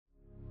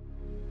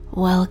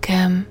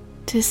Welcome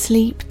to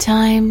Sleep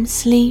Time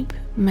Sleep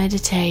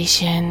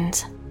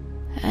Meditations.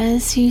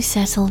 As you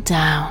settle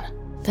down,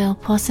 there'll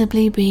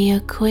possibly be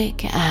a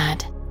quick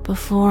ad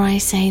before I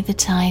say the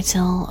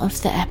title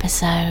of the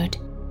episode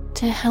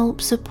to help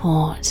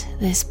support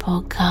this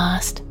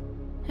podcast,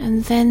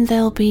 and then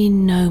there'll be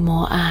no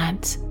more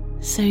ads,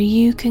 so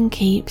you can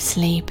keep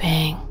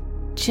sleeping.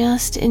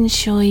 Just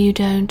ensure you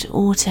don't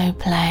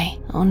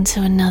autoplay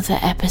onto another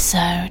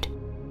episode.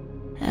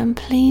 And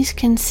please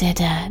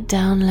consider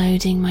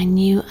downloading my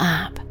new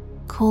app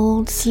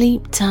called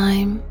Sleep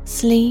Time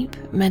Sleep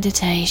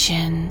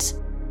Meditations.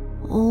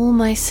 All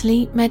my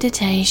sleep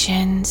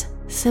meditations,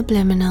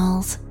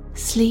 subliminals,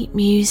 sleep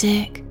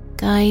music,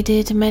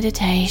 guided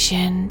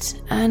meditations,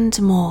 and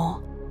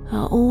more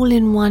are all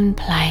in one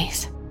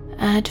place,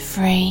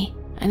 ad-free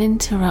and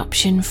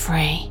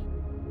interruption-free.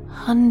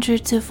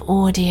 Hundreds of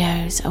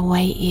audios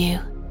await you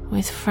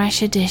with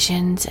fresh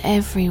editions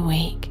every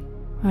week,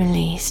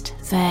 released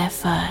there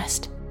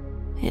first.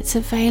 It's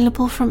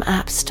available from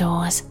app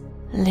stores,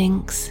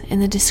 links in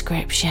the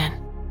description,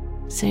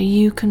 so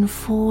you can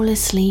fall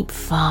asleep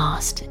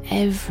fast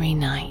every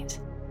night.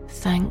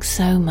 Thanks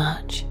so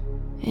much.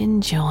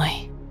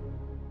 Enjoy.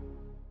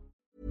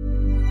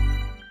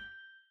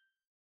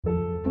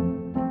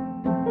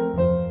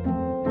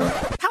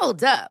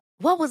 Hold up.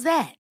 What was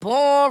that?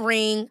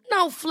 Boring.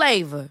 No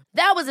flavor.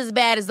 That was as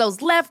bad as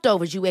those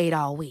leftovers you ate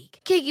all week.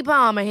 Keke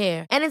Palmer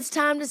here, and it's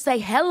time to say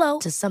hello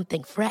to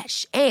something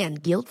fresh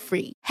and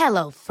guilt-free.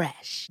 Hello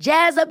Fresh.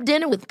 Jazz up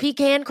dinner with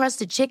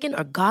pecan-crusted chicken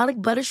or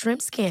garlic butter shrimp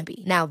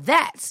scampi. Now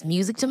that's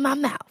music to my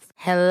mouth.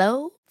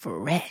 Hello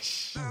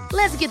Fresh.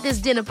 Let's get this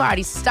dinner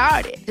party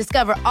started.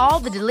 Discover all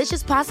the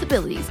delicious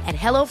possibilities at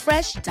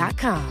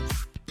hellofresh.com.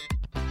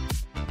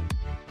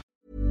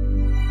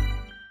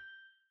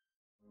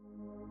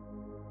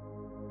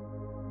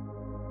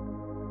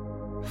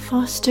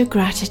 Foster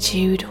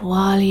gratitude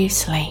while you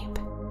sleep.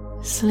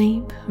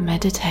 Sleep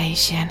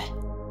meditation.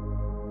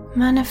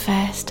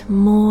 Manifest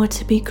more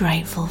to be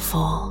grateful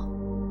for.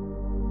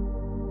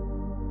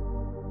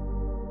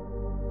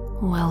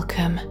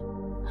 Welcome.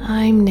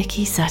 I'm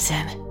Nikki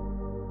Sutton.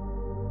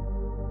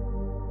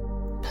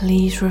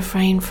 Please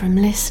refrain from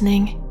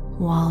listening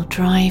while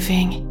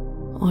driving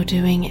or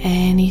doing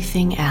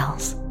anything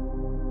else.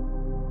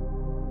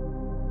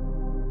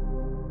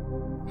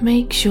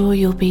 Make sure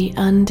you'll be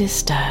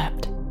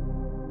undisturbed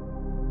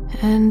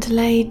and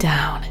lay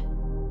down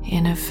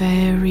in a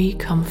very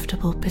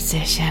comfortable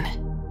position.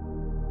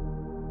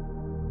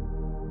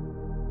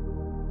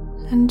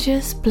 And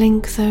just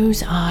blink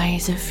those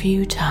eyes a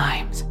few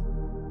times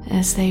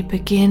as they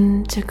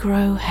begin to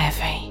grow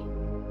heavy.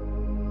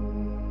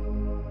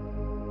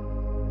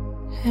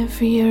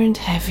 Heavier and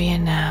heavier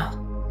now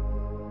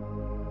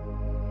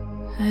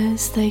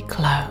as they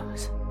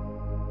close.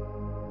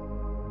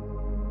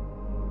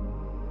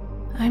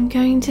 I'm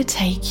going to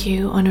take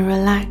you on a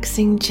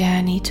relaxing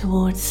journey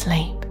towards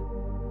sleep,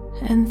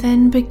 and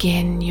then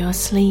begin your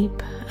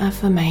sleep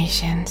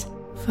affirmations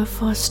for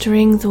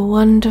fostering the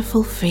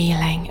wonderful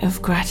feeling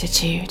of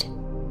gratitude.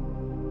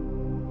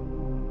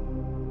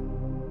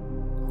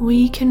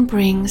 We can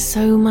bring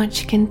so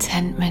much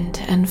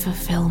contentment and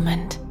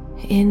fulfillment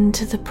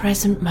into the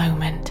present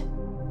moment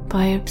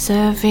by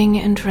observing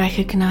and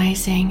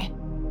recognizing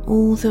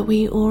all that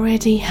we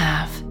already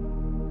have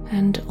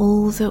and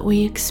all that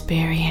we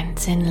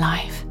experience in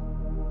life.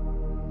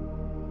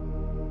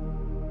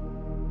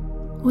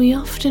 We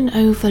often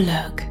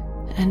overlook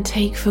and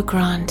take for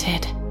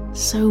granted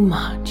so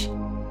much,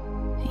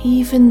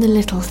 even the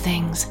little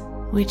things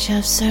which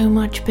have so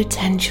much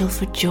potential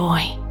for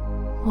joy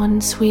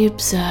once we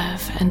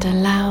observe and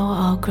allow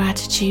our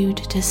gratitude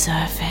to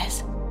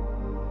surface.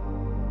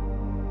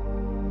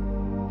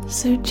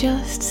 So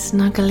just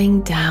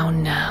snuggling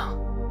down now,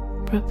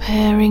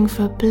 preparing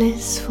for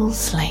blissful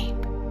sleep.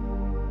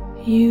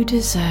 You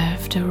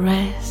deserve to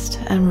rest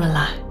and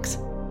relax.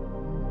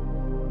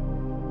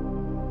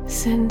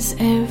 Sense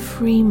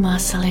every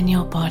muscle in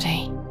your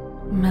body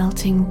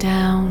melting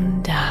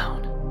down,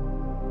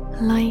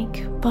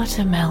 like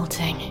butter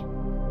melting.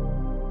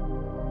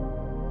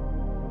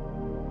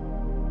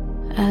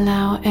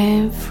 Allow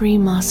every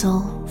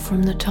muscle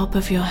from the top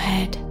of your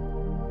head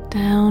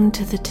down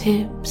to the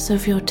tips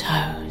of your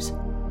toes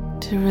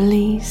to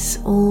release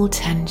all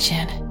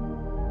tension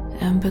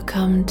and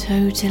become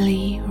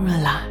totally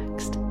relaxed.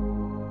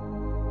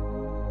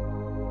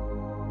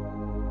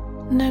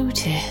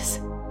 Notice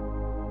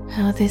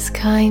how this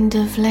kind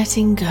of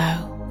letting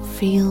go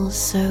feels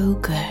so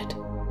good.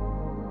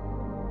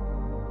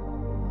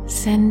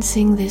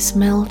 Sensing this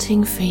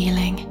melting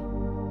feeling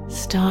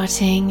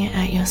starting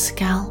at your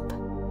scalp,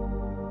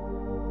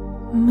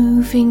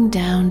 moving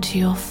down to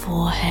your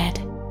forehead,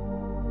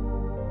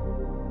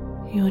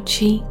 your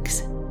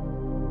cheeks,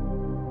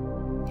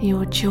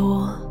 your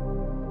jaw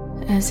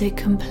as it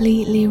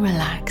completely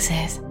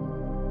relaxes,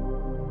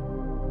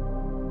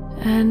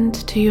 and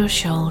to your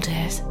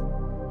shoulders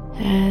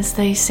as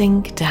they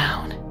sink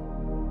down.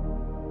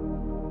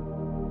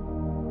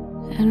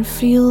 And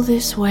feel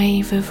this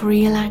wave of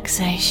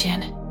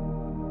relaxation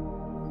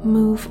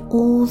move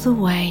all the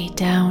way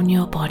down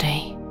your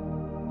body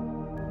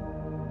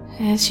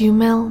as you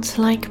melt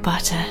like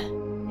butter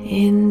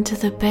into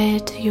the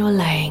bed you're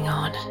laying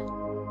on.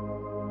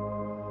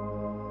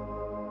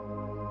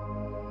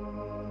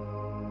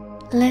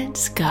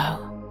 Let's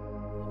go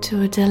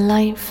to a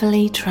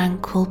delightfully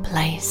tranquil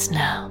place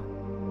now.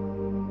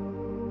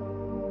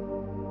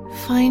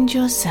 Find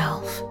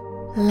yourself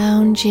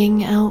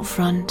lounging out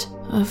front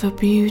of a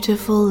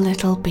beautiful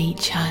little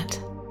beach hut,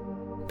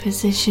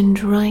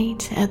 positioned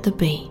right at the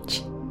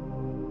beach.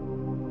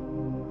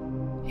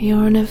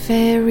 You're in a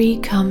very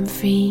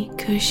comfy,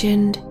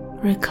 cushioned,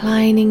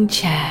 reclining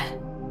chair,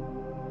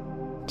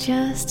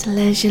 just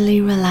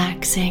leisurely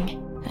relaxing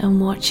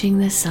and watching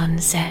the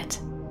sunset.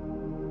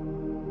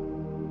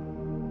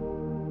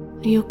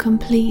 You're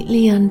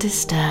completely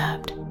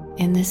undisturbed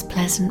in this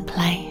pleasant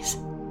place,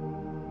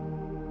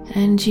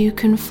 and you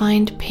can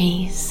find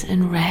peace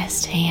and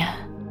rest here,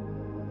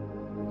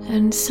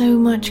 and so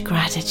much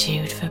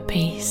gratitude for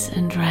peace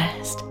and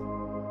rest.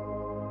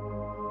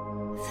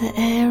 The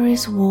air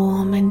is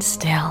warm and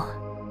still,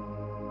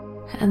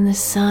 and the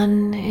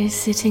sun is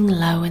sitting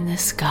low in the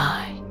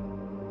sky.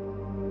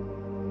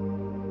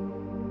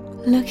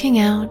 Looking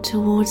out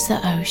towards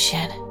the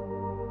ocean,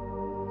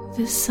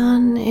 the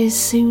sun is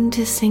soon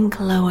to sink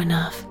low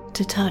enough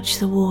to touch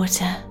the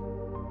water,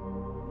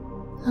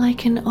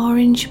 like an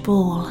orange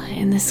ball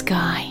in the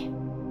sky.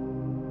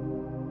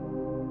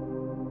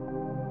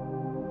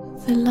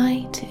 The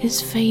light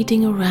is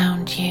fading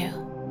around you,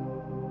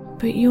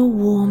 but you're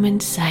warm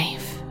and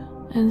safe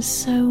and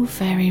so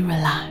very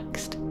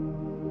relaxed.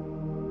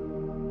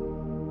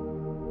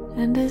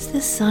 And as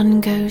the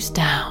sun goes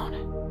down,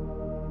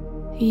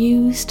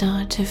 you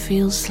start to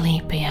feel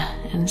sleepier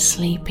and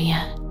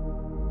sleepier.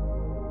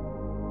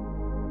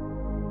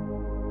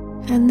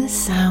 And the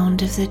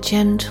sound of the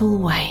gentle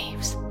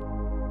waves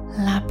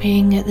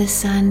lapping at the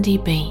sandy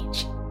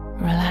beach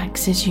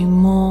relaxes you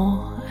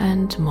more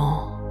and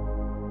more.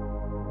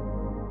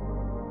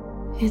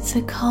 It's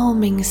a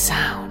calming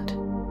sound,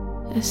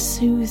 a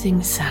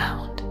soothing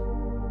sound.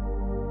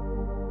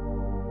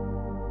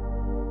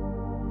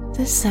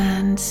 The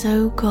sand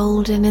so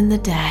golden in the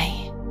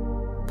day,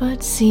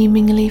 but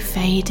seemingly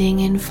fading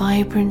in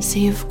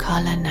vibrancy of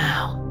colour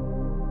now.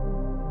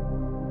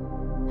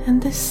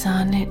 And the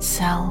sun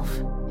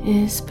itself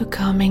is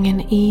becoming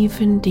an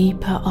even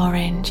deeper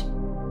orange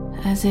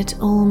as it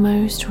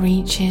almost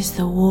reaches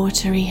the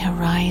watery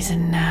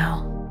horizon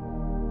now.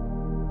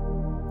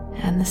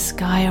 And the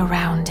sky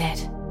around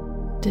it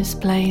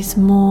displays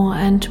more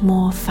and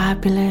more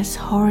fabulous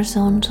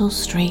horizontal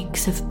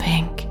streaks of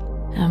pink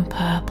and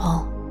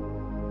purple.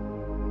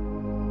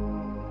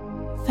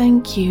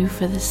 Thank you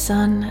for the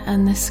sun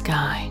and the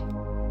sky.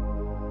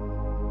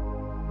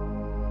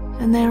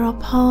 And there are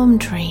palm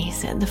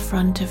trees at the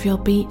front of your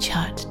beach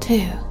hut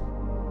too,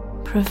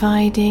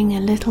 providing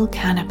a little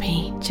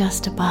canopy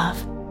just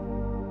above.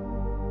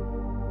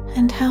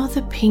 And how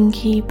the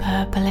pinky,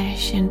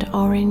 purplish and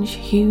orange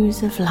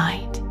hues of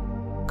light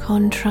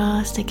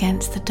contrast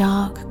against the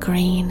dark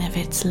green of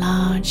its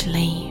large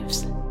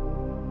leaves.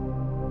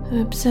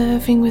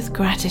 Observing with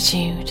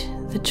gratitude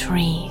the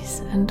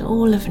trees and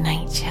all of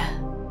nature.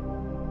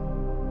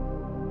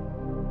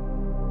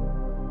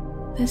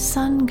 The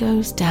sun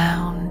goes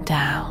down,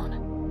 down,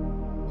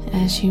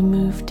 as you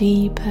move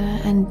deeper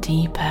and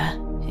deeper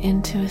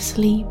into a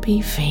sleepy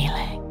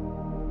feeling.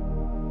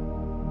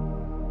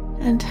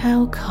 And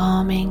how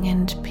calming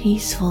and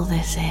peaceful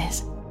this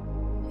is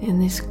in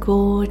this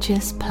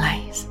gorgeous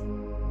place.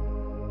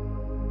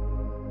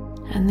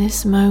 And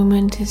this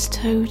moment is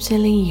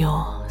totally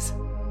yours,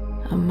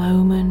 a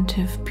moment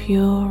of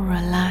pure,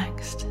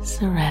 relaxed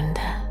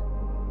surrender.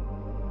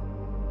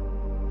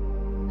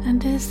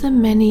 And as the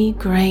many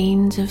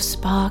grains of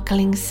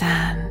sparkling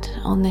sand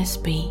on this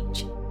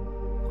beach,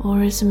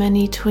 or as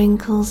many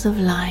twinkles of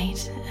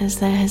light as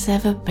there has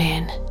ever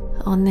been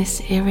on this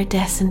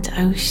iridescent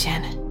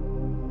ocean,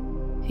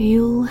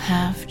 you'll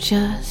have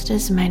just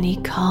as many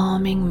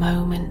calming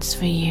moments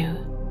for you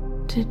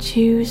to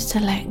choose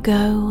to let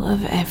go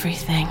of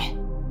everything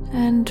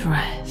and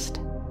rest.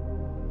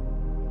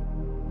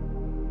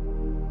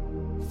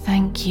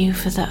 Thank you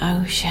for the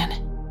ocean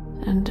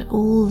and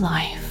all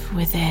life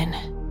within.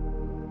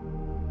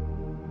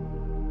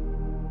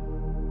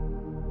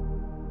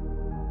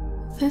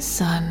 The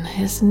sun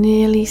has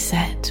nearly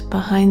set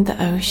behind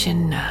the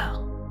ocean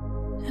now,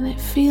 and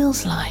it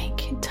feels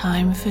like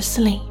time for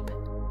sleep.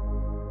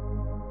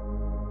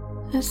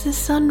 As the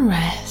sun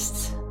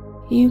rests,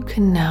 you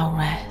can now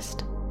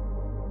rest,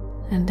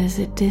 and as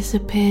it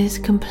disappears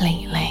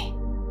completely,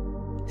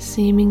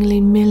 seemingly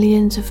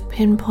millions of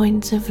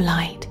pinpoints of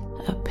light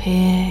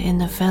appear in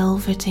the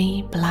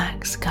velvety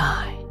black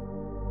sky.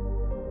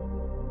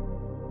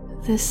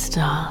 The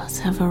stars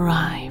have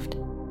arrived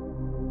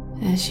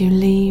as you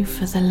leave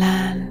for the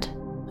land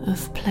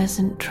of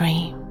pleasant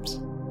dreams.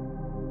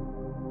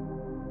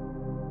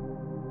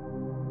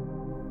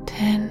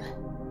 10,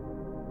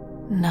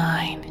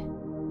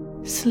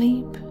 9,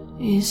 sleep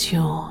is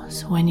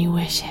yours when you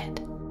wish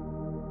it.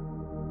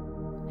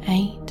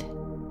 8,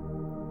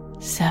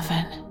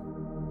 7.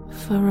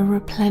 For a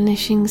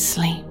replenishing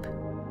sleep,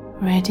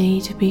 ready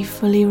to be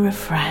fully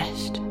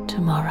refreshed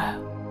tomorrow.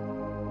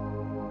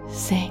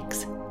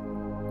 6.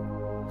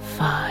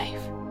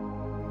 5.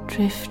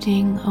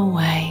 Drifting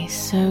away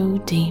so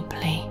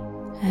deeply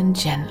and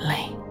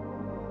gently.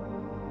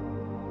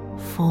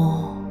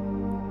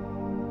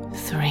 4.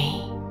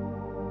 3.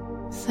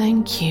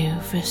 Thank you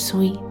for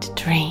sweet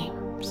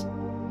dreams.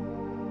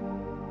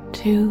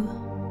 2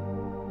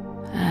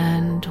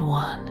 and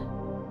 1.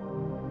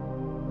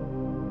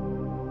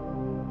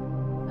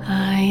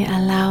 I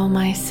allow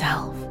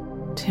myself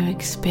to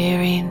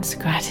experience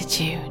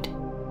gratitude.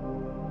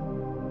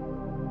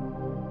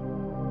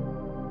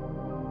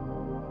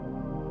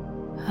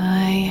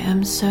 I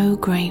am so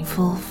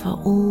grateful for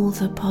all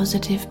the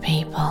positive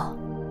people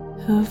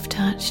who have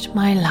touched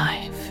my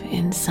life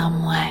in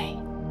some way.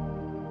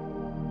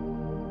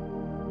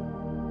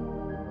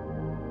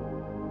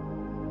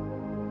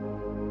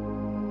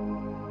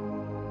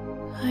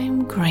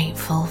 I'm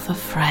grateful for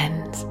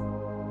friends,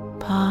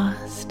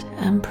 past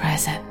and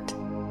present.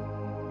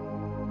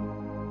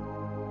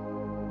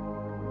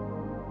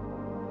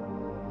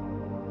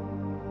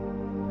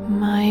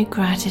 My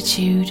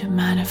gratitude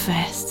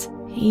manifests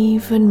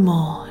even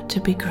more to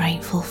be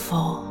grateful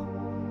for.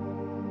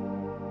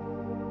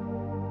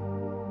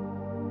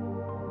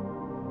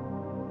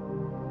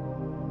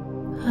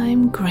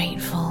 I'm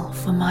grateful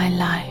for my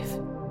life.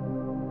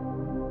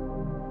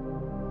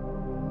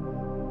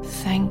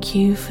 Thank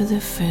you for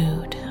the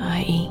food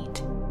I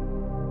eat.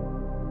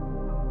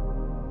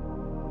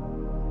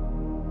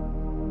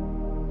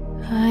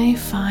 I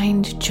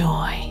find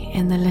joy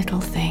in the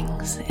little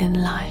things in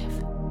life.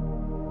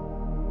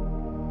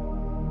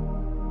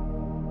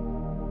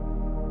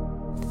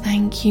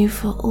 Thank you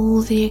for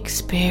all the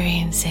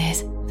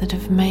experiences that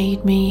have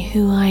made me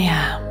who I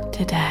am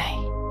today.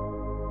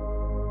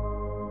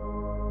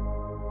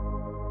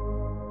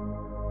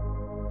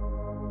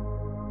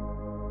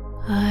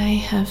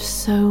 I have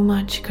so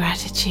much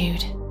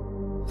gratitude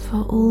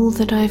for all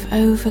that I've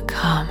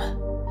overcome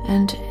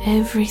and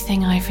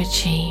everything I've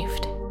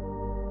achieved.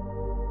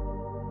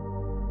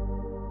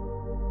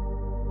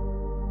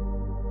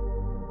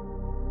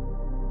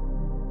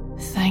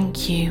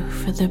 Thank you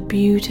for the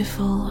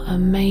beautiful,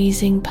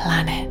 amazing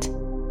planet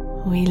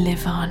we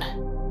live on.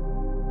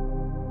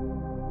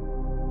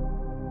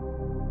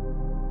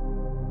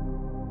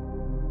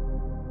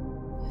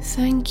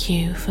 Thank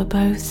you for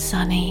both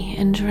sunny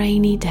and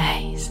rainy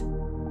days.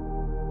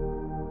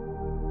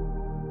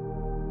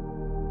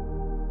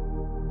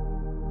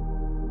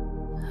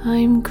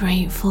 I'm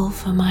grateful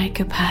for my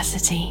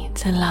capacity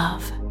to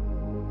love.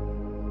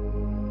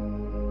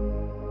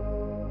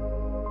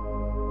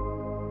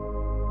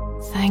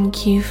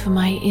 Thank you for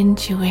my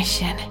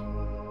intuition,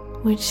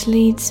 which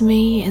leads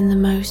me in the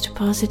most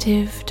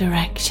positive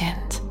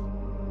directions.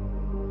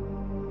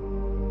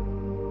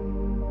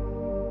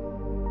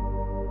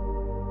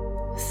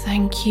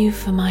 Thank you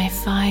for my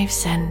 5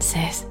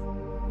 senses,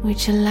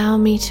 which allow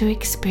me to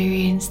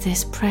experience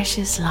this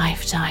precious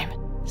lifetime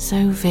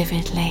so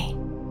vividly.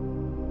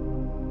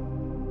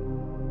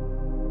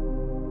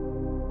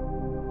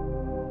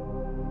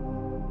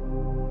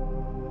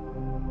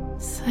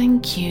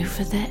 Thank you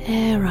for the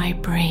air I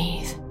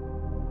breathe.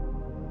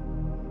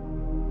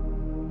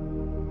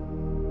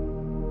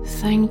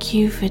 Thank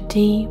you for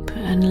deep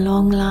and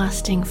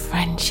long-lasting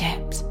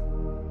friendships.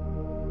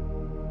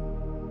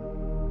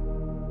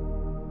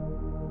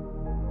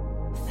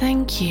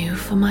 Thank you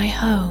for my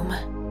home.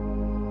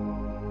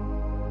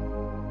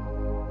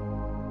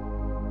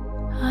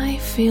 I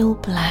feel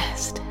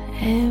blessed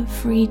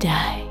every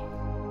day.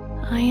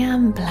 I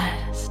am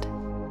blessed.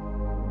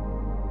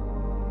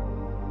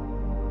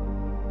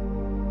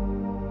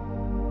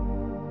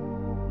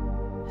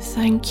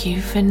 Thank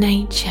you for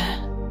nature.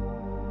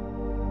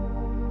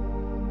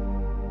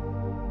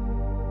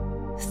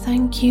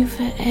 Thank you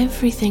for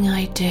everything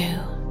I do.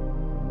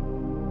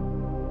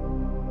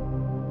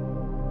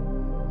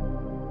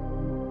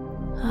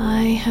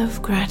 I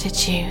have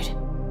gratitude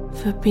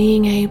for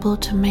being able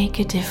to make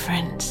a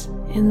difference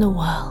in the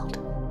world.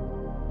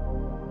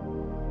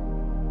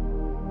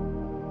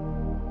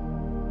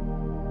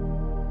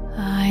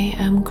 I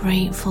am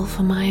grateful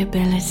for my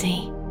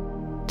ability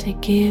to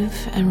give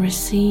and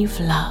receive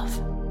love.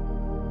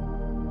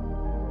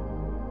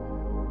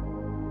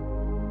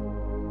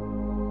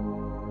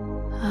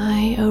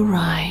 I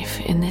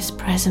arrive in this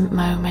present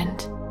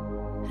moment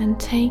and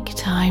take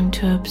time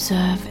to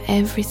observe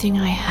everything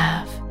I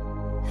have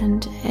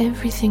and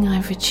everything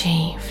I've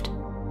achieved,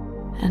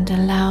 and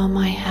allow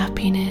my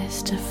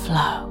happiness to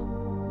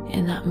flow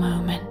in that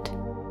moment.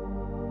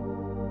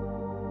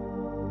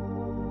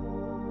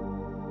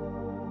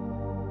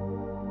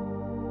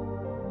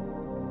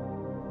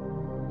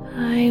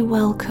 I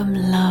welcome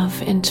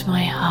love into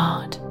my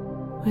heart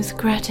with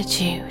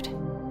gratitude.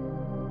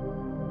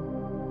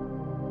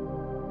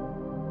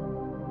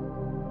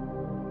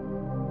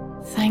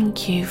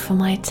 Thank you for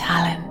my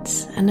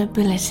talents and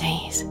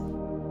abilities.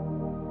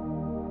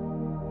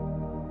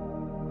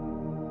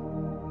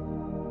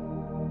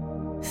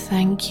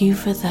 Thank you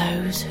for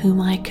those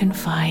whom I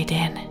confide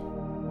in.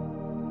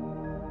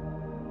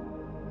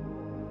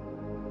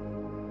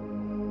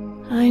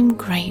 I'm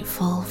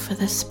grateful for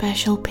the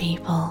special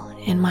people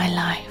in my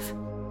life.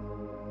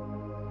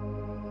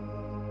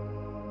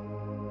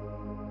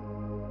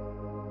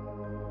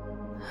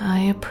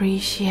 I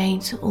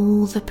appreciate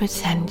all the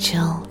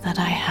potential that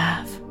I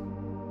have.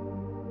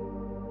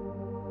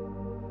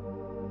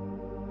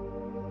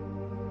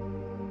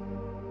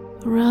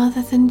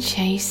 Rather than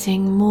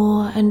chasing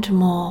more and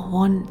more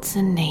wants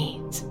and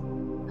needs,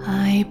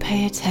 I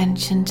pay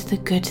attention to the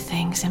good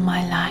things in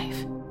my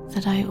life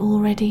that I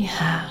already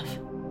have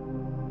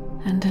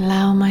and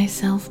allow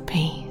myself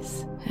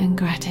peace and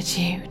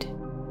gratitude.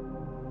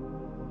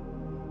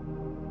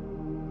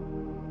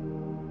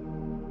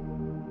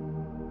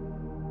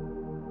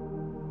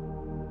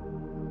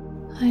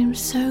 I am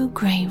so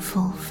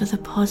grateful for the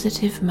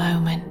positive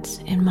moments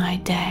in my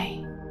day.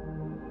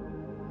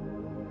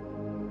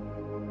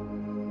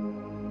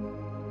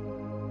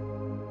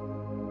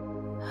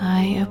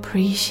 I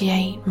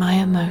appreciate my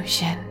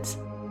emotions.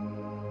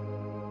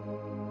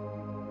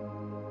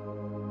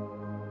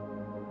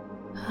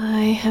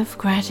 I have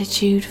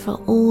gratitude for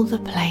all the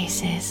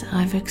places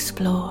I've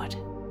explored.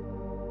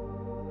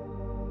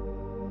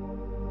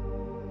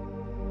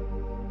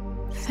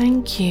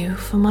 Thank you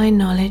for my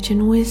knowledge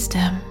and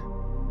wisdom.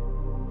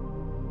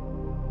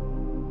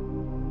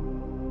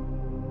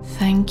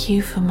 Thank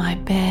you for my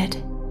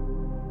bed,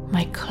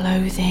 my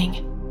clothing,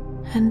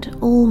 and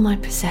all my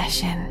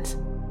possessions.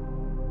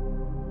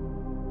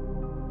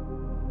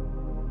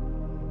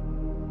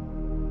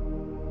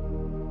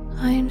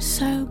 I am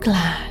so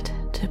glad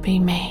to be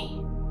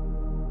me.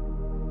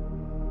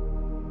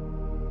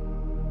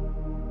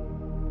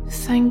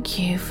 Thank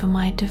you for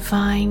my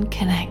divine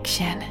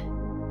connection.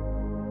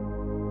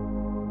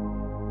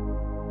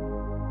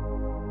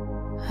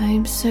 I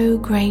am so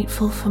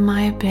grateful for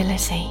my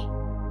ability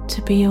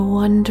to be a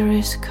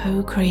wondrous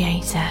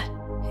co-creator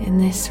in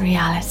this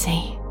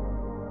reality.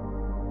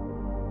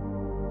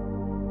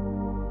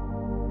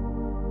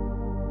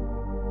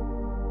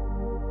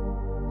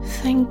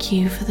 Thank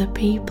you for the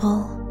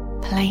people,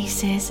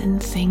 places,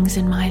 and things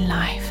in my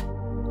life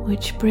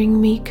which bring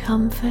me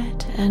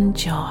comfort and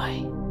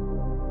joy.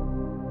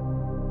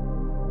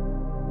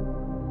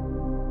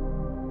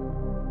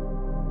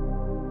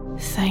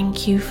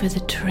 Thank you for the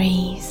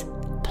trees,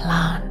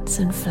 plants,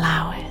 and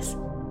flowers.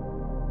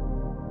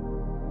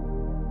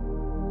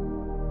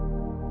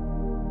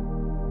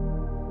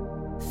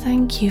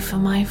 Thank you for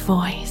my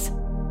voice,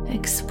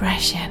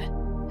 expression,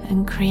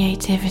 and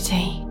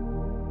creativity.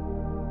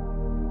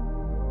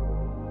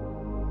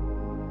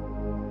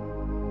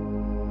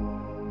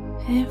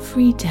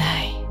 Every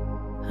day,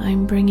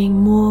 I'm bringing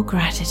more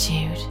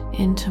gratitude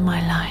into my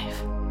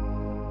life.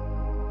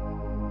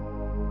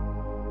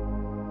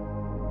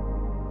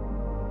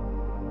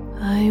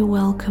 I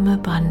welcome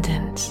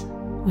abundance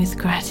with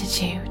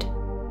gratitude.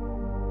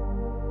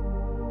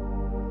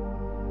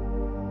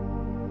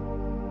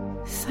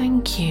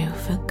 Thank you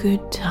for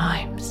good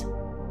times.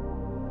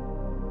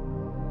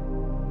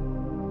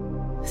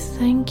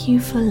 Thank you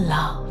for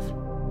love.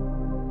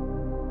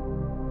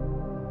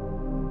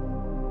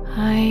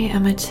 I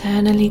am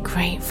eternally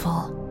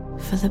grateful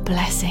for the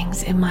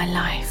blessings in my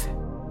life,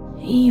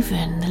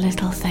 even the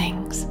little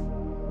things.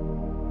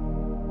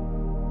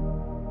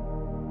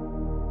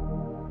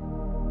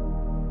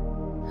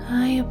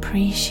 I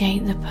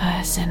appreciate the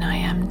person I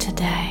am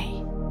today.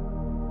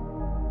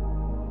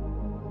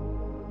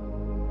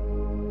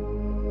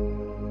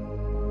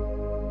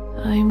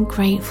 I'm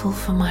grateful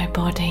for my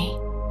body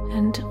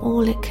and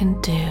all it can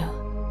do.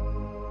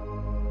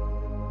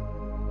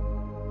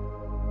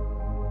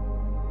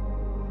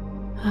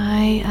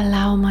 I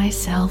allow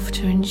myself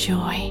to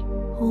enjoy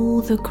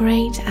all the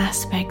great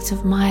aspects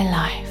of my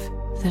life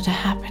that are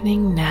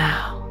happening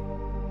now.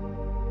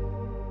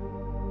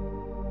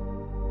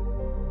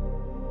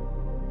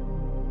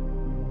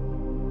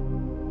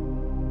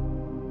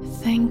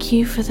 Thank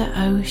you for the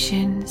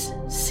oceans,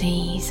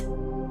 seas,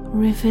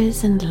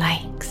 rivers, and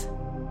lakes.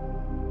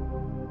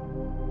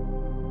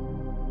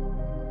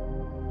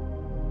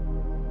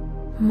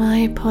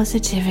 My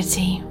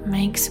positivity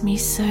makes me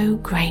so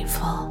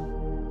grateful.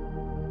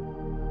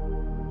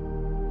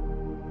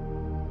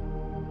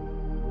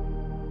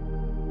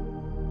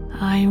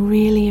 I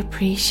really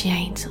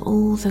appreciate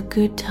all the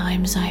good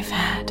times I've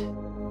had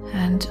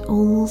and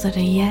all that are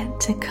yet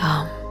to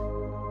come.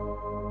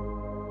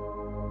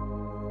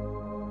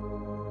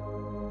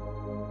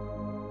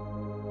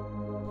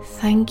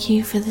 Thank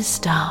you for the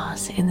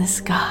stars in the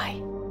sky.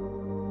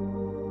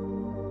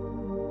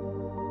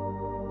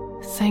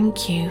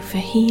 Thank you for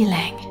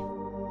healing.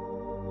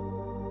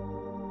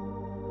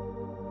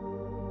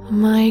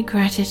 My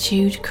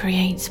gratitude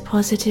creates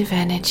positive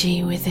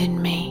energy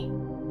within me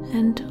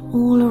and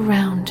all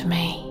around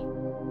me.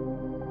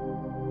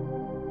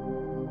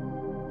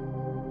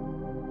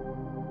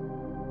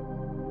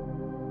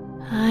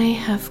 I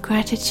have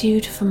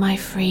gratitude for my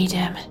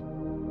freedom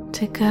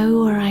to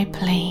go where I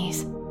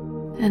please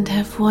and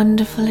have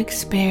wonderful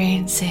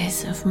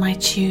experiences of my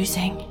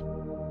choosing.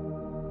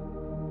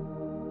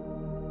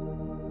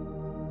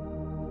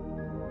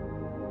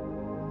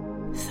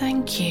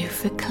 Thank you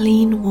for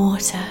clean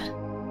water.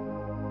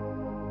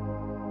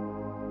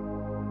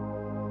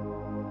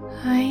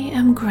 I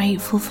am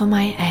grateful for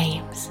my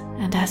aims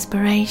and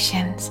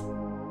aspirations.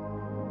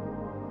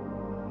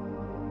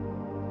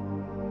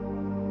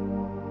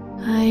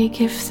 I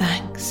give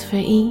thanks for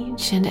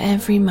each and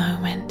every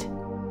moment.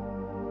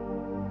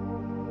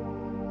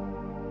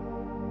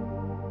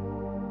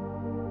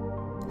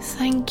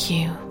 Thank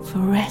you for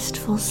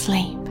restful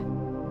sleep.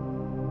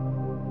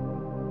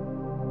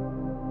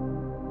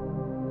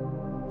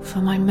 For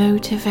my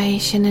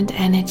motivation and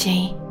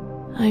energy,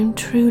 I'm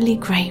truly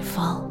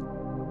grateful.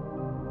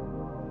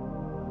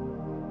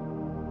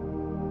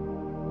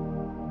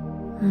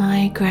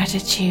 My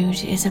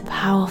gratitude is a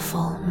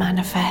powerful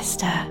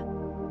manifester.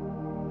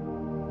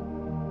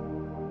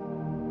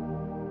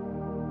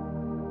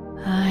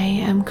 I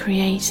am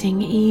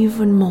creating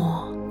even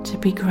more to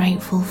be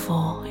grateful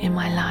for in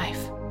my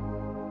life.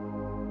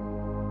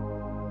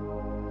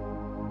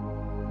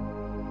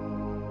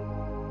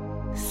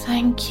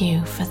 Thank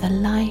you for the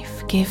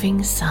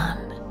life-giving sun.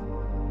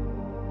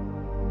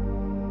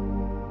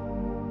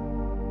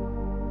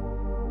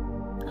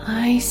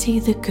 I see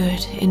the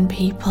good in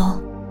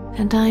people,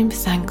 and I'm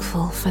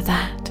thankful for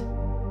that.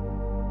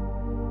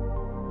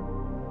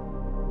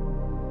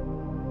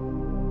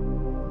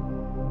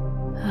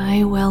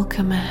 I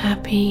welcome a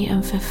happy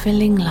and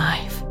fulfilling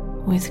life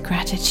with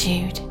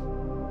gratitude.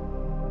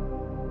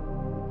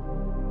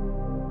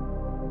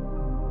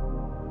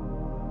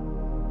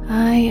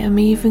 I am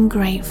even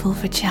grateful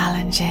for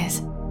challenges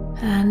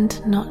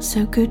and not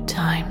so good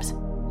times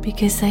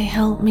because they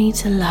help me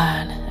to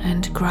learn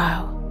and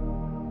grow.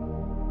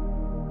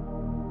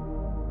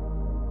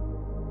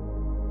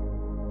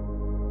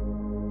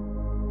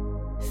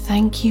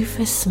 Thank you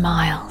for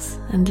smiles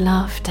and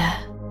laughter.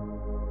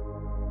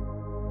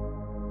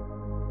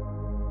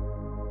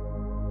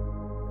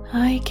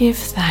 I give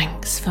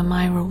thanks for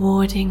my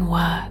rewarding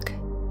work.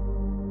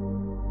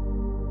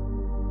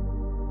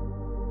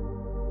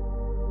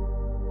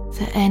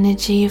 The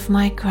energy of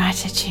my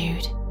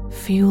gratitude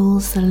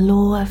fuels the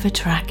law of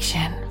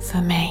attraction for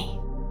me.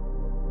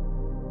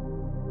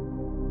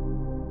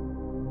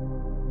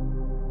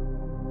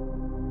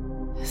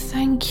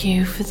 Thank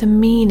you for the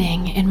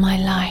meaning in my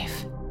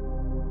life.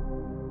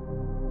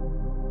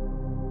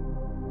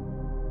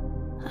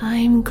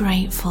 I'm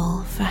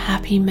grateful for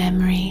happy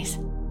memories.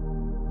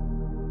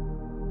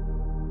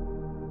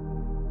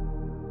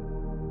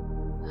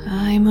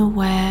 I'm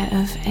aware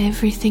of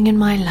everything in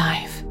my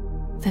life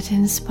that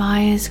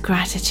inspires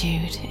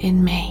gratitude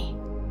in me.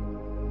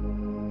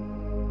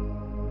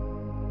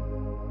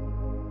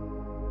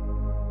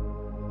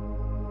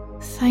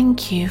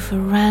 Thank you for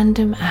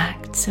random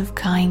acts of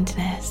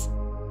kindness.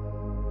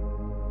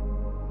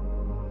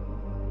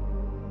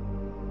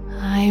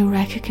 I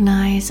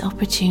recognize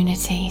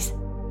opportunities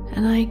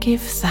and I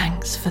give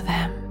thanks for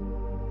them.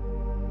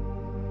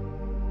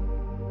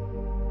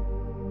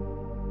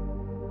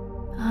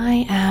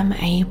 I am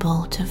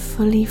able to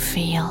fully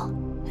feel,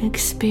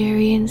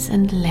 experience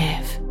and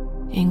live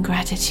in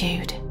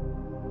gratitude.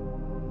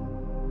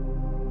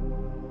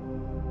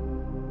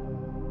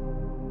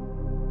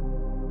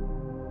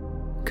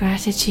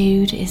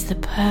 Gratitude is the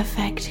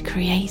perfect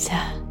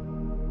creator.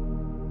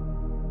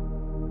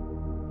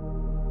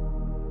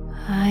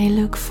 I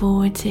look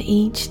forward to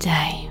each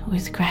day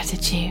with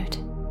gratitude.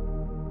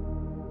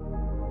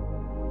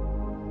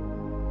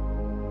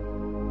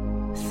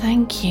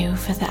 Thank you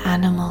for the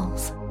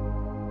animals.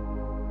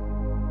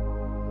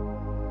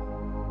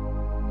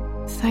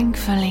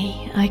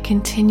 Thankfully, I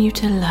continue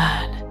to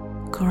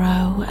learn,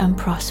 grow and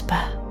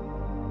prosper.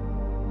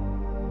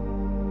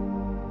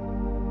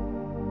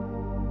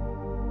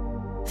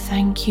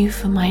 Thank you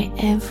for my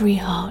every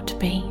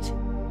heartbeat.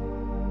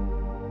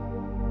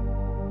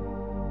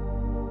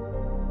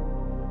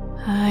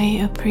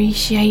 I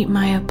appreciate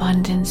my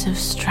abundance of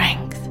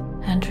strength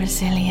and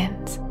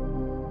resilience.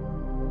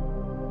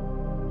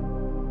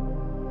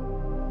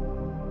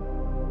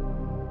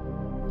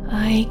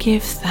 I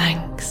give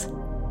thanks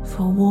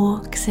for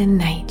walks in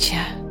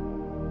nature.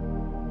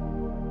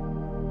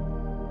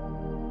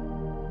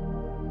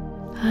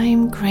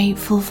 I'm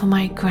grateful for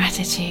my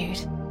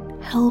gratitude,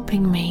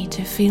 helping me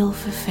to feel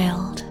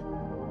fulfilled.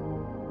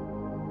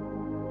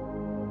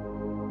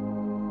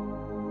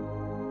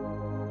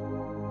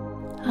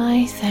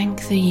 I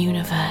thank the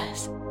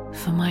universe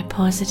for my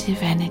positive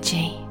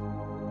energy.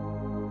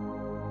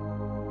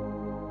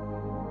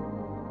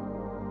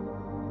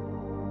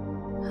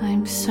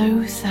 I'm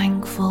so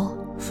thankful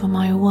for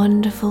my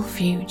wonderful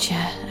future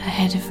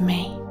ahead of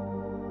me.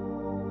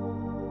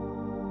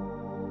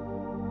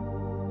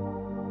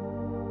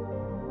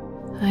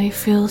 I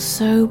feel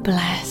so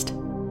blessed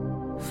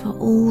for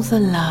all the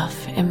love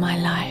in my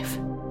life.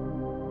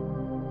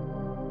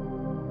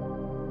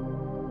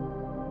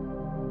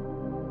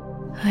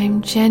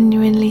 I'm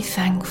genuinely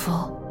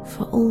thankful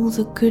for all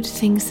the good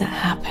things that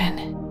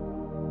happen.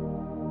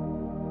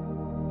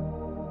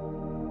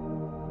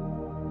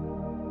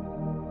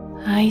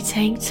 I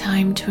take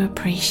time to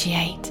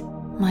appreciate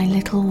my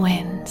little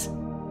wins.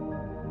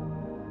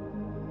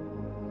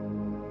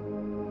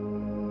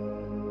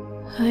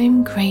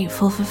 I'm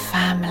grateful for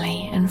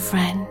family and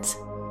friends.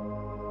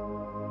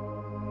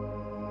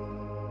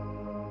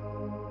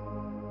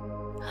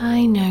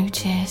 I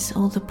notice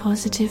all the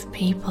positive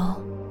people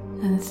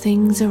and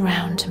things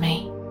around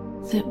me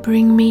that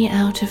bring me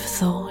out of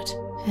thought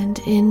and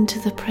into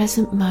the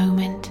present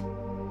moment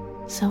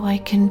so I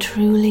can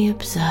truly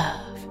observe.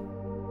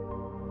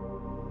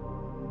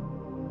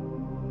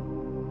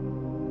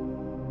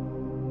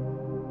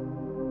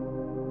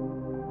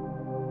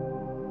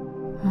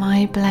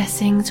 My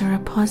blessings are a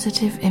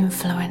positive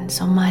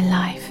influence on my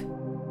life,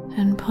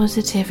 and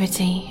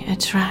positivity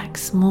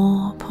attracts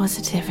more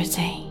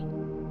positivity.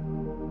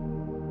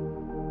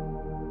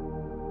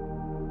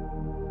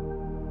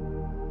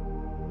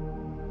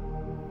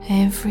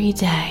 Every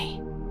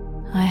day,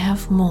 I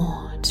have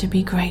more to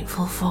be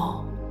grateful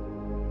for.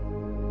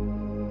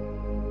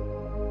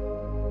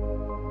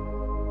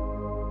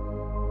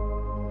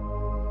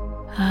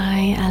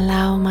 I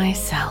allow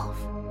myself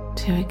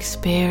to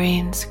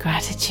experience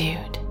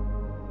gratitude.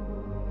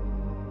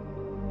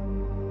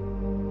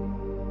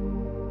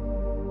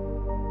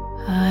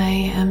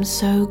 I am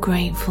so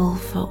grateful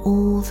for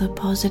all the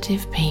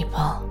positive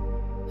people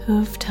who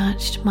have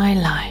touched my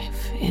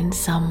life in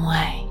some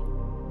way.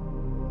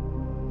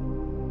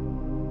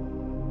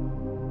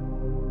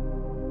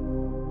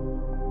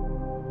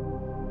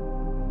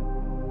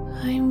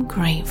 I'm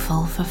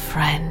grateful for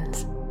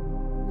friends,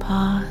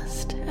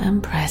 past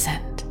and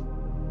present.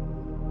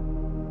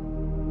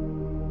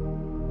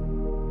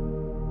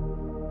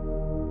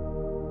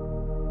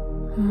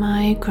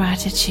 My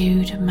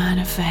gratitude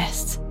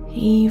manifests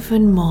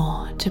even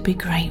more to be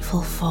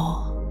grateful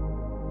for.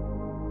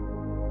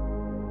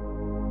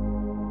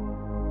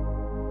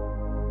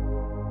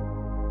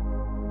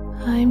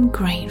 I'm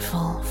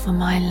grateful for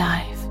my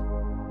life.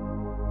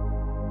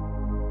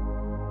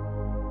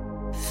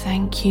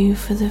 Thank you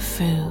for the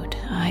food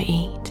I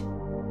eat.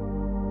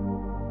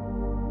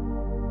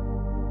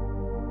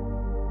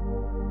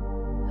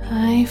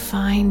 I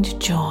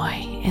find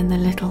joy in the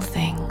little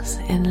things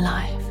in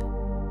life.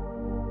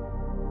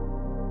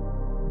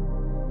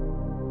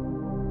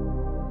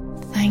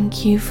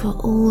 Thank you for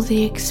all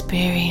the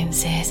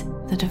experiences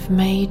that have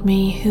made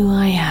me who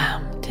I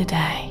am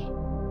today.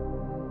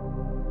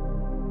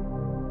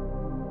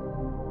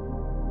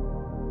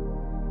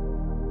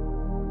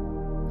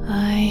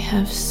 I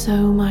have so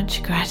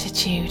much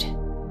gratitude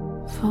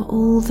for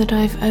all that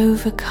I've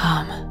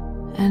overcome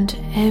and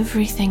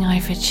everything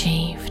I've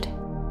achieved.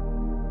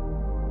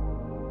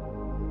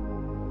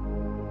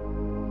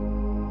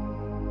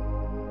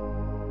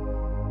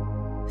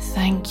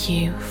 Thank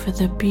you for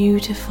the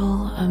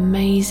beautiful,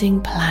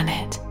 amazing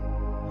planet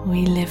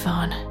we live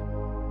on.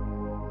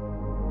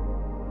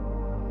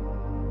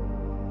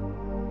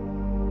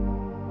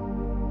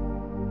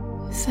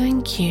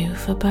 Thank you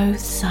for both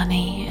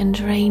sunny and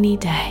rainy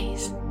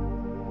days.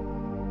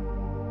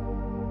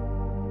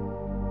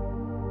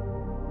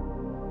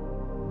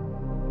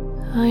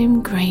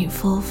 I'm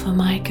grateful for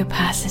my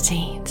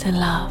capacity to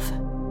love.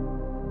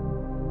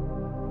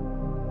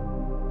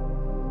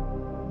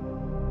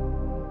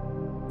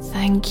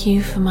 Thank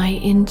you for my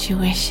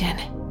intuition,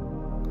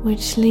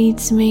 which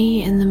leads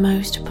me in the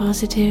most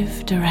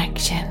positive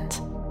directions.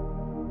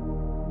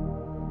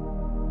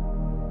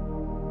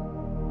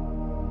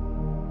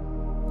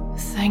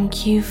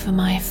 Thank you for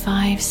my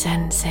 5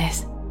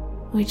 senses,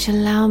 which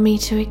allow me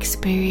to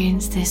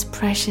experience this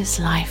precious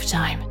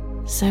lifetime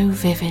so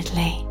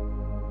vividly.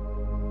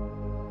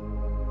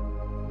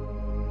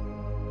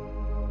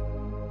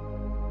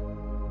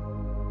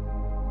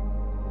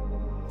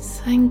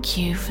 Thank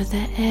you for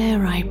the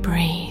air I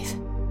breathe.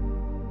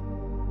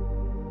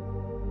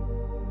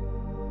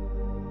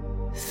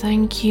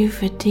 Thank you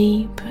for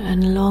deep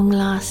and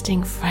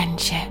long-lasting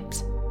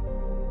friendships.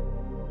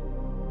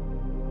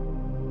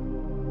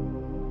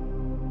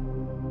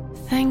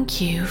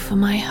 Thank you for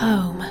my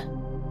home.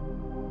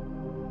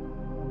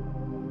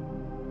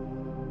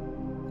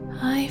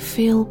 I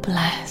feel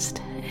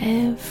blessed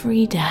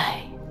every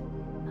day.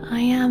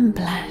 I am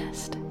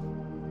blessed.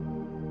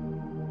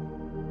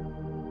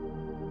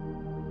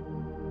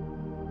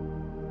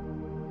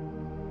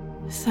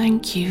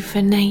 Thank you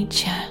for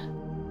nature.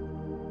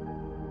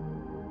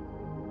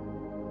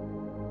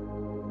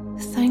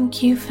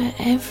 Thank you for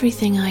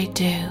everything I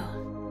do.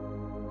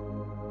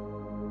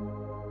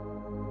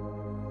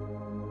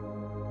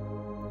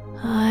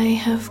 I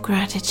have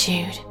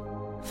gratitude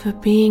for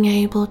being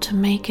able to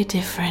make a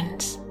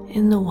difference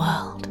in the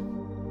world.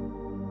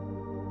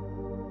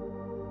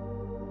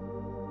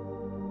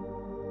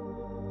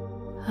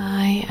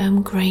 I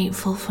am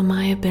grateful for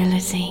my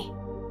ability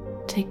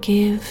to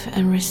give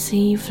and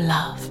receive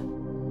love.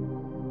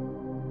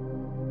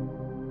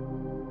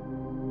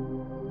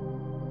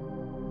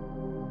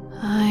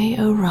 I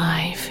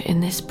arrive in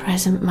this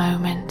present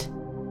moment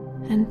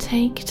and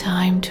take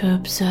time to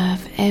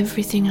observe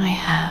everything I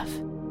have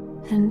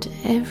and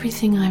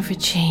everything I've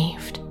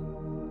achieved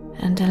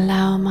and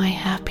allow my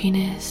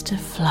happiness to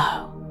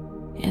flow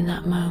in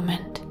that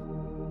moment.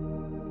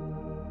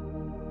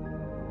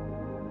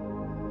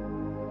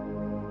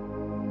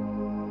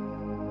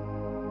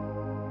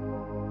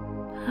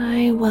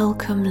 I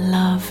welcome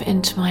love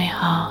into my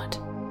heart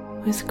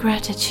with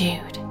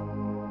gratitude.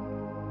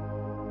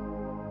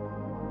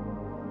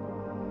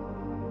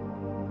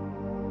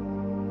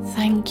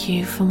 Thank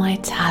you for my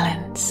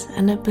talents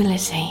and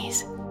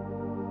abilities.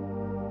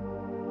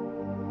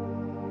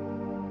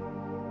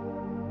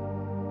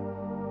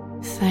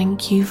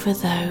 Thank you for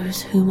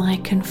those whom I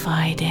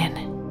confide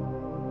in.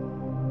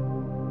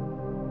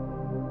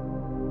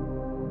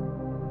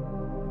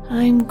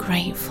 I'm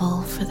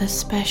grateful for the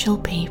special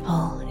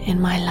people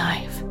in my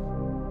life.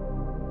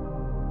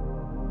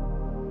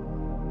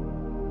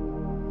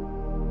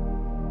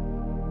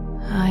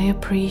 I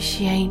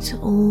appreciate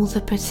all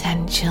the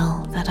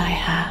potential that I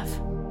have.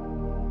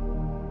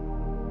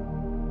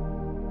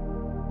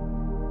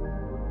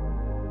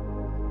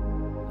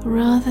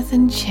 Rather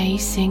than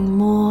chasing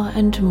more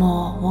and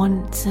more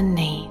wants and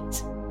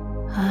needs,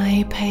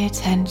 I pay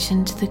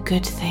attention to the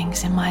good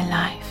things in my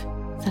life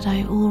that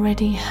I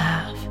already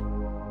have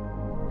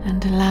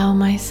and allow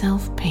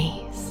myself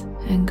peace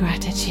and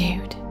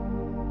gratitude.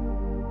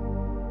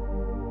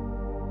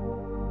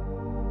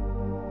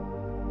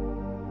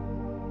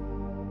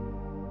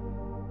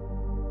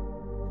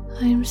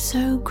 I am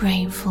so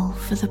grateful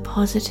for the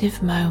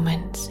positive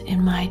moments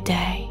in my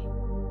day.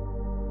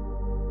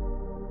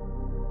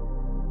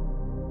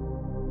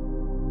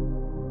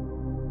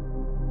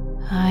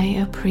 I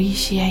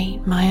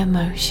appreciate my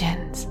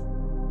emotions.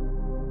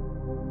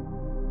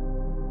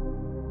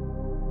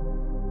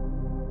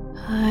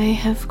 I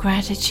have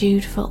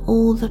gratitude for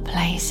all the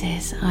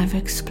places I've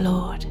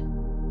explored.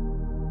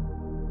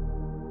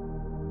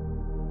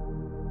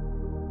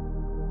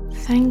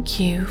 Thank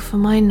you for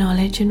my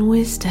knowledge and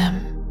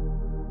wisdom.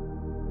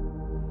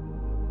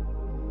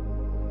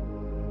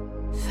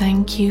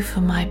 Thank you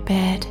for my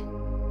bed,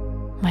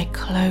 my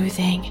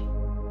clothing,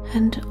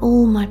 and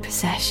all my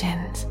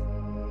possessions.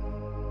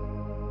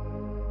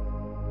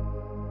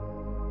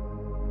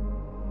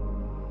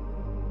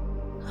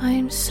 I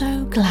am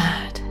so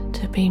glad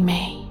to be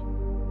me.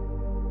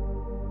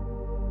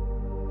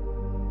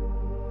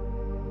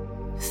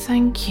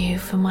 Thank you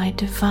for my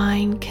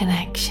divine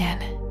connection.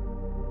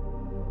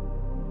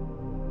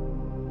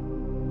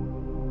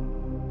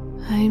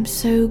 I am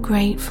so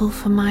grateful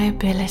for my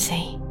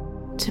ability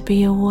to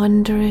be a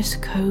wondrous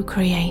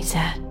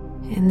co-creator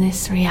in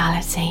this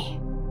reality.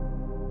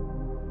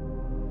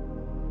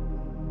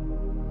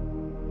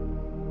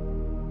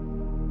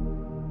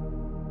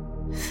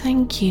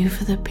 Thank you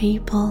for the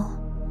people,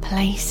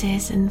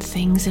 places, and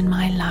things in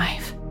my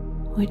life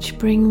which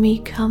bring me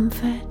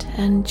comfort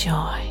and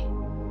joy.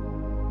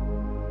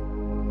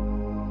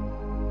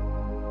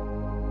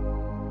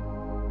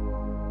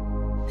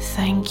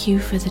 Thank you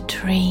for the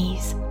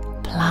trees,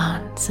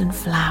 plants, and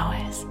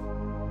flowers.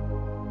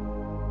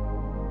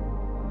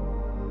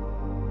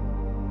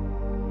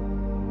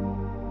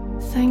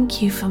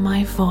 Thank you for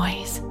my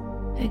voice,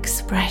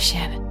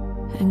 expression,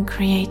 and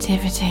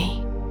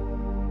creativity.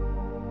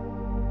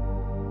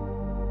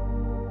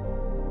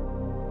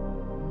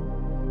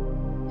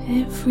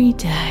 Every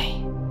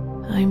day,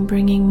 I'm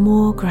bringing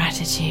more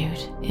gratitude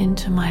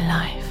into my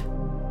life.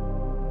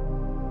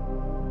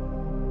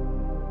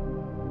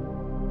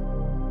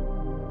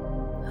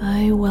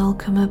 I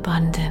welcome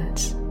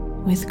abundance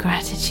with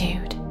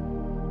gratitude.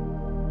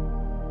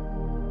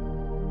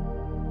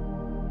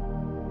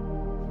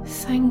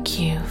 Thank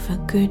you for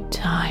good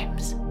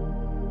times.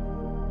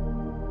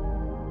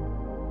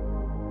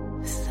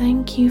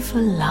 Thank you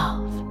for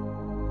love.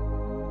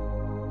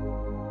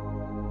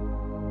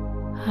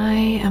 I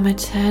am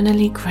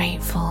eternally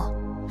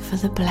grateful for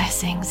the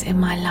blessings in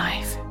my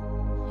life,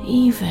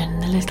 even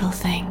the little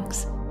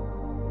things.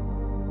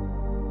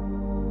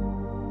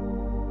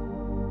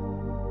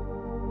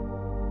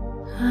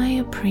 I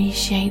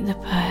appreciate the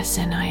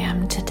person I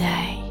am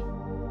today.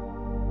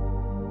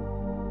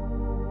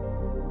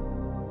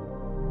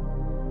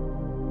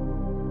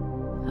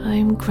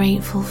 I'm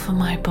grateful for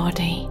my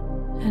body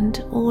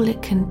and all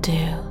it can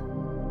do.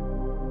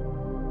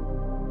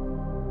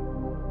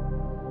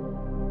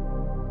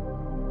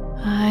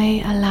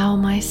 I allow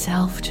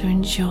myself to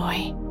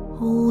enjoy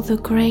all the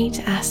great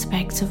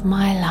aspects of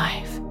my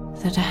life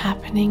that are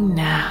happening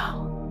now.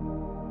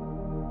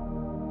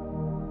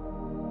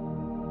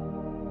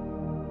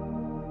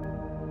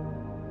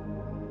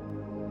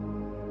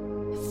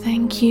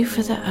 Thank you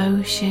for the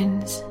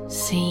oceans,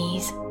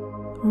 seas,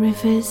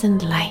 rivers,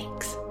 and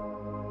lakes.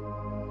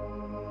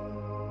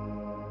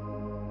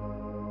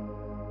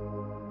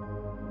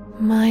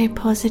 My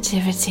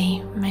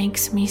positivity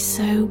makes me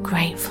so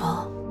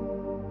grateful.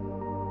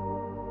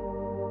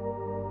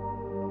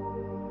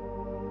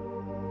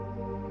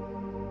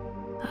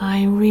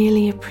 I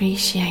really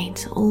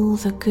appreciate all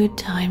the good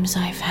times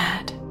I've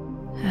had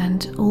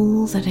and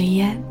all that are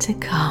yet to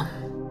come.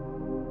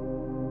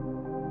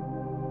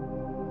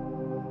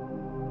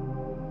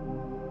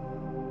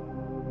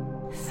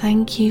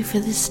 Thank you for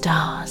the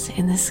stars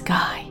in the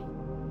sky.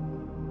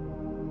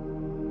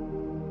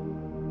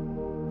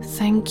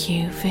 Thank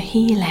you for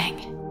healing.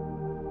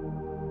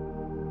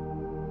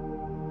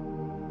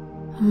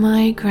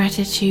 My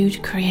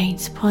gratitude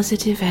creates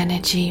positive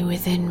energy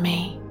within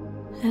me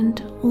and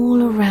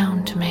all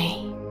around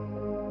me.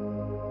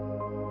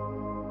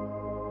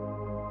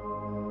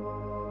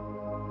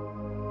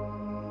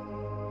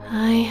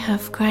 I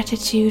have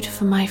gratitude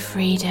for my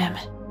freedom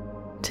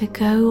to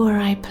go where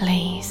I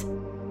please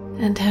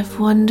and have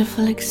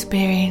wonderful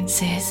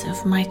experiences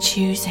of my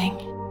choosing.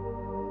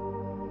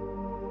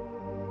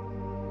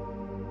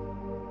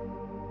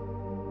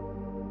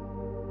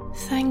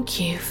 Thank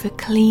you for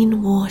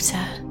clean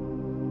water.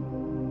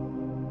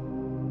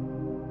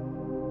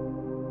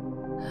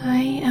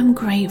 I am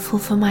grateful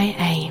for my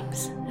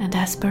aims and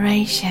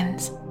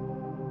aspirations.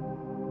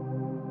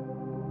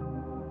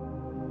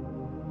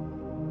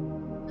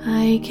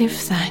 I give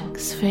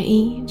thanks for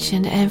each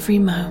and every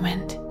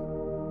moment.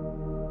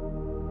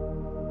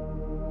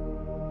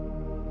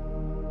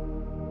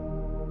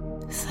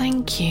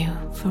 Thank you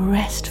for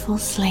restful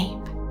sleep.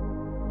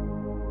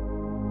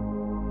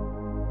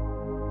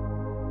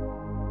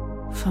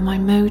 For my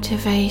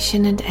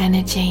motivation and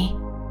energy,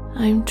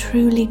 I'm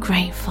truly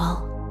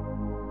grateful.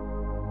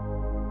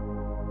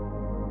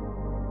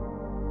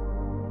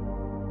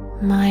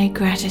 My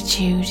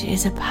gratitude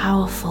is a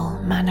powerful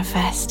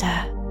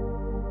manifester.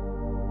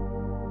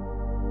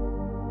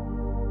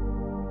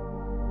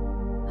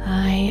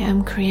 I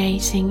am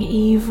creating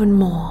even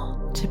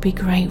more to be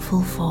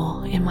grateful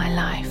for in my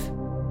life.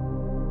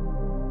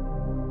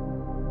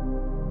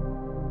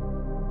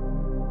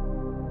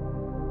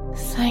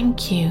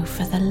 Thank you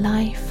for the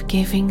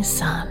life-giving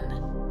sun.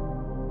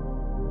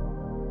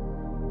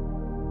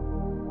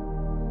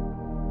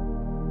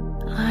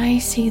 I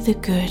see the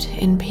good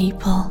in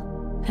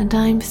people, and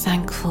I'm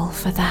thankful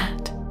for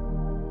that.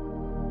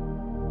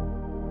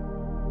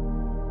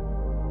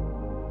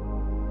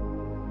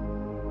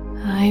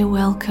 I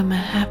welcome a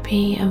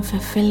happy and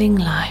fulfilling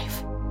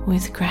life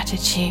with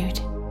gratitude.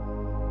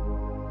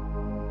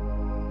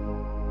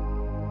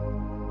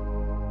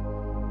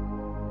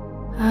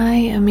 I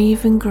am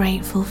even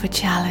grateful for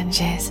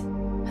challenges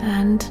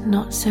and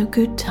not so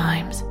good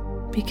times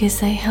because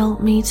they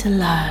help me to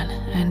learn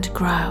and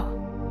grow.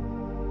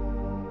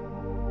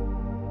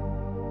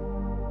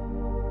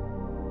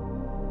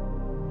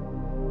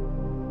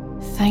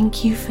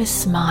 Thank you for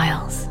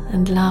smiles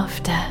and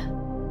laughter.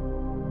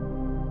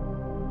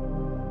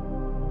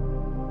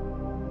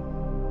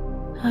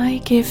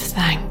 I give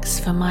thanks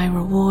for my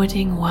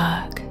rewarding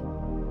work.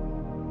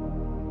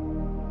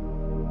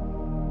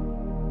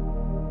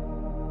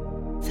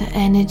 The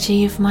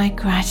energy of my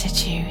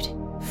gratitude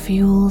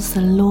fuels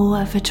the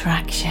law of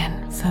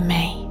attraction for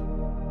me.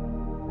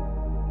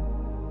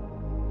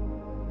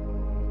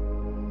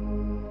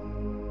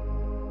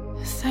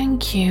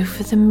 Thank you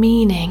for the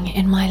meaning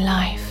in my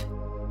life.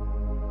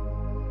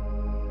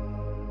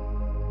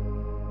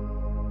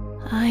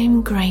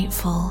 I'm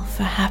grateful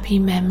for happy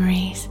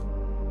memories.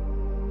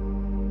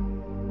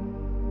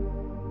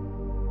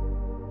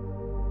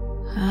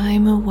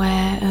 I'm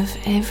aware of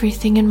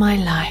everything in my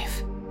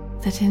life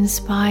that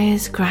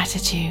inspires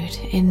gratitude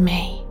in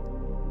me.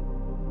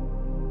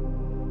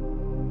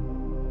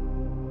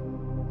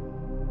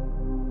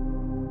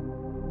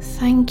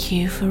 Thank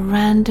you for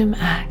random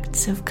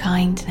acts of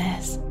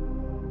kindness.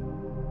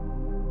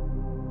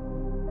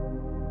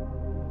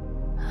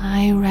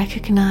 I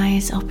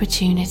recognize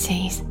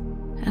opportunities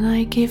and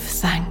I give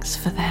thanks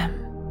for them.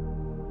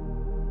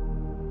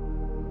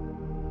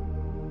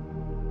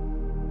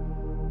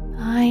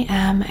 I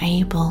am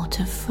able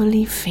to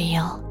fully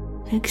feel,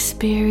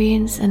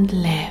 experience and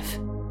live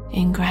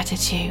in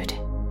gratitude.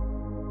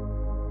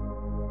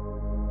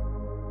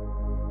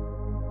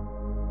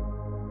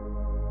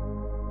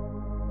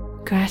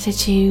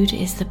 Gratitude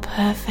is the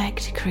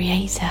perfect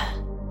creator.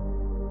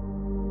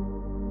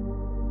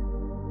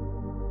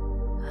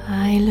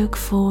 I look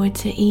forward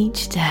to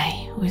each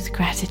day with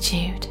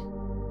gratitude.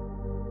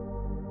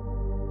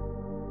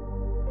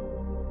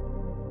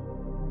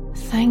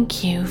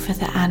 Thank you for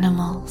the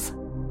animals.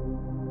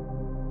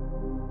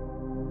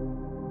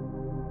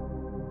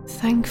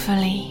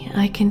 Thankfully,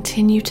 I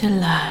continue to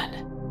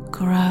learn,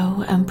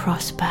 grow and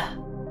prosper.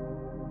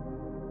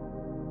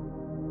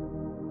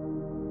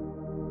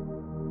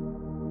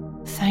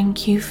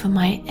 Thank you for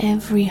my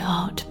every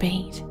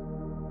heartbeat.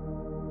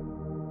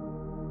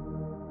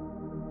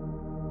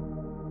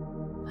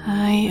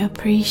 I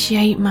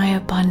appreciate my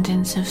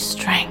abundance of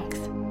strength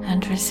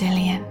and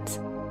resilience.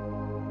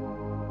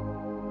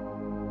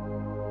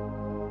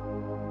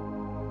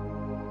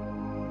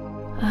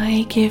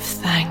 I give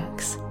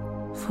thanks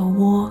for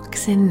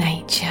walks in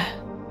nature.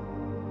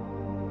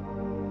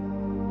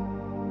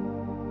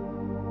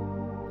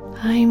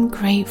 I'm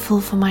grateful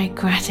for my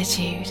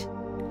gratitude,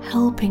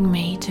 helping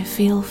me to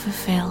feel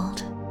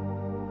fulfilled.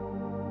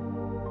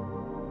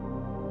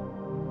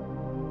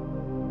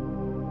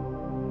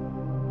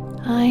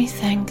 I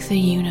thank the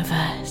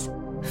universe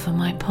for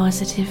my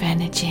positive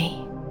energy.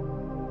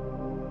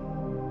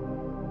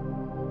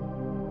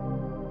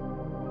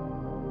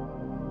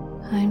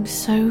 I'm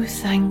so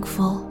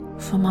thankful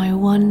for my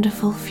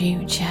wonderful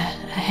future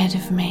ahead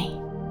of me.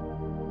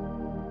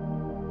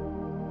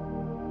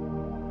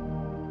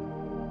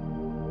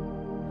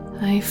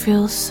 I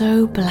feel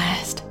so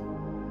blessed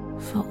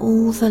for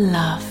all the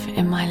love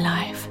in my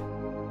life.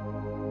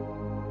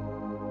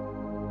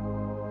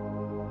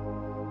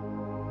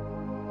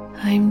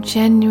 I'm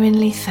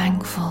genuinely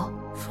thankful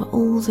for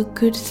all the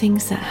good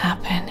things that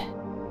happen.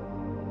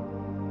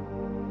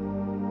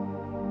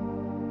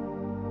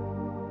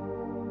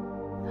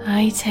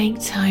 I take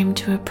time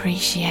to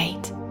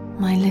appreciate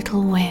my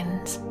little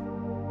wins.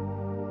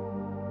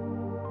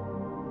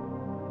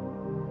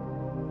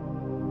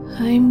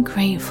 I'm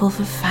grateful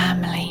for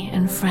family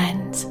and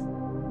friends.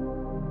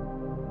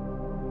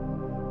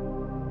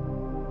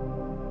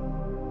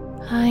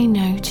 I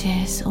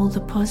notice all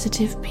the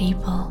positive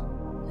people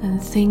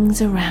and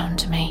things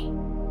around me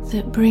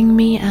that bring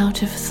me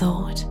out of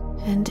thought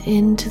and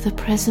into the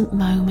present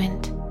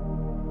moment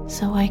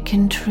so I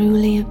can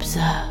truly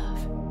observe.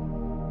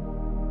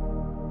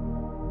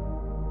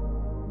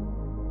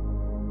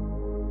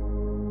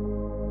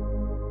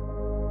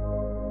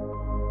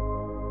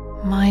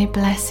 My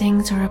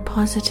blessings are a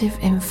positive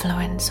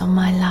influence on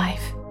my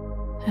life,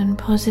 and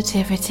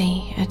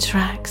positivity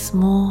attracts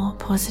more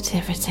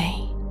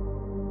positivity.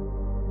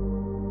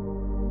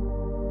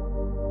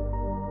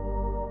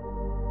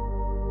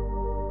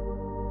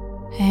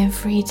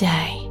 Every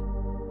day,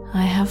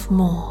 I have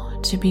more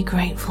to be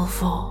grateful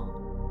for.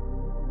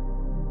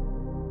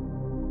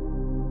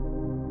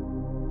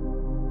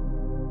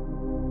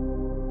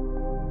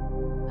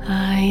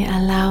 I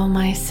allow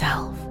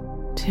myself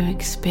to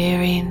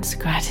experience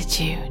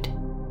gratitude.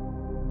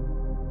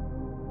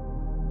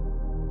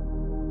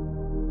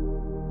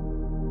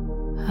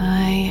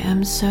 I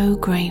am so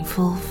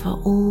grateful for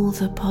all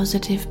the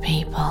positive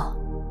people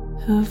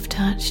who have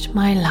touched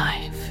my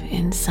life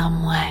in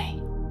some way.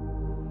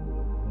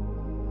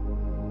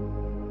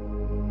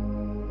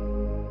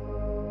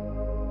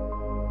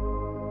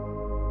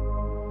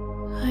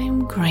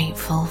 I'm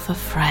grateful for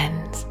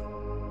friends,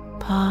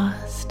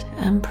 past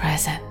and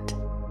present.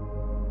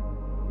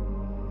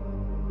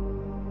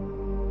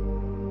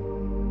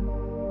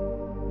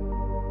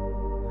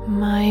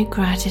 My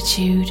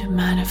gratitude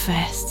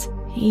manifests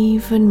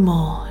even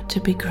more to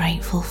be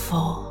grateful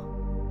for.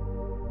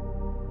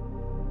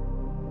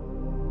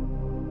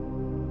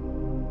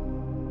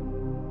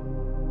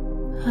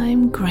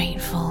 I'm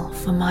grateful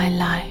for my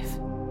life.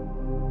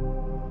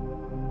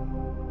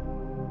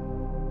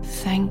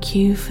 Thank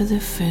you for the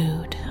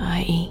food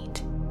I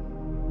eat.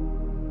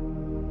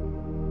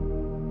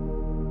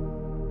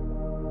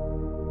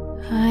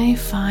 I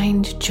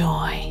find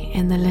joy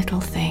in the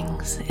little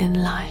things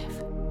in life.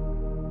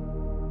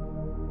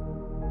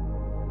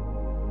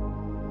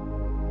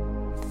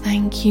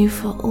 Thank you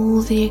for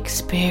all the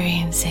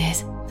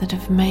experiences that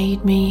have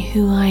made me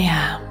who I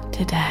am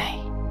today.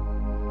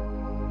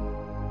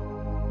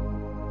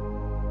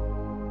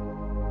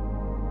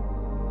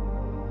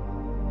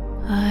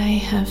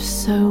 I have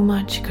so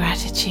much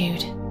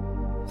gratitude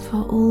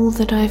for all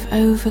that I've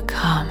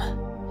overcome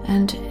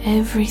and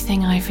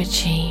everything I've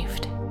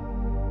achieved.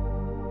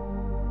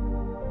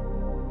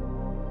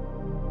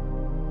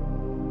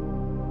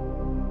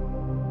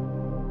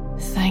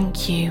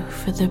 Thank you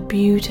for the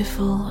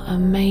beautiful,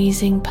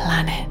 amazing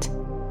planet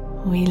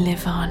we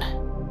live on.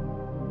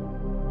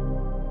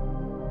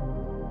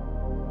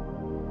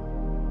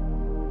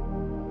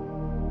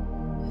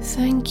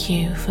 Thank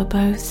you for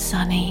both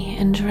sunny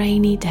and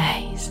rainy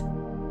days.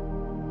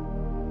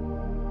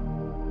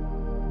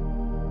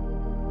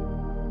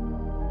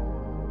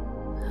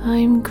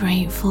 I'm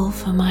grateful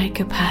for my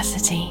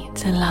capacity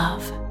to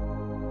love.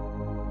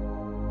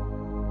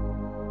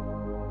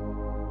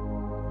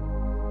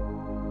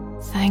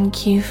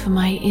 Thank you for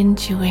my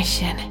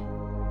intuition,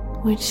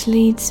 which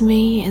leads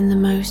me in the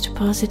most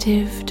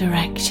positive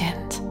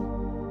directions.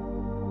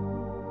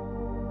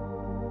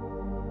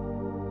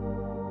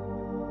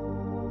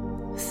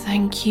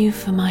 Thank you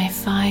for my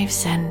 5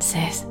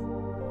 senses,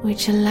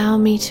 which allow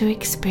me to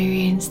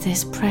experience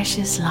this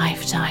precious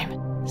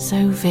lifetime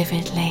so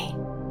vividly.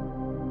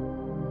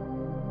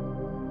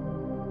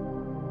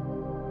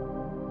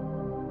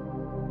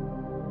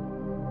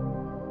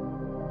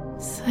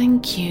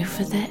 Thank you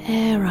for the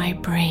air I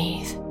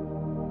breathe.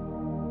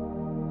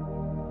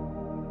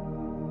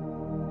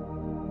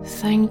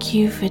 Thank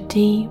you for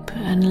deep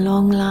and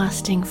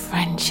long-lasting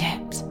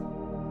friendships.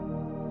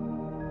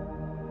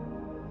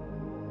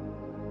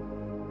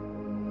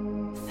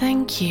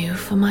 Thank you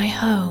for my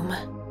home.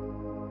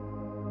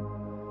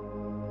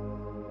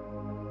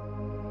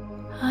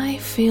 I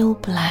feel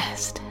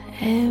blessed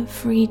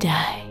every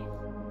day.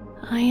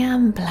 I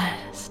am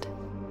blessed.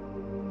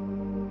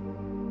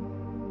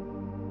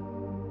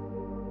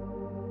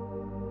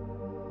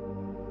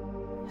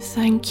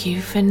 Thank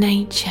you for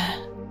nature.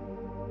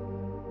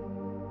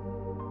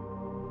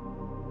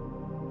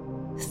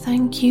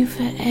 Thank you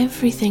for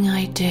everything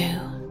I do.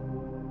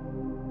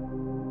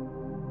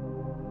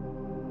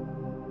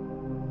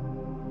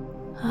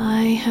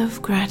 I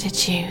have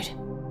gratitude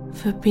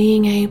for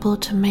being able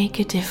to make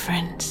a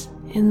difference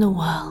in the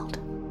world.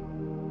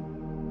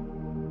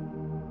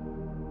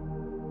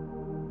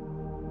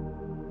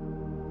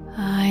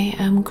 I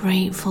am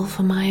grateful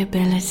for my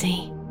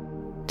ability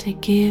to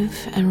give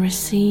and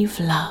receive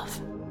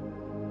love.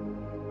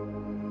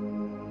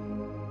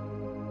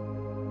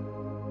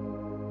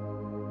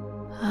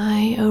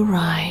 I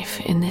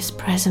arrive in this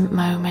present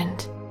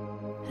moment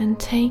and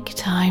take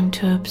time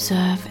to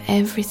observe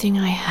everything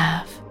I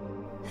have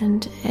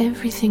and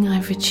everything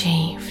I've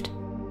achieved,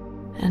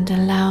 and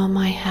allow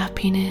my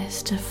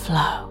happiness to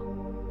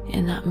flow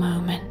in that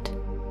moment.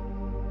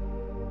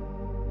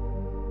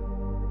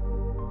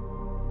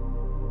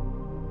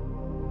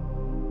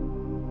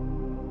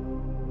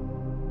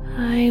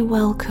 I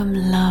welcome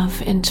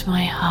love into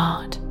my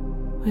heart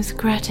with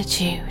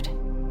gratitude.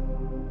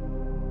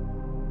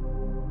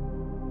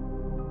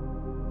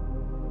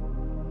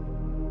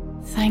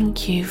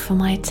 Thank you for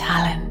my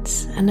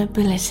talents and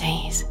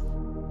abilities.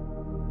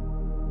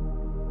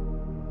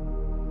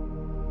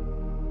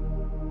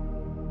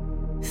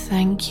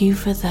 Thank you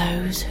for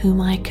those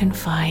whom I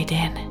confide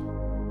in.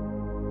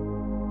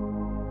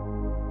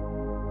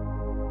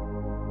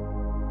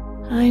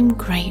 I'm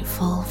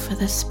grateful for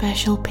the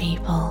special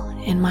people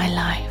in my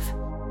life.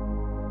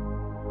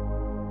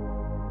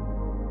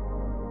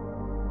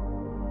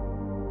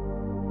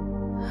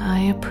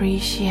 I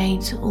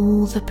appreciate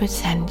all the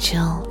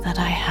potential that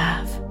I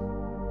have.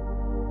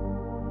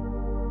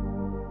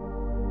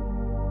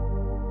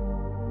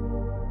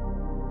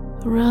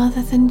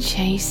 Rather than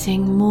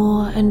chasing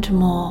more and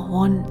more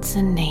wants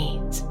and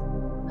needs,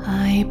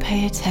 I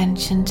pay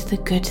attention to the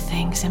good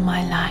things in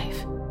my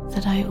life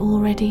that I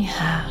already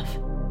have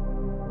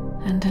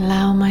and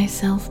allow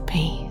myself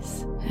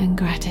peace and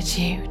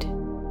gratitude.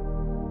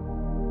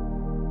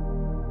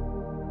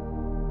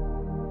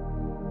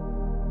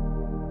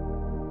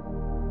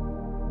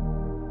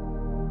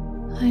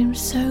 I'm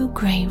so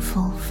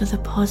grateful for the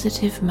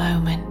positive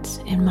moments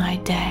in my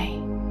day.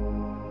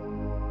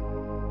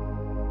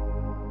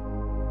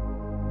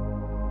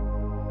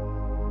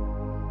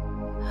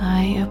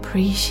 I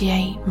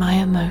appreciate my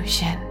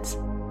emotions.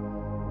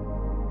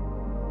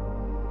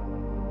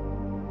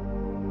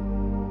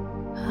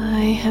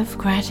 I have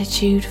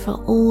gratitude for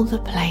all the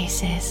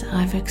places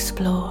I've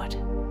explored.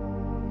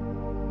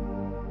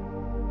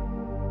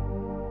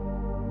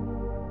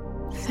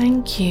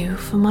 Thank you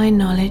for my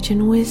knowledge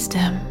and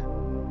wisdom.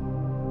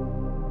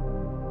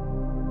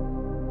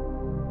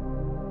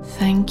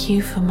 Thank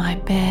you for my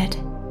bed,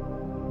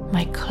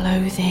 my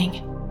clothing,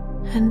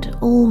 and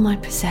all my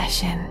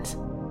possessions.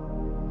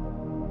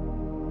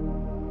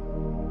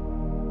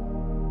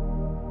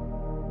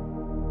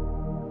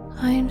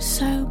 I am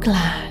so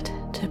glad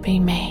to be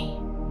me.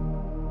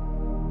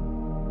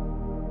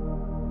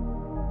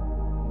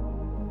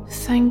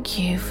 Thank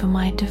you for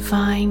my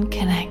divine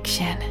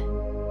connection.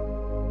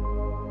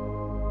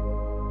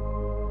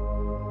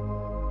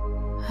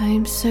 I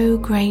am so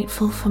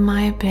grateful for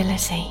my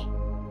ability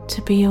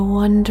to be a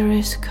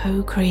wondrous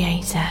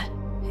co-creator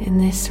in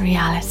this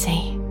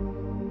reality.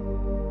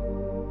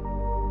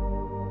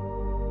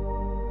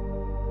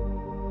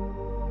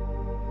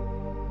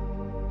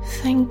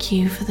 Thank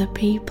you for the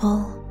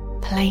people,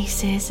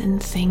 places,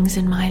 and things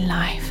in my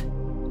life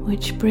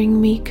which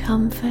bring me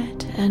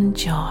comfort and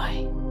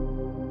joy.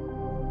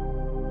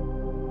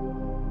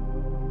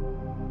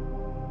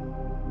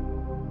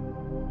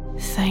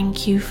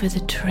 Thank you for the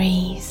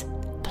trees,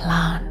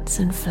 plants,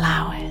 and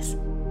flowers.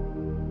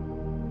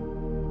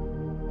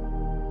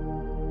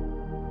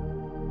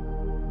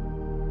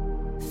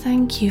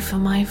 Thank you for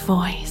my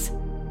voice,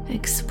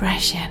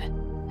 expression,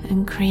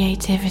 and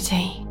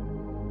creativity.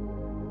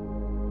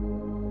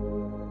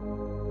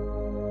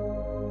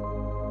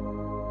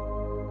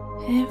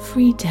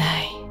 Every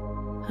day,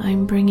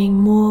 I'm bringing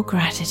more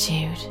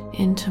gratitude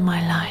into my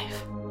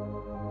life.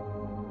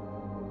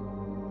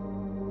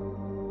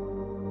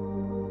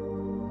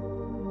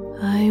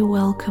 I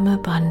welcome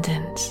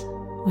abundance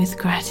with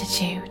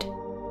gratitude.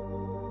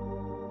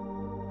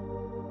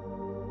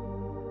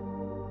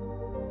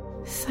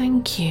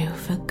 Thank you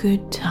for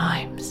good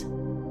times.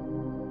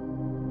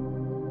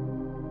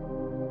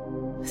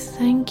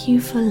 Thank you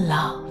for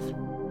love.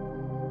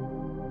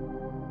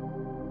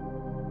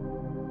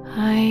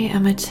 I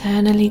am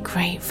eternally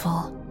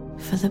grateful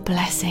for the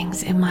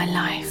blessings in my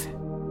life,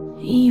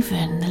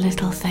 even the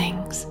little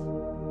things.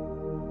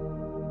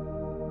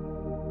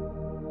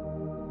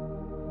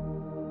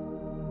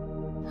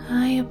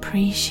 I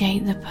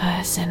appreciate the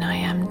person I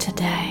am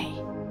today.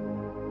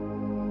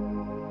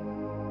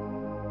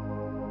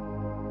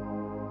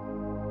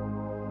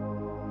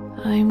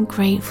 I'm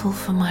grateful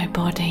for my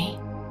body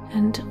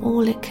and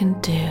all it can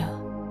do.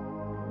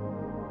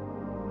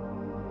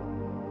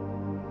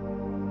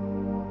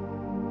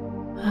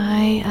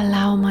 I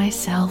allow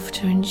myself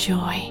to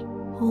enjoy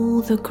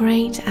all the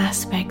great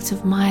aspects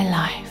of my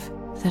life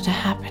that are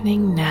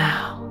happening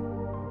now.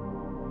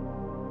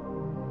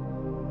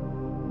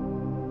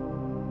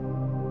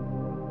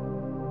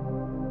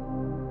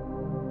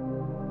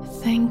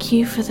 Thank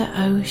you for the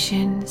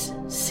oceans,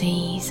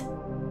 seas,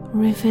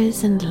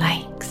 rivers and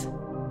lakes.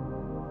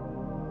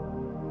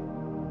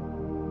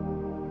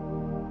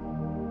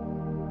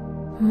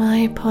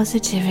 My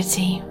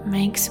positivity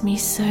makes me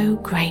so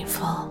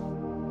grateful.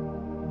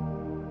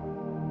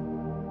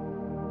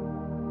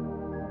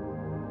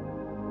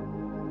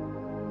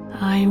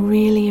 I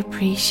really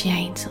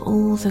appreciate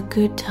all the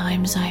good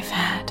times I've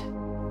had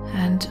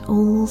and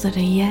all that are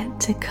yet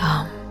to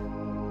come.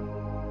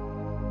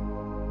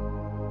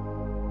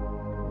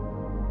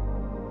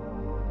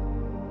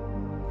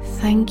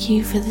 Thank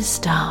you for the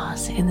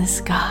stars in the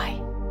sky.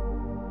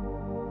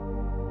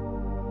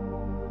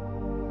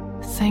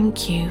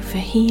 Thank you for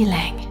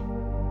healing.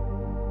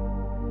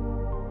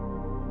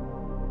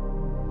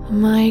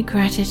 My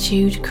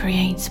gratitude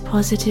creates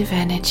positive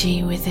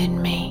energy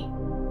within me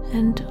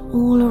and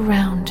all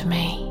around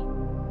me.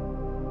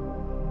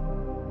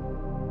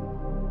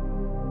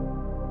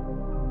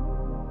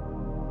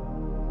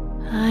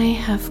 I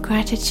have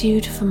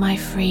gratitude for my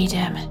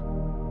freedom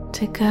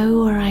to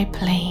go where I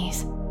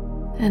please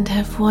and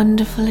have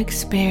wonderful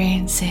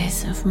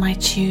experiences of my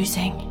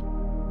choosing.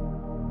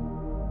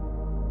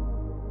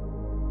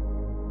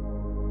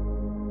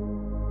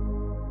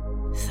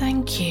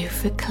 Thank you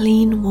for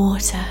clean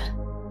water.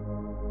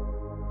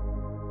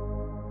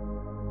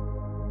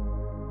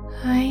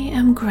 I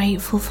am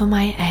grateful for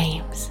my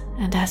aims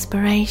and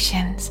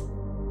aspirations.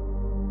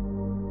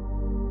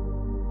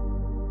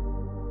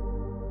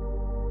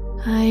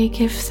 I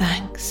give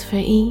thanks for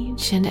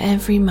each and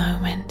every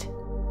moment.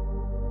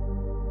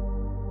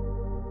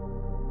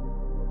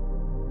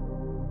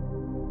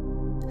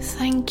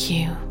 Thank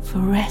you for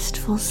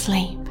restful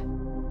sleep,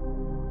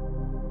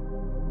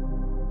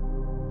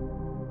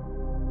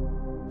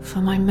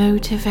 for my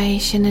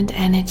motivation and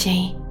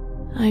energy.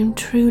 I'm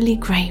truly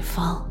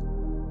grateful.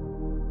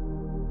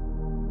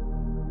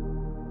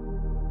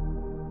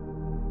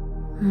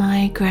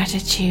 My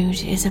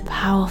gratitude is a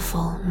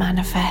powerful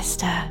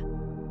manifester.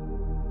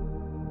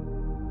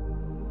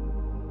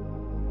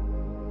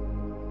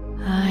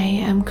 I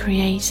am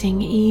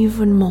creating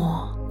even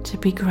more to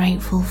be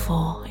grateful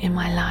for in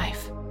my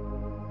life.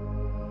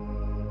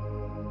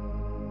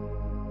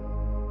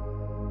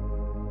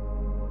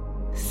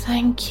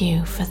 Thank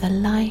you for the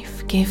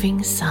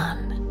life-giving sun.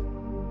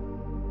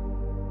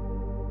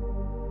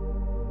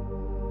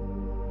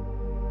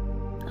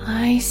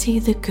 I see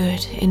the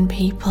good in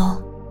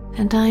people,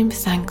 and I'm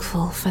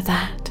thankful for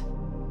that.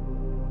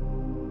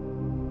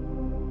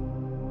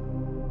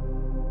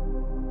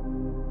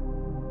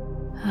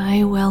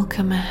 I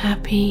welcome a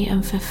happy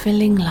and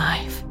fulfilling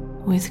life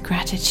with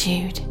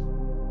gratitude.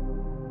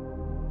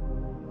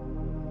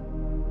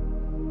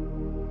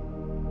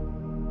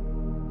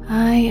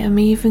 I am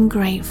even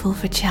grateful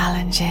for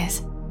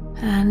challenges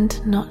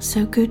and not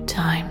so good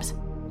times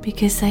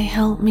because they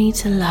help me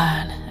to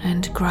learn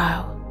and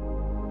grow.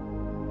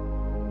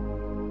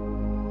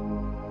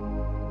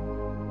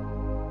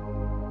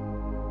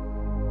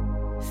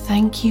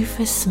 Thank you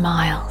for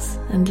smiles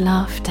and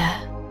laughter.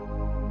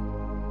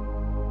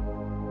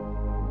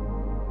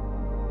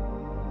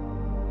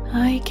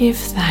 I give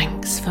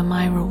thanks for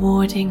my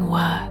rewarding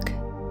work.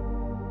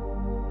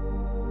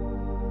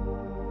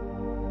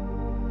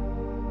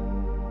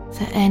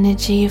 The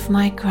energy of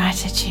my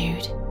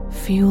gratitude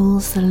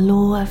fuels the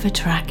law of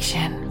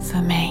attraction for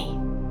me.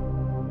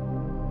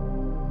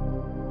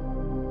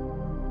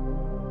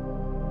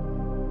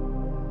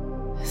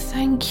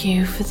 Thank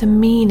you for the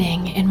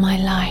meaning in my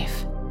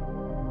life.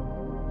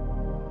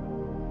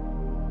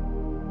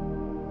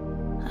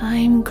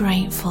 I'm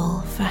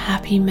grateful for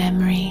happy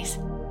memories.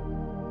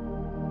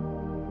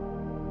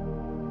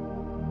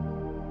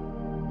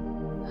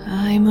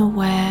 I'm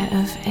aware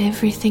of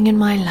everything in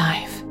my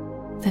life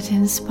that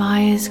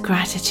inspires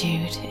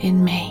gratitude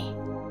in me.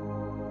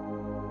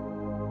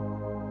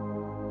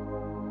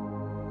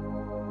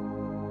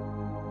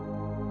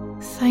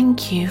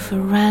 Thank you for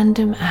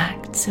random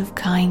acts of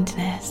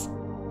kindness.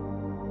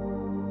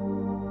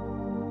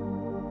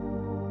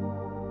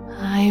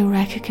 I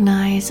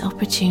recognize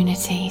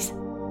opportunities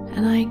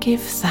and I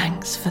give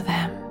thanks for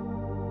them.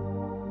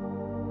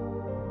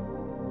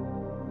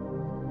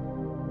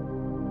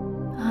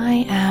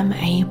 I am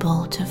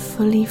able to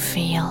fully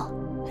feel,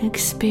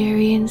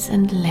 experience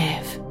and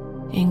live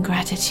in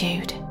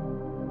gratitude.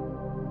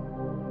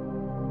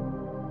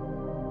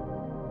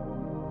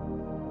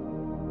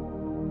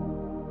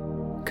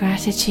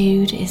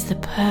 Gratitude is the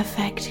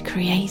perfect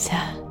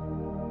creator.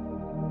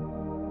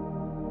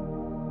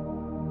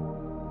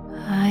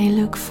 I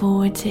look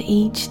forward to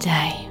each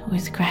day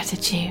with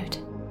gratitude.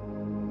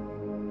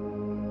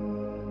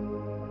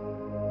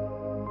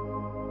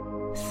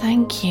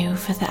 Thank you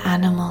for the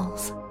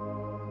animals.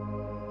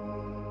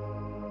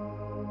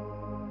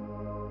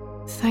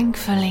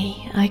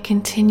 Thankfully, I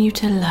continue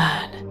to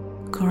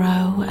learn,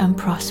 grow and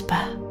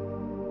prosper.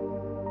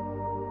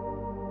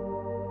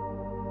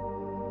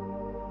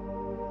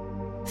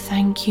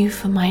 Thank you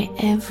for my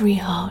every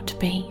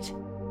heartbeat.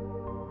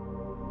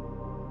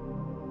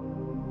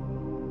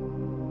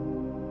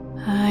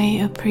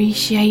 I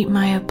appreciate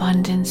my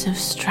abundance of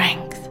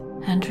strength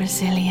and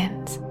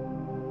resilience.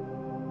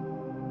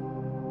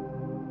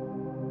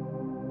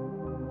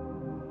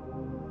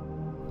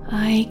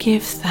 I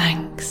give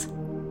thanks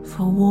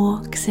for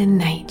walks in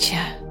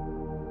nature.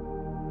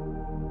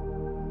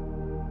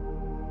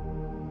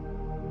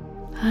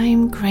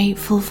 I'm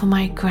grateful for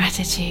my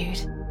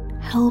gratitude,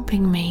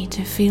 helping me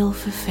to feel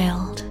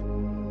fulfilled.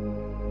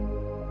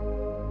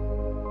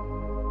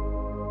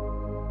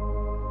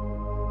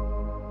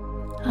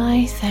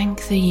 I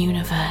thank the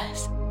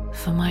universe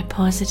for my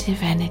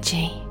positive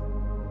energy.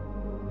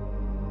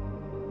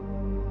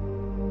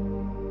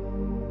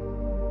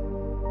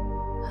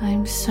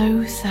 I'm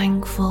so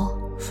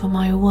thankful for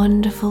my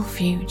wonderful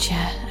future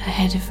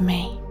ahead of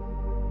me.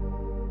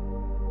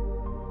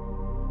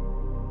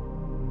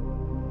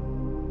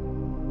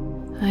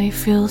 I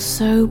feel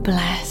so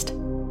blessed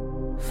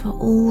for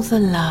all the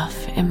love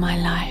in my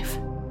life.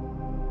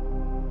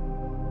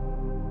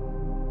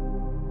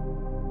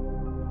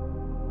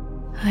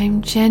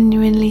 I'm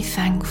genuinely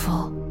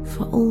thankful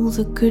for all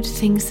the good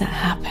things that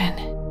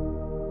happen.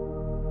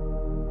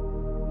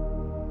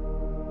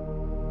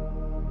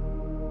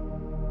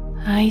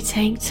 I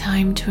take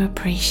time to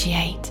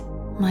appreciate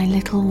my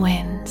little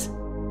wins.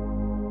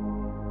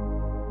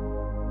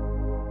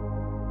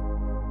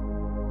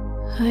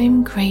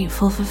 I'm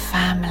grateful for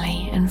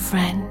family and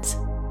friends.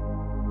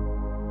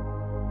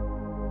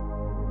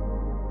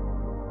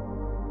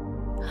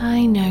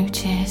 I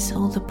notice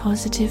all the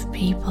positive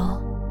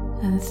people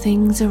and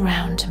things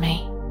around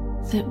me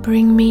that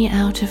bring me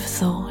out of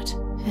thought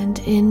and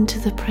into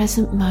the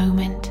present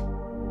moment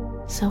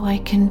so I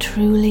can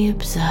truly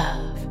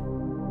observe.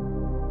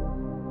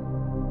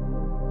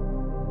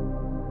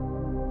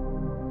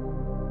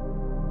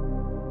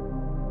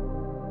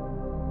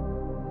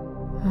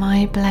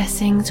 My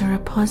blessings are a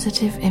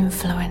positive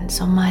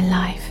influence on my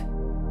life,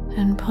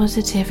 and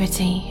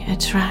positivity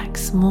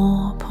attracts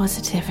more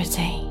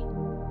positivity.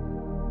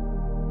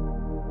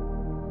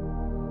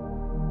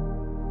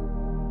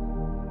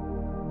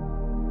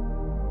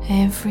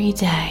 Every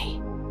day,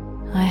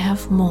 I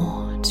have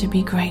more to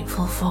be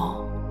grateful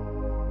for.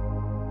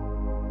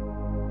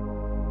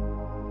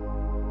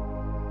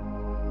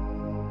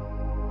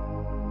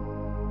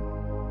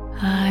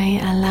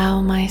 I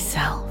allow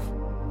myself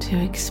to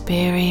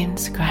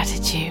experience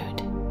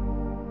gratitude.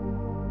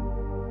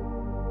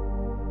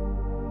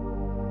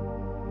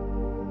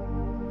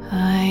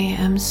 I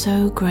am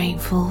so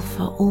grateful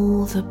for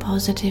all the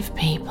positive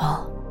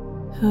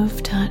people who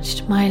have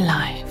touched my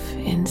life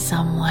in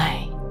some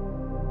way.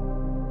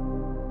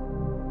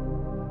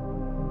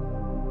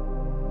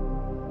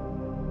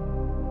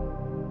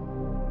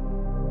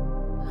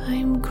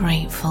 I'm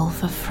grateful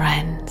for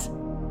friends,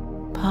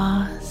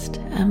 past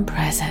and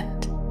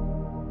present.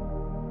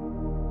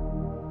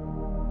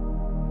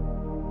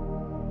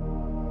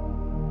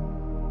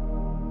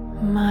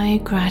 My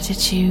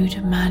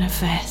gratitude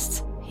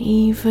manifests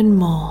even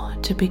more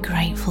to be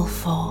grateful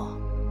for.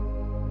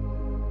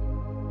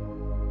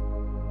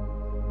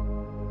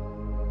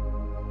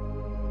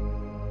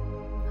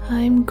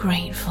 I'm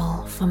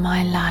grateful for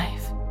my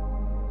life.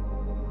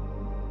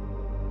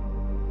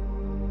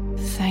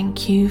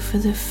 Thank you for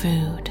the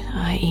food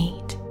I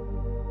eat.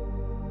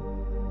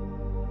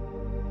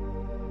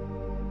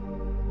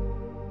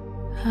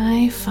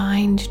 I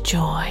find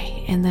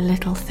joy in the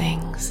little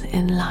things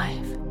in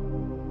life.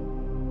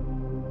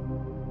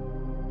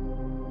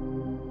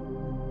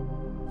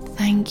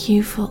 Thank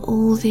you for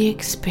all the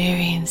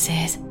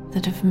experiences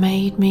that have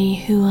made me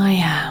who I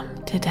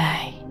am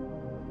today.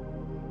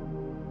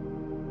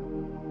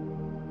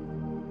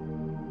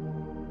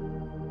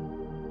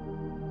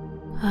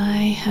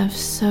 I have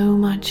so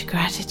much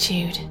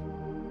gratitude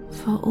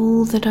for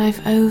all that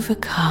I've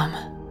overcome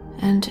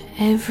and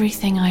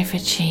everything I've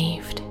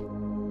achieved.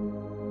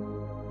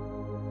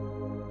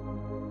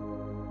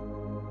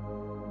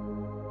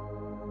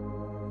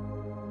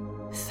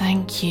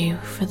 Thank you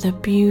for the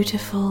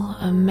beautiful,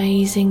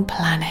 amazing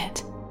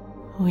planet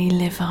we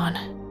live on.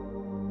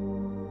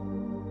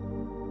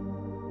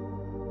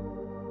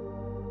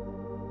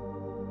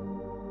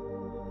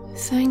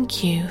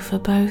 Thank you for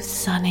both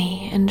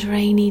sunny and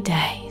rainy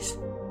days.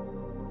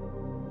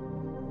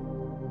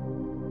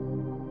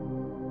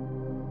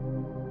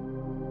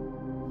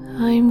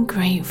 I'm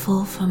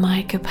grateful for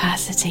my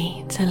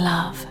capacity to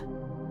love.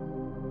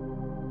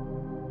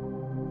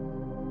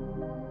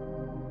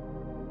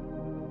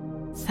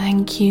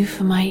 Thank you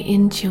for my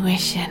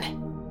intuition,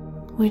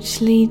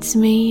 which leads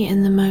me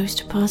in the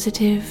most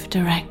positive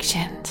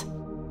directions.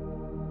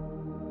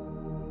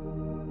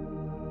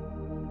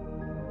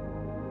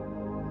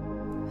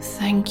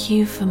 Thank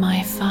you for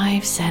my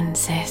 5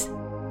 senses,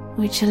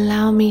 which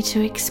allow me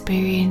to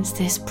experience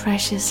this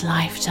precious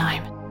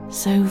lifetime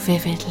so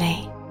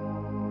vividly.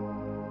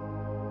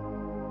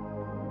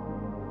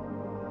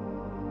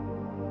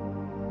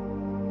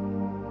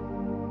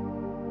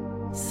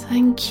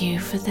 Thank you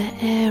for the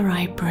air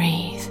I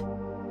breathe.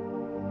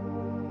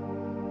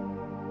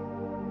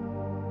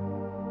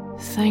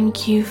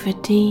 Thank you for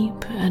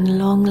deep and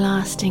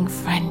long-lasting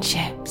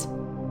friendships.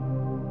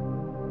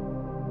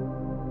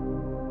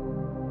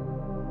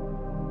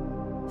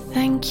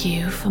 Thank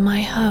you for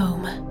my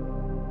home.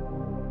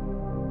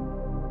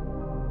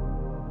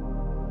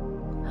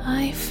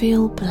 I I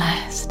feel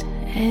blessed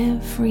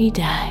every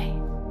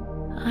day.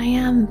 I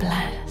am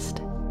blessed.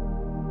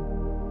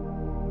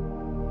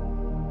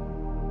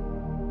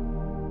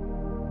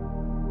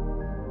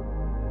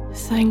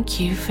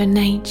 Thank you for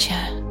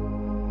nature.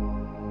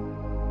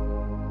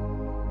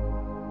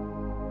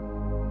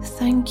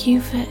 Thank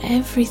you for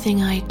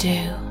everything I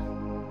do.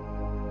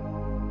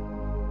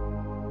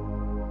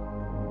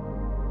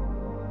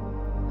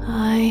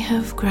 I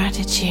have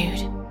gratitude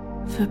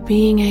for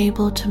being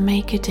able to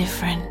make a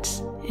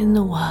difference in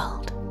the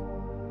world.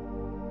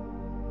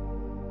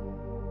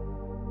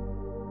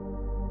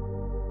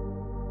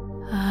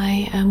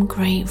 I am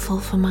grateful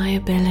for my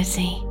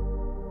ability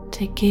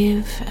to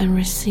give and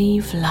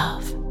receive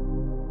love.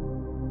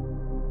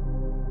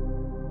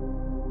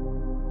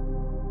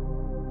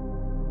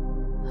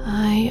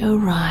 I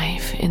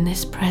arrive in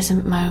this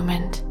present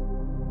moment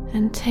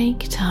and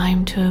take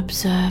time to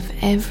observe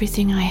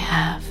everything I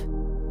have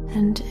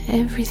and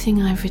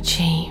everything I've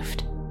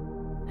achieved,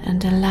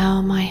 and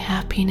allow my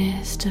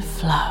happiness to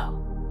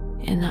flow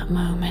in that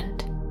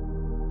moment.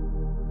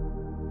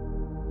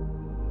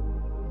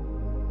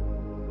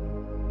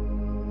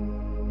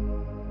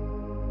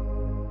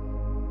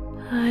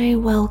 I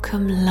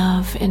welcome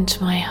love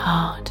into my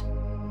heart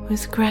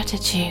with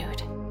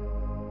gratitude.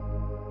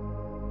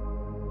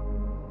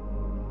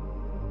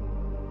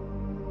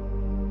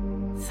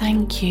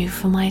 Thank you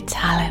for my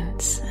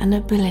talents and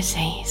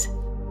abilities.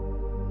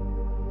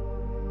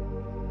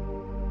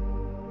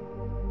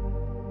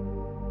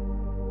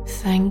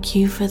 Thank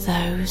you for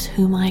those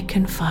whom I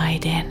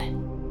confide in.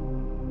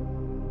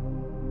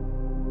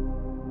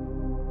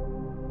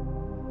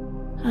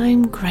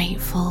 I'm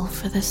grateful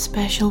for the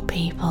special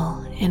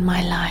people in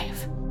my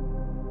life.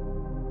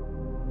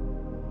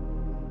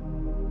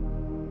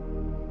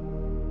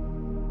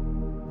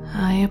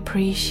 I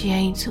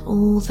appreciate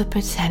all the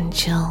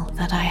potential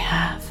that I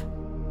have.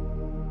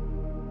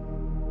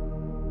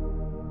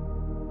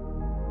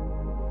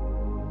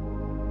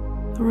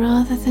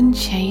 Rather than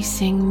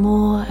chasing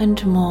more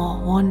and more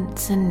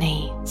wants and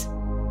needs,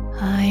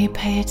 I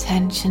pay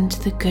attention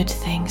to the good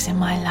things in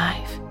my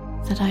life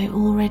that I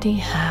already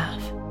have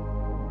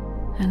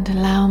and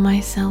allow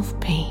myself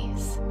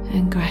peace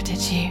and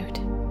gratitude.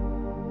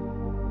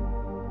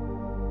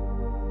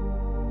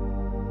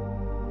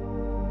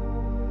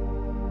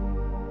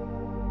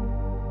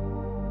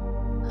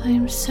 I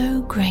am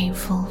so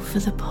grateful for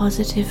the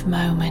positive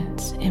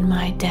moments in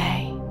my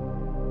day.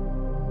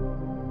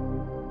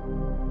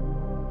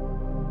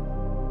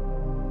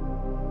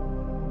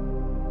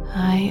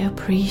 I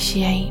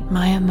appreciate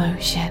my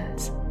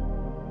emotions.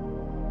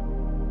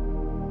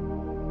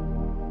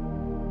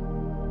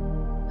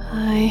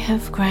 I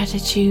have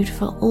gratitude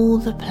for all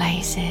the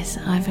places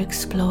I've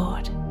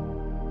explored.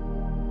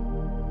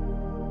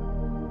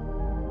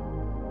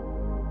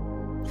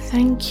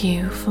 Thank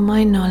you for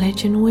my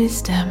knowledge and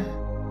wisdom.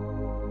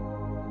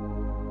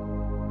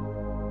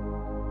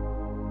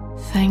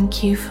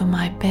 Thank you for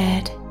my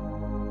bed,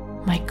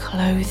 my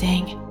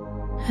clothing,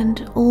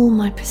 and all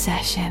my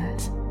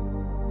possessions.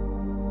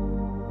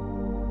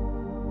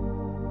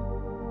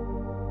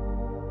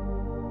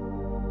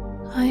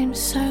 I am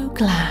so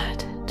glad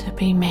to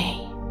be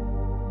me.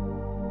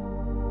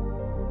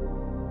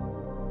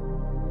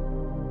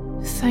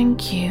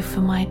 Thank you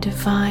for my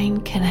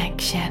divine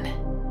connection.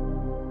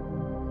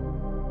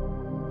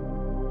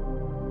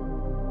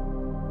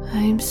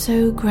 I am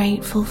so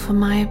grateful for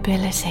my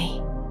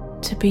ability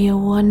to be a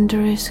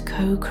wondrous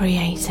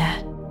co-creator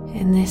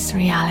in this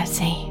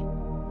reality.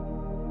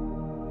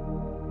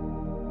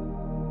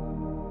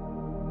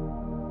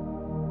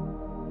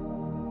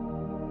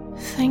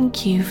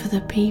 Thank you for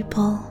the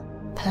people,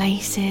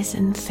 places,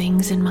 and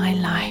things in my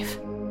life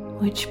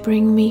which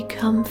bring me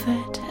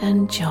comfort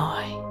and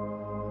joy.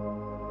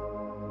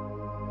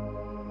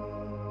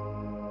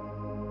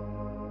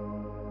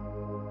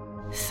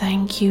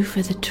 Thank you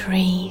for the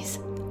trees,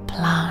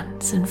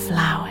 plants, and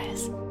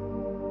flowers.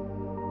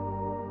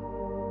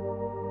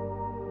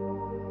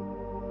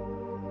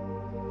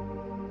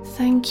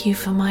 Thank you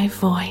for my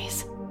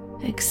voice,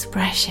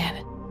 expression,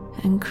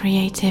 and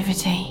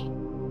creativity.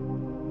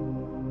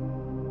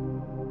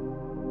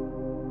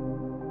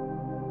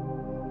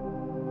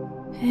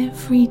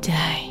 Every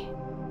day,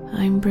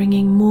 I'm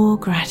bringing more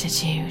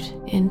gratitude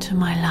into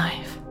my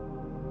life.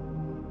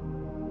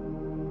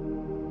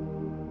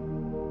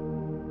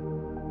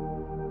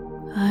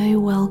 I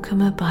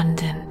welcome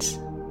abundance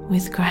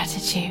with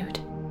gratitude.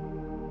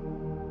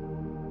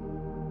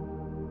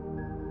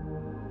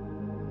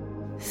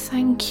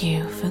 Thank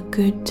you for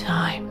good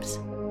times.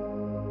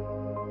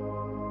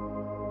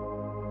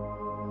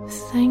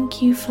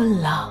 Thank you for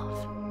love.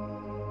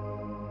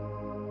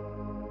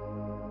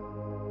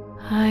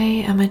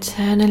 I am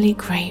eternally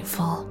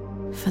grateful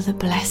for the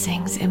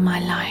blessings in my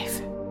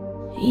life,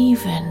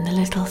 even the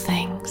little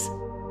things.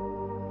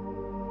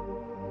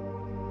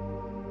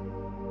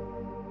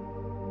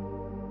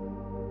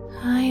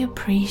 I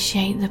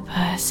appreciate the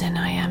person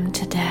I am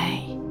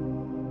today.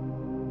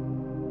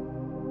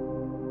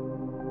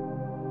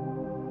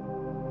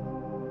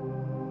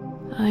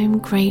 I'm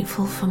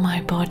grateful for my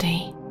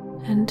body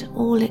and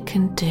all it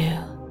can do.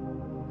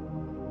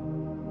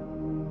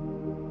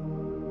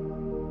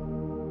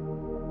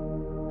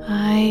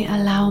 I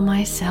allow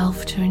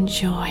myself to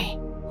enjoy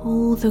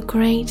all the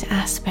great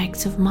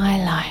aspects of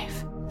my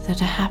life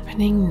that are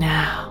happening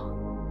now.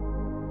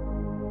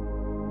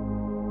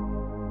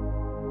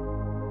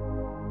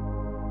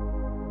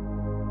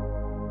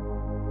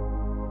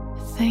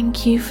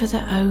 Thank you for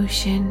the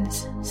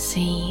oceans,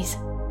 seas,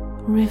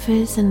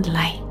 rivers and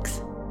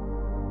lakes.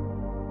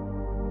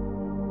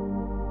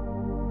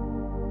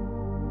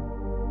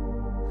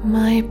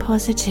 My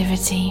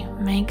positivity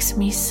makes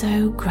me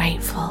so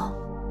grateful.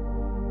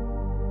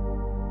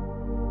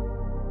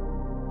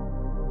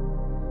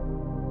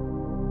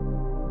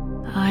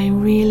 I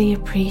really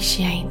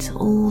appreciate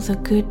all the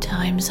good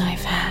times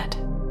I've had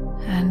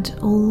and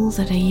all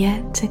that are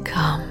yet to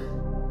come.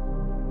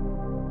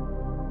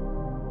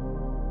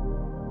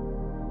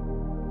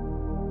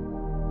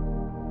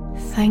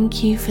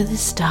 Thank you for the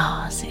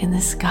stars in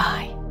the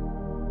sky.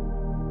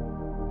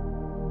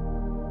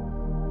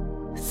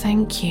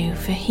 Thank you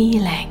for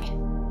healing.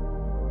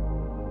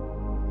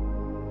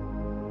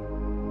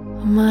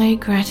 My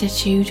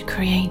gratitude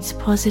creates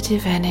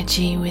positive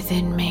energy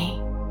within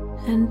me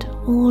and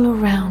all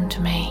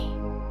around me.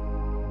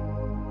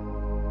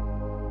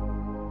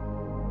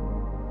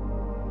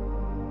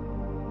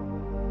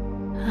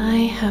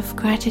 I have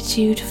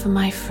gratitude for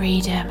my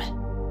freedom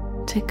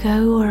to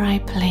go where I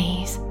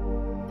please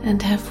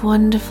and have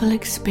wonderful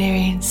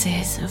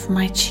experiences of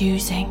my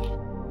choosing.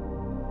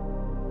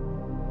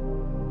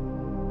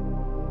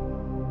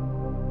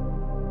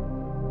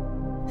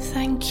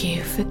 Thank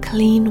you for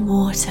clean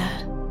water.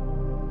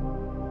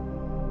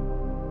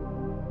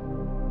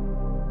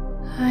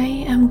 I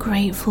am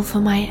grateful for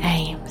my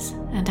aims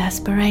and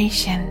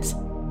aspirations.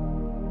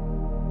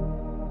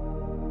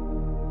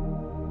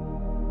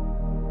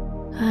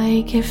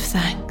 I give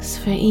thanks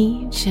for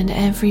each and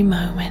every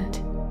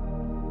moment.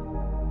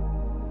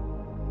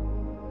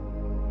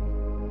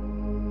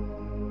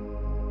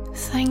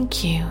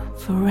 Thank you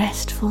for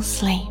restful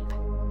sleep,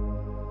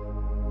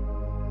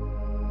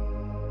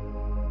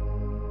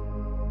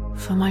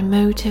 for my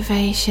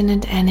motivation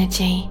and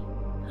energy.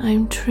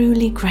 I'm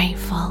truly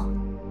grateful.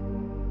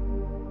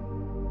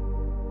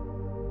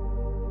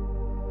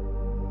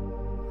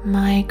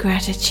 My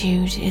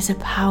gratitude is a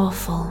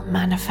powerful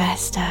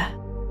manifester.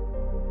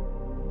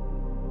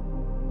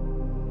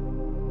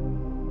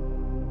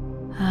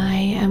 I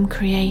am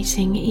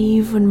creating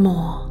even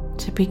more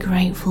to be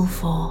grateful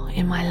for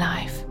in my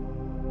life.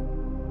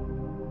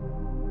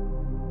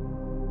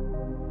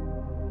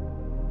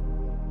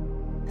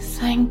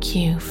 Thank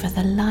you for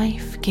the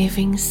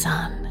life-giving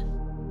sun.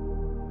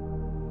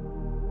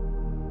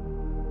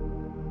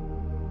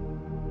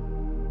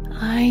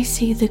 I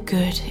see the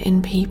good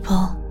in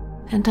people,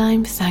 and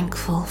I'm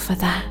thankful for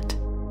that.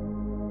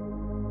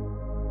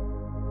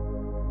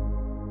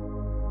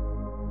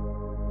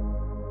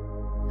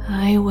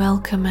 I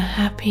welcome a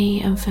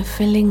happy and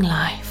fulfilling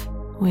life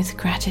with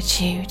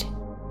gratitude.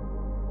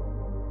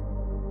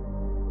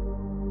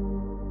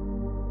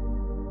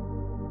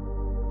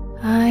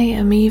 I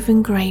am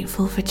even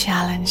grateful for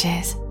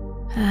challenges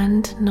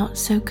and not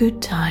so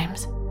good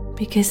times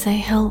because they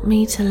help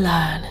me to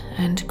learn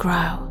and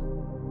grow.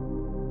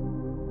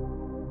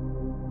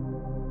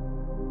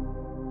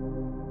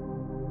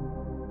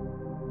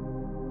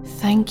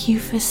 Thank you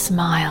for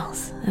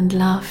smiles and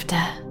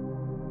laughter.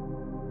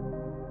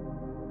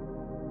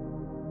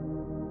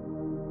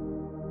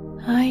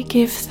 I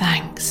give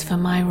thanks for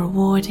my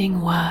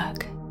rewarding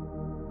work.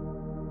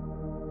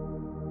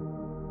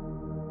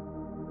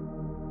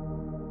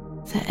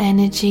 The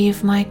energy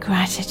of my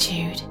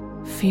gratitude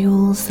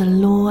fuels the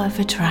law of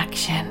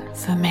attraction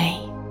for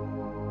me.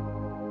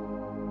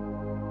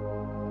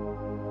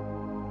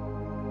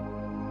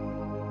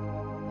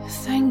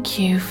 Thank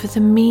you for the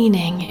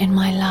meaning in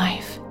my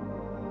life.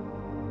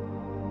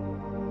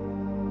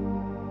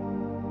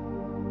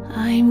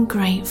 I'm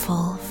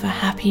grateful for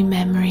happy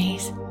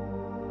memories.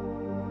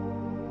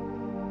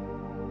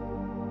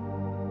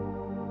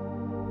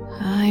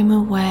 I'm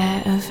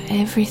aware of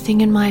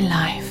everything in my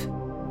life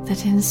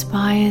that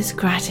inspires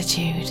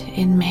gratitude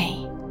in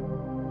me.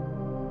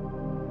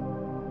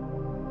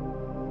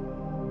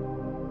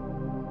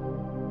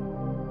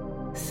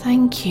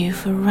 Thank you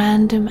for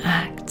random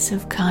acts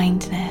of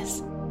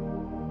kindness.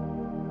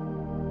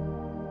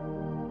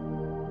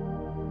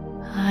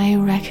 I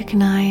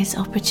recognize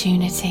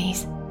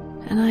opportunities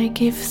and I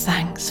give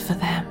thanks for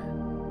them.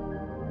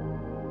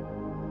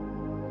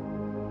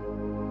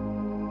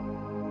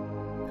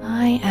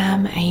 I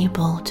am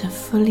able to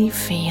fully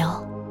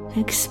feel,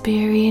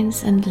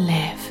 experience and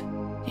live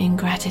in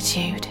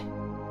gratitude.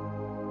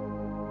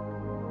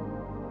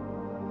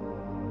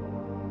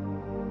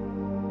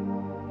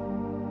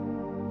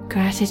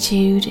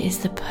 Gratitude is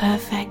the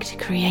perfect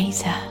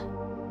creator.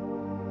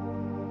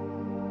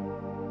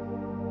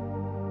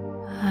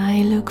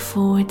 I look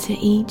forward to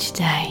each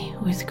day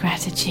with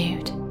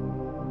gratitude.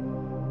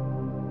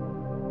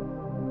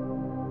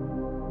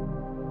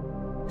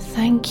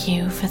 Thank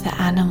you for the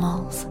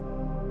animals.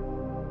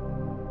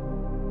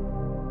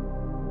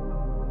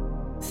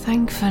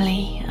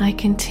 Thankfully, I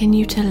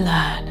continue to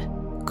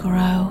learn,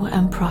 grow,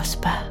 and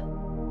prosper.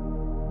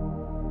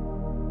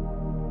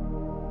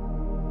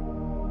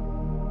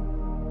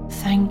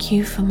 Thank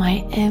you for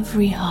my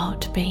every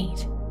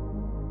heartbeat.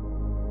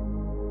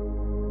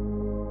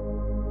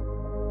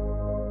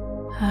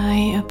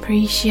 I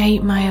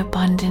appreciate my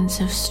abundance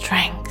of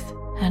strength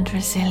and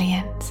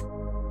resilience.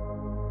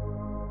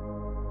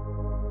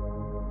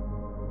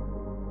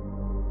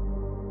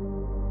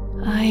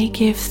 I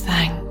give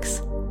thanks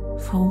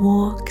for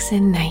walks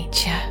in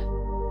nature.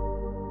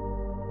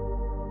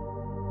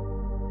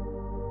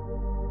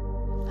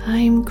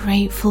 I'm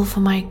grateful for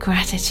my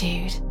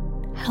gratitude,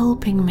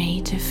 helping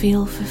me to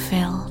feel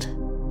fulfilled.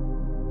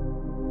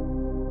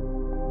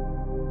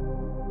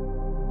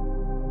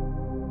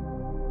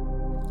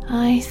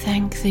 I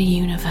thank the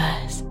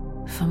universe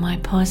for my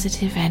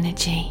positive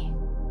energy.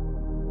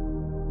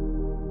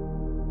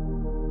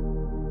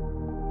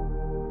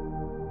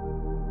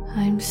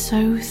 I'm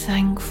so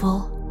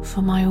thankful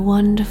for my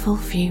wonderful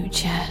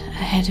future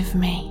ahead of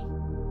me.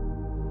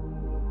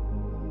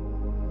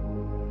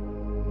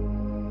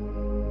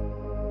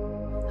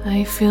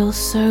 I feel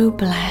so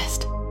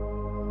blessed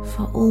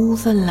for all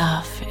the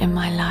love in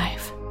my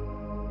life.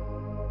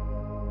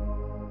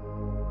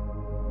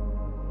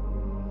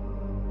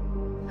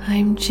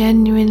 I'm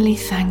genuinely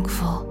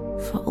thankful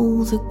for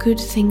all the good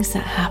things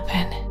that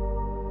happen.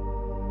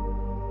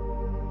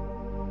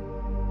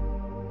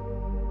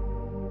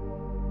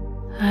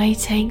 I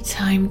take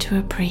time to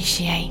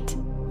appreciate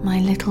my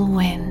little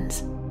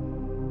wins.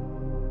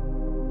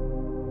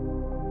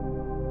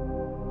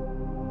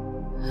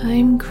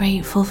 I'm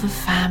grateful for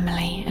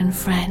family and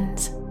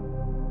friends.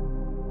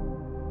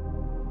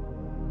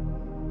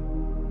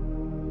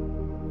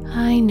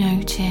 I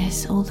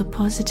notice all the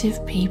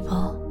positive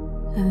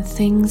people and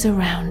things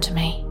around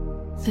me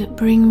that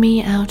bring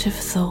me out of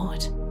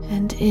thought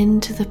and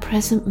into the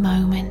present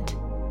moment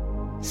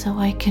so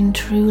I can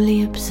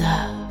truly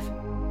observe.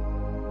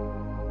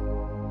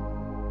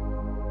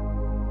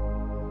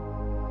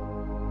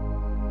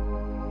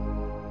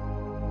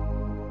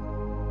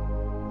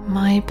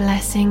 My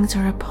blessings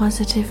are a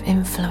positive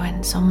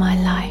influence on my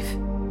life,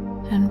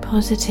 and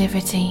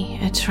positivity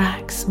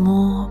attracts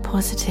more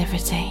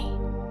positivity.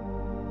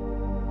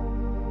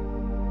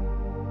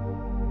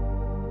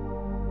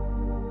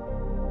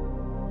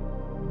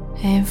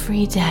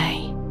 Every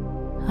day,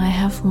 I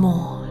have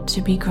more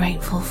to be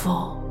grateful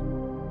for.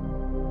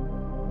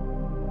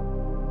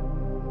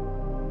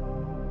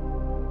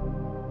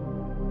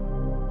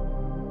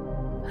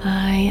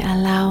 I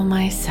allow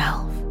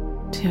myself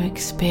to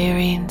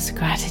experience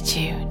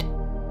gratitude.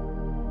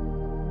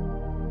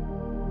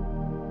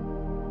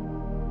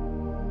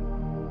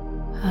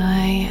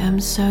 I am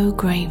so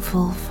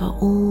grateful for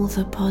all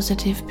the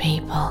positive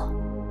people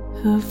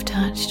who have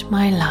touched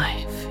my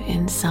life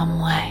in some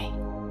way.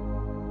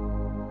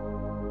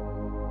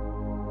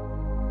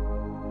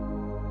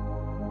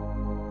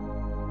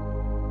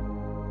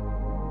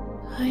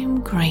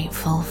 I'm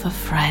grateful for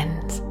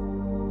friends,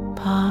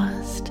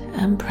 past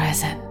and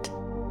present.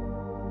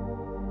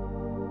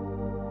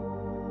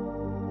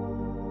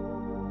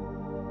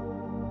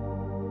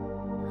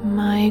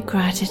 My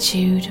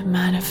gratitude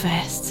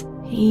manifests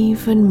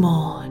even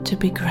more to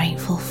be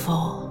grateful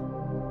for.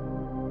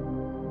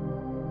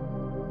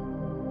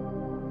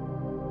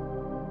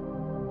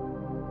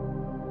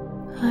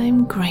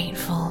 I'm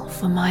grateful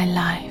for my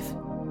life.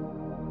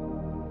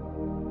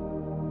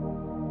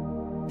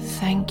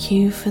 Thank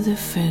you for the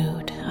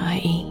food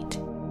I eat.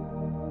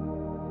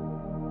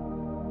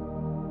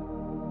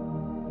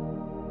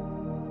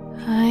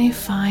 I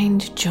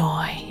find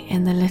joy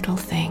in the little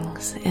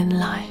things in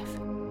life.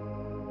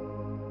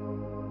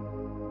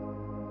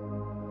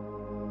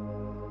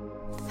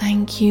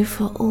 Thank you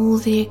for all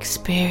the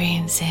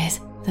experiences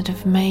that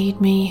have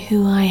made me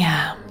who I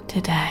am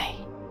today.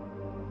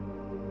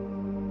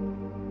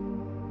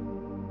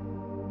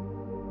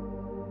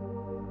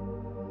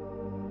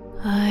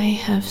 I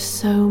have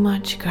so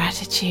much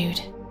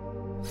gratitude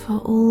for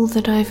all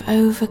that I've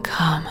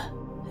overcome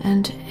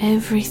and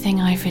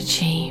everything I've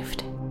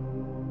achieved.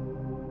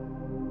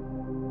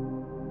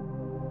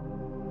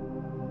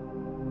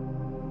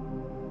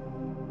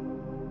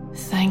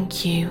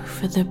 Thank you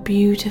for the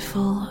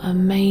beautiful,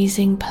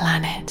 amazing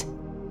planet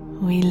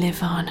we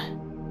live on.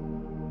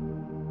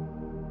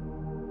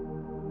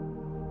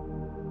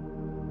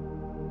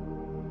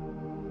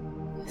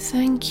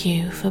 Thank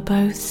you for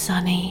both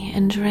sunny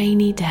and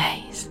rainy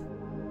days.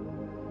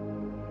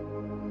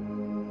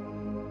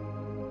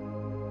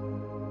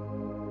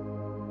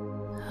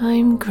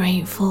 I'm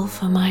grateful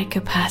for my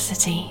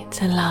capacity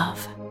to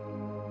love.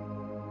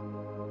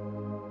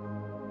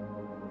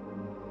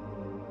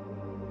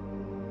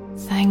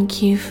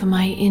 Thank you for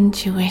my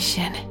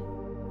intuition,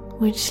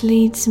 which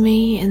leads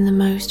me in the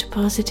most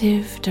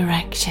positive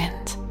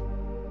directions.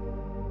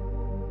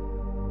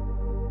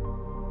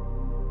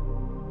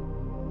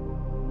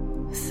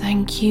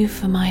 Thank you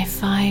for my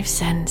 5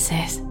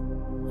 senses,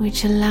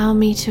 which allow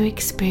me to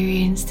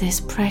experience this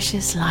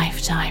precious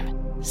lifetime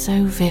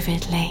so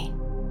vividly.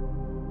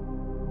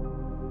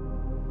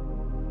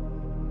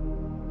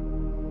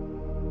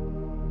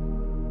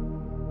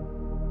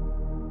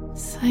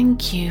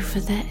 Thank you for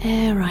the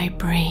air I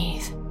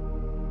breathe.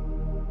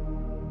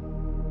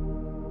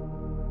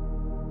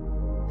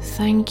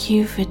 Thank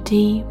you for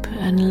deep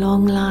and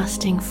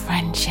long-lasting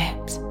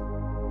friendships.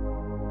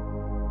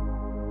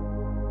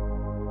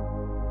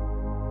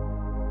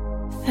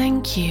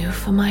 Thank you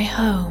for my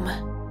home.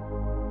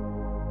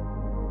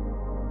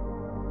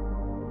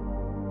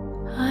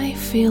 I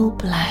feel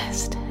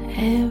blessed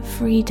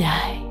every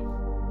day.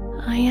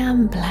 I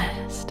am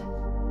blessed.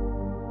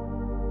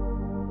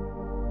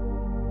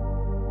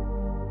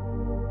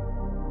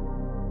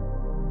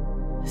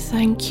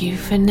 Thank you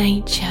for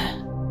nature.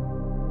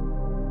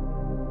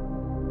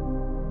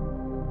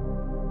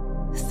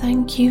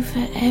 Thank you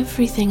for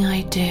everything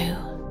I do.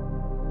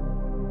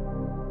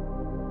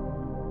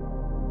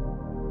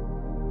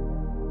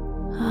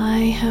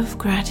 I have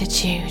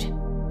gratitude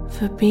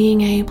for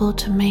being able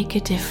to make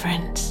a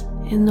difference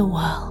in the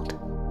world.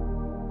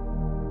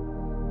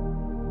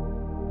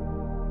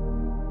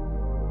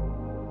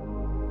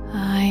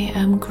 I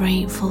am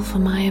grateful for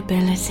my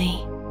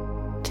ability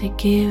to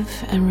give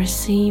and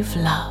receive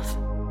love.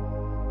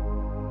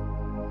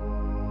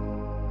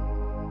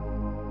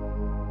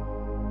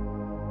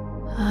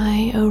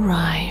 I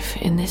arrive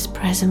in this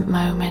present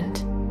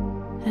moment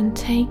and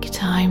take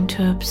time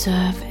to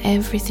observe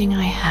everything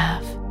I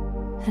have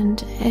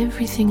and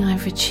everything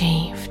I've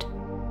achieved,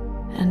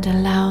 and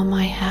allow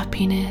my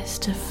happiness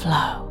to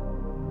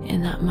flow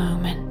in that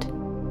moment.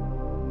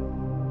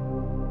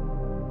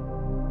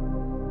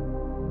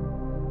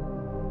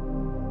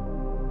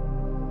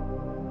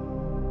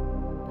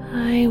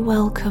 I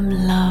welcome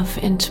love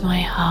into my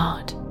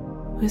heart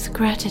with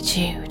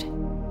gratitude.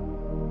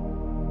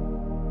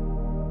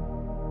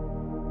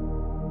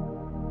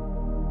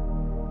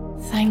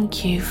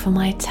 Thank you for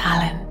my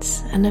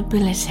talents and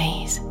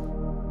abilities.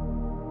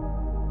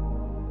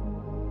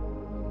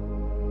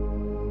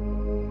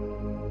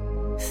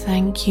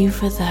 Thank you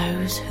for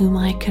those whom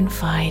I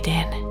confide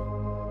in.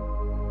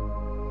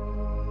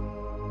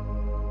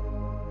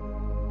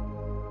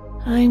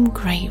 I'm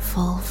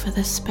grateful for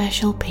the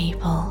special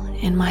people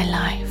in my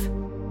life.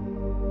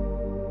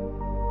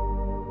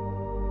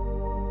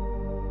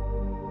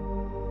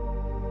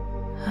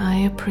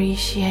 I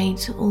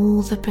appreciate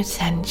all the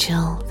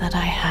potential that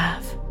I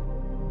have.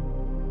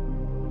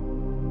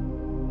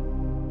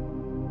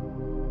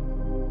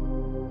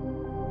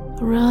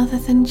 Rather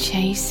than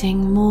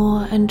chasing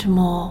more and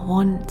more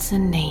wants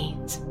and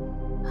needs,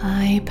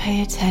 I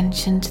pay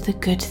attention to the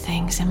good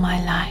things in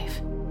my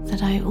life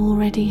that I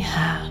already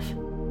have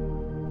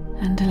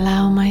and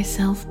allow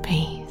myself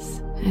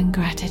peace and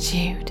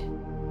gratitude.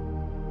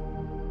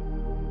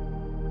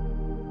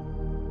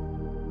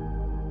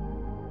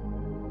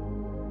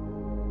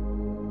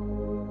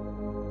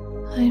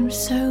 I'm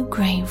so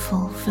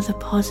grateful for the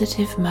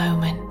positive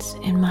moments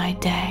in my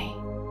day.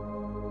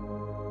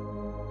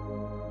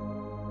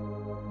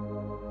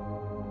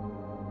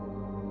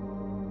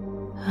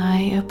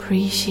 I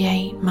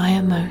appreciate my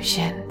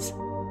emotions.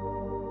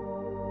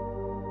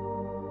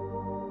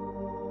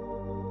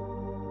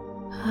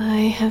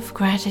 I have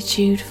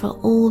gratitude for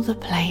all the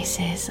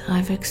places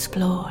I've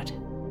explored.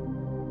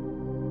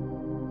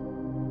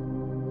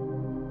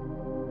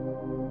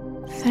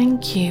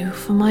 Thank you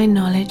for my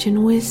knowledge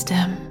and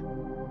wisdom.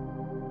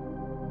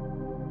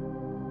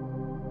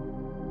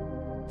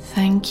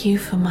 Thank you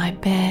for my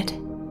bed,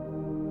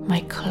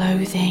 my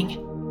clothing,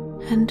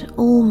 and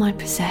all my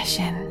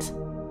possessions.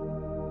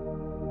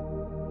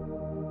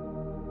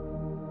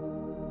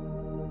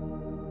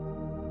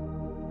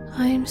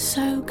 I am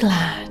so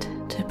glad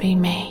to be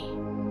me.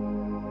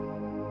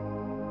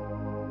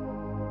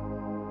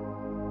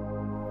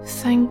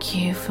 Thank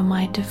you for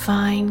my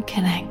divine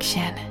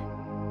connection.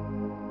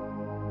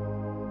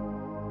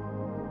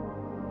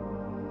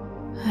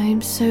 I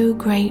am so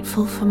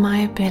grateful for my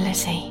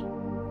ability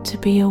to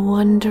be a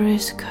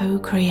wondrous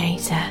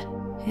co-creator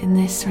in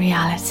this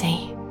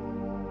reality.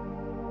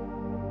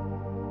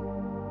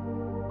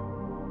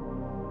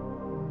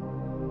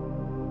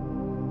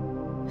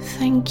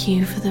 Thank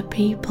you for the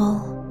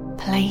people,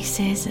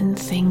 places, and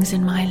things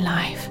in my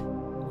life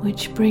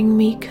which bring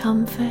me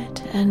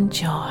comfort and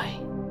joy.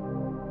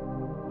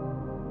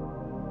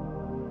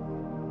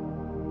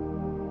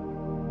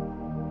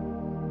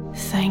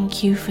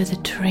 Thank you for the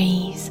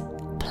trees,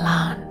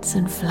 plants,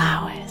 and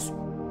flowers.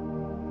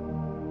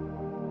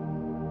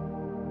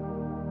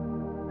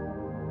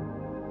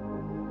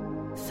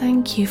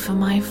 Thank you for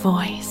my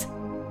voice,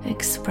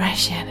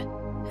 expression,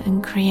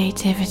 and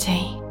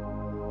creativity.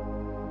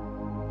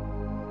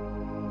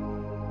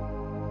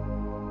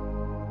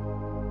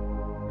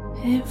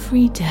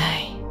 Every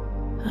day,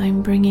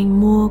 I'm bringing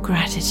more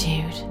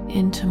gratitude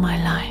into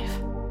my life.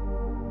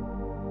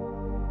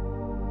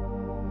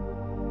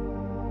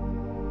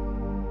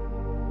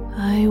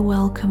 I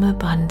welcome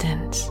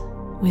abundance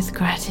with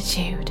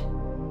gratitude.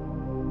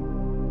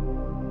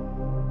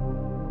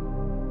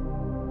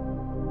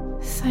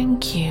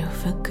 Thank you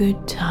for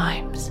good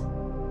times.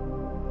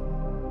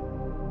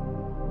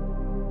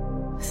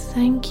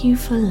 Thank you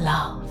for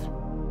love.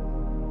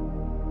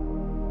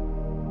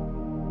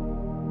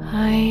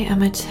 I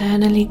am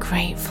eternally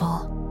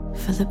grateful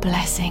for the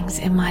blessings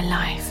in my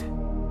life,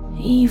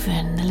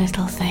 even the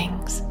little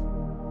things.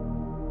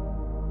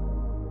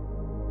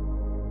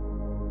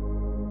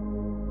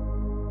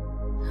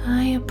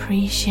 I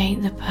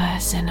appreciate the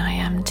person I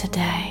am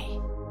today.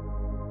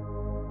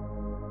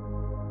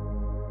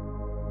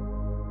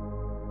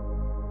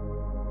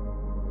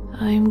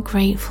 I'm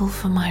grateful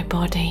for my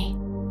body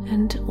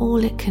and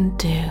all it can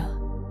do.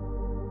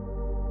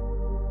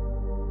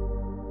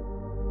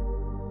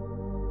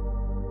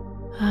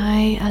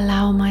 I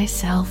allow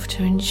myself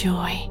to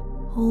enjoy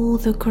all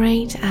the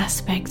great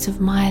aspects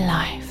of my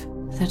life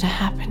that are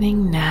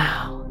happening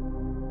now.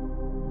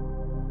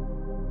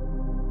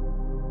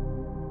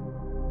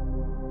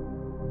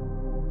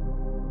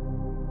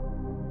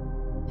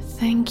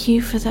 Thank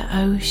you for the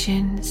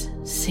oceans,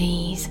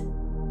 seas,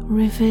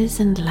 rivers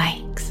and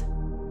lakes.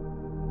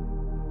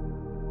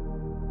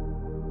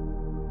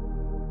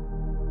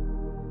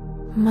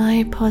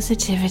 My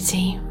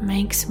positivity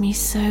makes me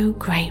so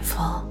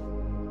grateful.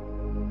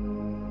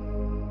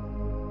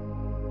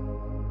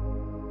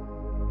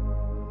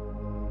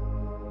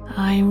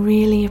 I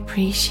really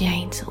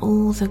appreciate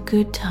all the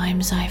good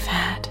times I've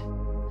had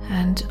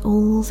and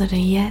all that are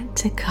yet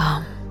to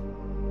come.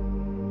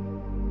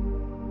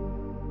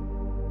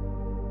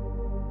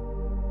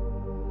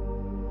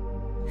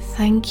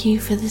 Thank you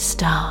for the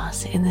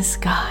stars in the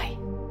sky.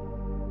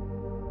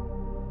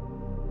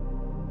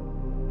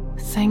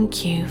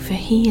 Thank you for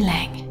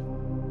healing.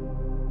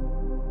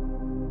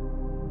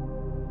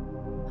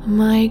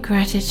 My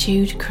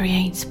gratitude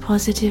creates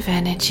positive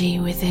energy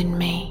within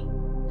me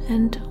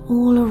and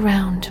all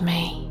around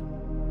me.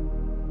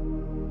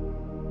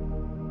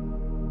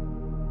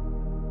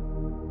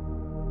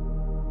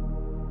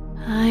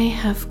 I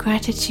have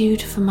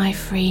gratitude for my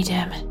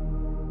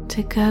freedom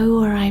to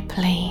go where I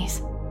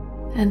please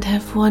and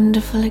have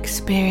wonderful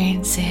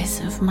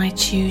experiences of my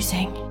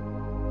choosing.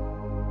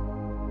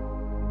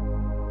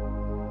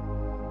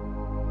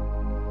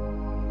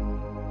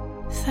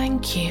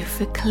 Thank you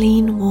for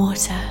clean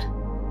water.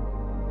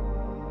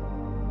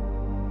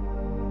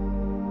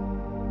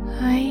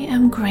 I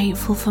am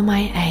grateful for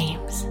my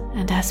aims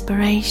and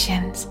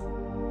aspirations.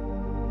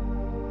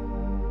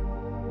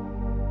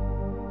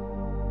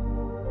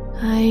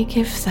 I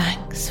give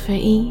thanks for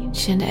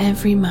each and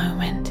every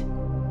moment.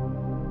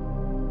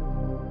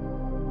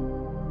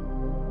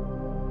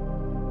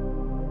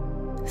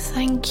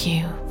 Thank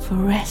you for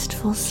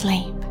restful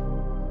sleep,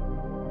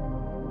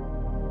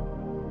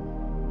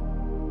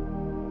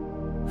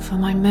 for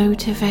my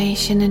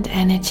motivation and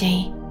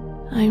energy.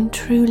 I'm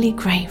truly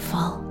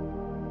grateful.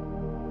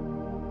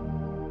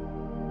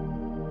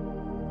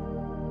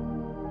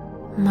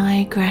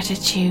 My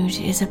gratitude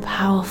is a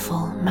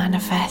powerful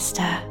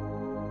manifester.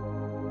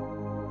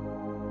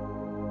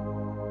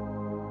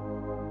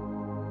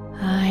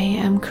 I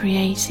am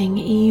creating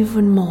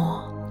even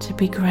more to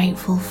be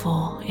grateful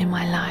for in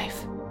my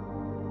life.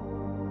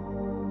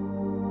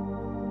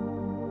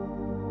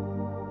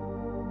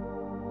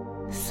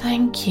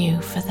 Thank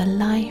you for the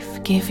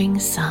life-giving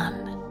sun.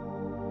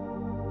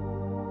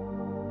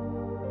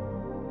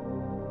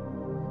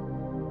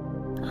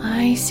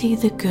 I see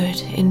the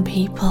good in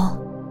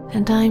people,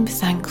 and I'm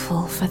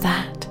thankful for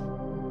that.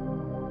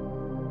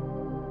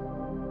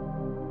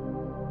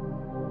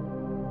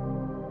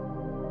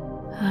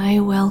 I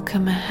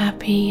welcome a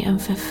happy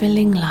and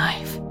fulfilling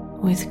life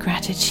with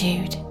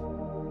gratitude.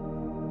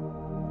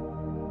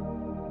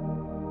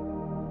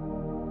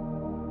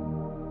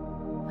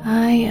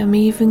 I am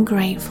even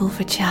grateful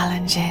for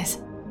challenges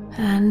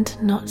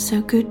and not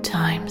so good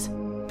times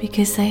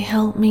because they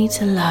help me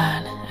to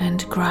learn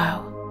and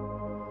grow.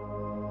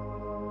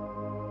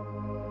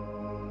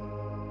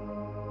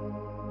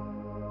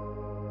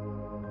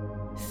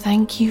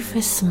 Thank you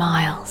for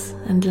smiles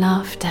and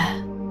laughter.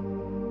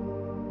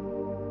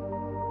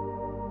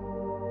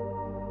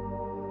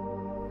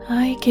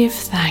 I give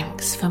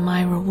thanks for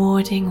my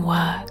rewarding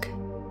work.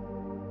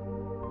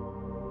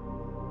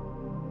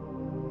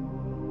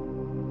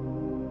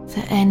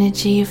 The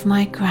energy of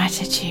my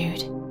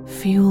gratitude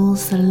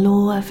fuels the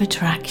law of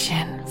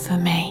attraction for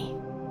me.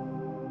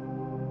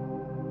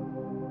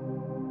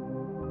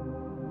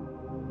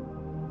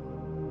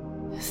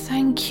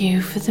 Thank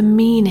you for the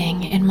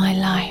meaning in my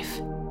life.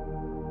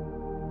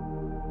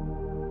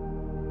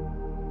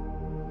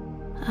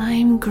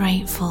 I'm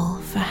grateful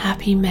for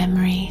happy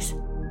memories.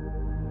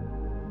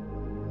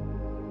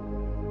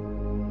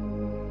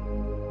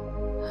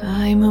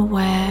 I'm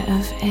aware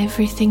of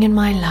everything in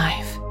my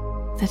life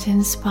that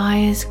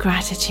inspires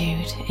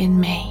gratitude in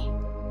me.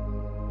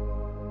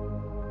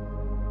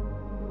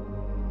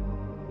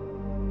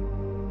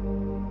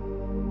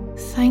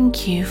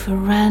 Thank you for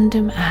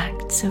random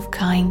acts of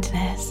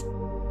kindness.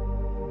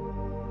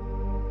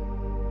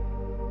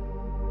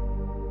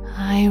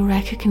 I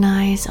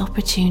recognize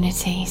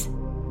opportunities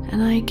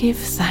and I give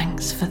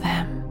thanks for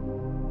them.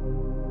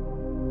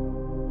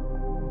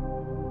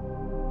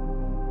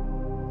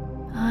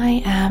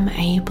 I am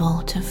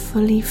able to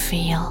fully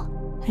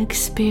feel,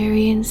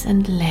 experience,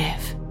 and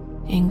live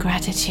in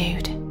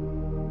gratitude.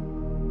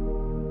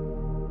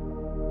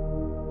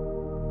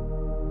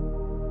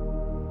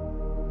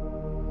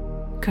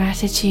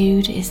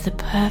 Gratitude is the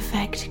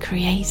perfect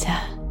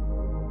creator.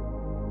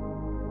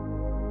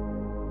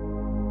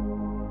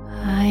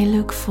 I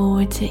look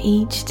forward to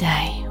each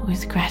day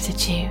with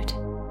gratitude.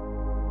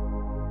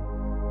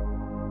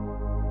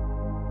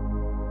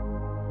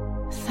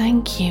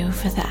 Thank you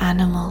for the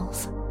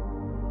animals.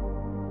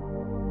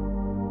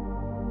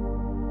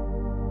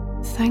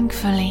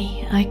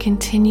 Thankfully, I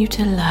continue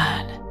to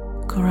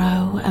learn,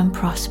 grow, and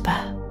prosper.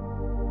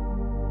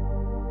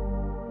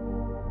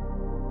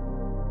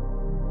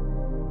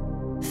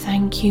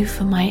 Thank you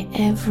for my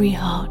every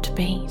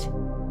heartbeat.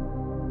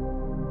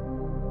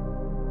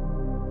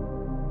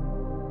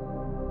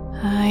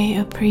 I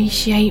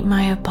appreciate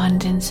my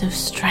abundance of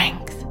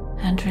strength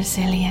and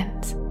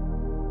resilience.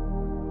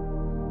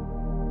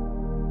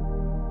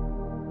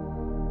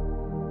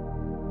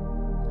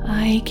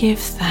 I give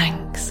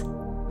thanks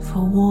for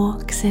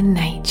walks in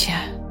nature.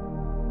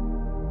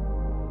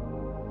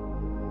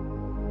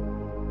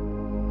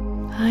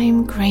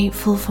 I'm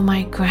grateful for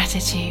my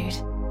gratitude,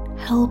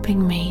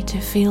 helping me to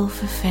feel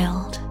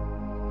fulfilled.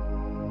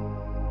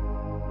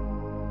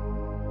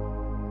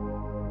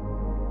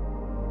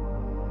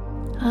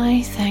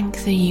 I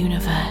thank the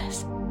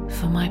universe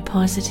for my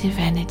positive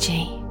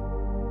energy.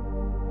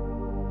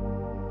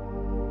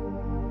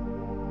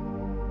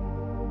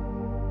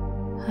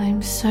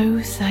 I'm so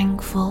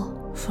thankful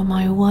for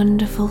my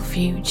wonderful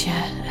future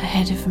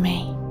ahead of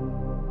me.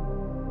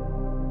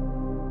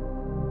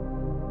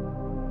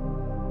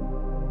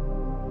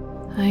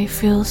 I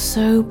feel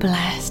so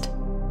blessed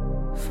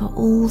for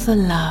all the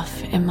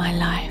love in my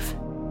life.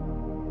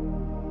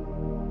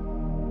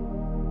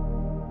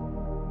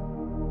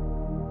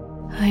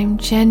 I'm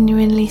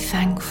genuinely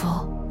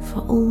thankful for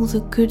all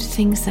the good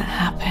things that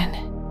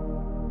happen.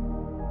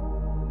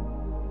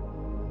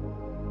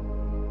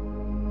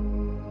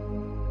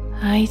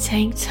 I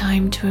take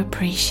time to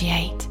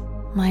appreciate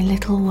my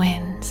little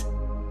wins.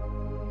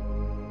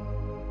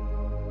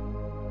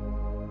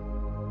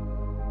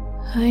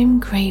 I'm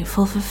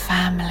grateful for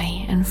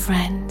family and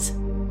friends.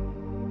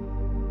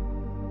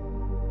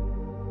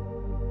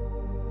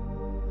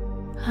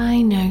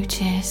 I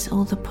notice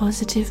all the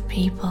positive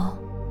people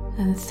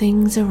and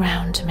things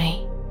around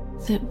me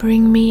that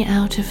bring me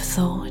out of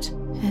thought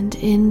and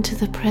into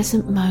the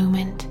present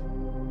moment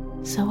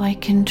so I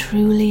can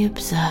truly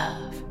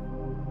observe.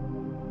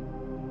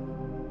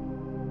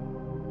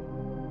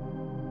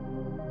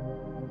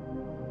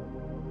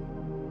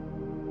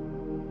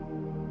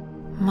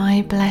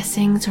 My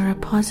blessings are a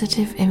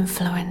positive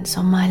influence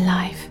on my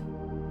life,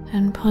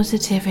 and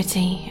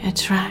positivity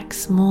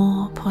attracts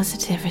more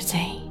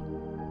positivity.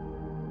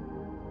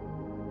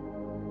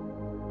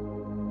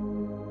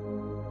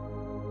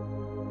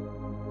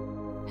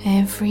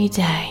 Every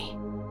day,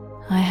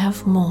 I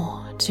have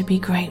more to be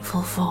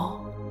grateful for.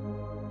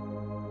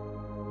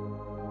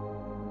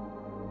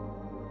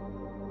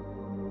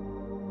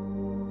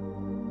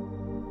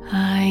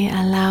 I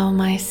allow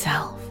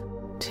myself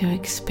to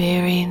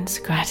experience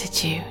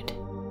gratitude.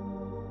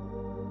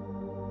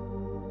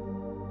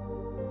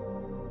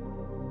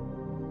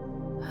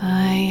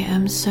 I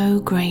am so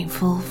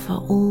grateful for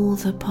all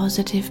the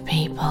positive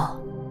people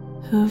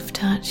who have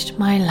touched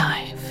my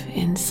life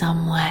in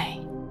some way.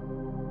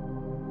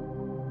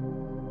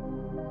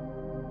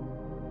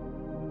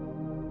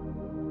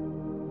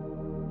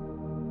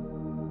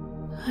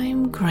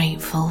 I'm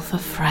grateful for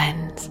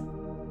friends,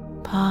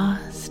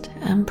 past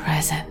and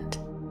present.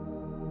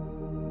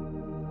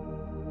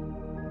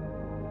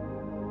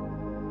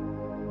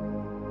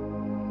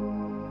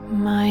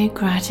 My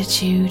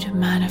gratitude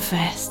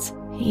manifests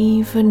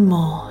even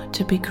more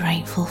to be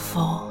grateful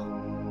for.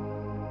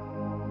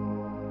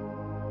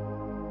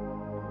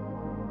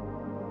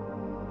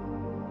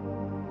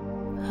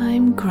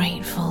 I'm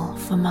grateful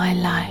for my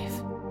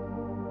life.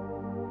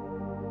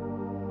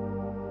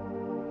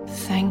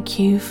 Thank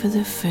you for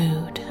the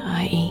food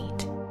I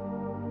eat.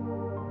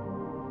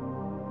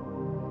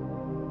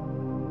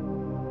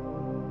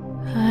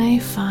 I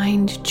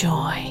find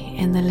joy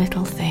in the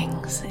little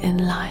things in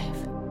life.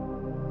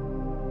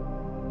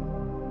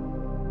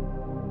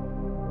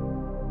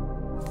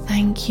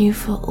 Thank you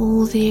for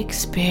all the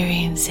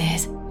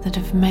experiences that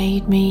have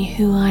made me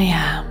who I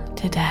am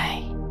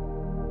today.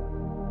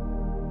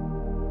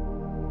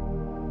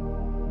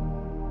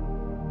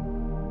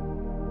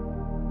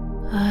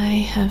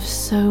 I have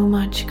so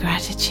much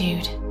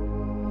gratitude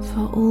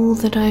for all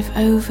that I've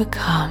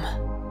overcome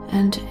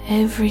and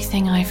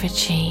everything I've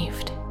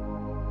achieved.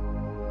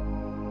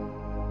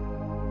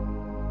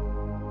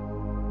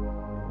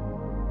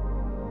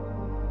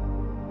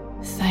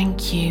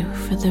 Thank you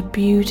for the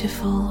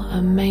beautiful,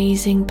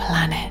 amazing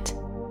planet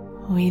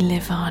we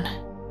live on.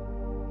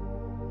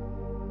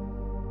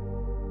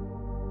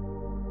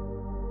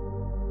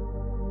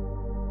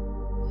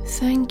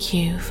 Thank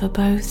you for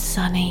both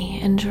sunny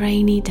and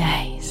rainy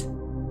days.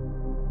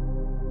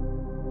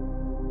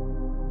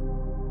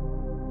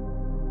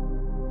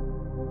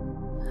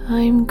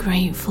 I'm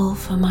grateful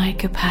for my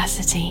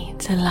capacity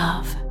to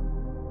love.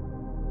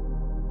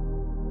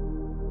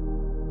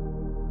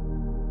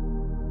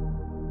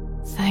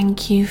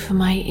 Thank you for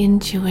my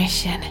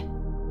intuition,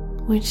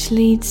 which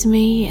leads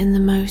me in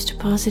the most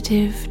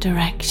positive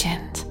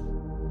directions.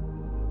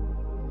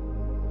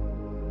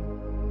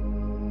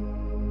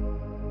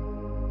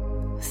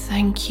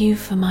 Thank you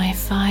for my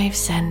 5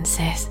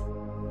 senses,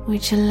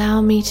 which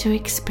allow me to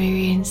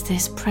experience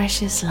this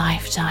precious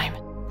lifetime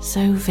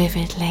so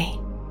vividly.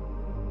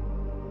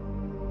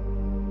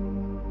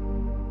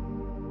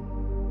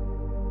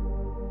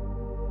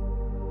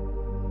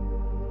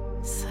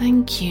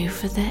 Thank you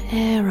for the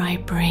air I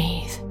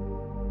breathe.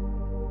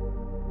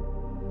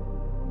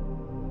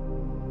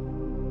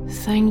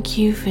 Thank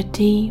you for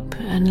deep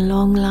and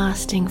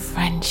long-lasting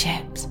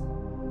friendships.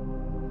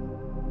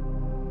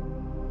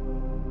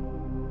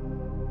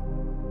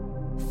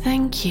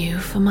 Thank you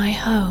for my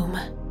home.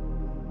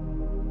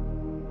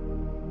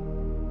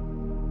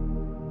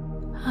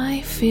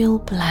 I feel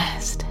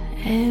blessed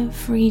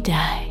every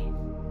day.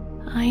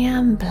 I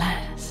am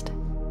blessed.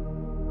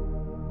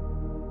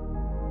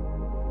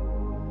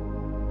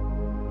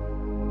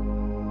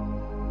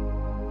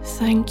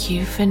 Thank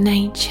you for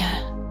nature.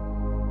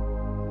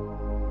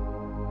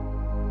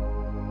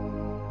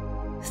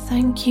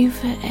 Thank you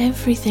for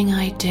everything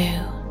I do.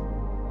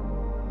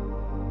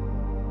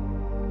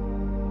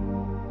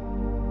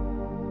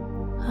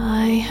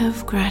 I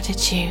have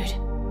gratitude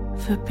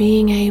for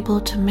being able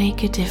to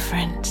make a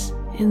difference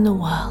in the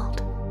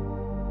world.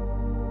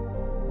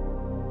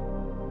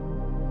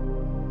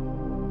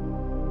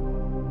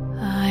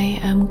 I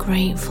am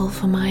grateful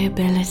for my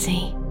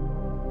ability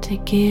to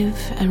give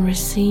and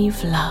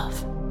receive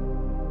love.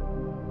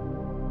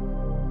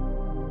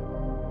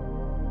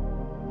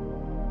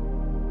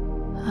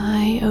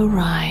 I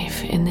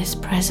arrive in this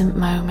present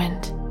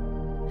moment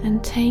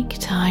and take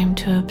time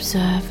to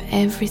observe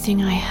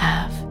everything I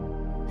have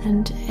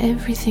and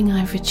everything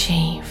I've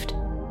achieved,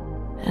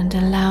 and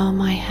allow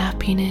my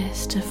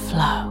happiness to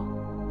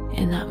flow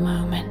in that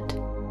moment.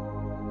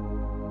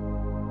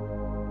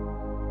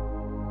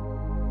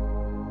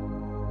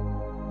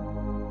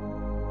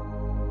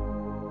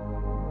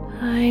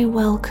 I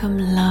welcome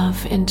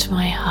love into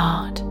my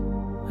heart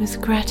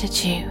with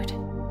gratitude.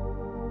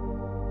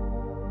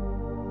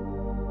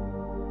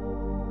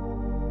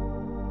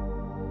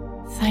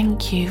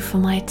 Thank you for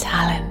my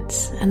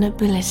talents and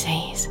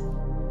abilities.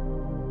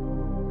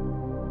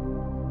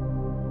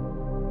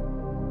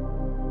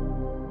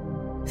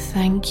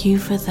 Thank you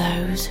for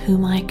those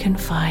whom I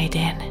confide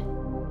in.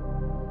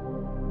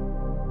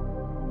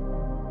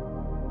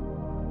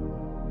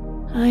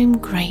 I'm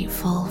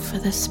grateful for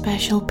the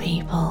special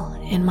people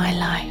in my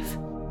life.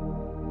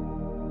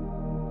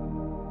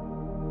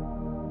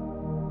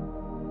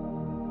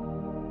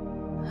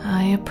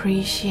 I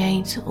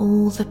appreciate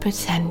all the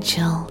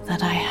potential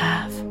that I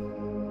have.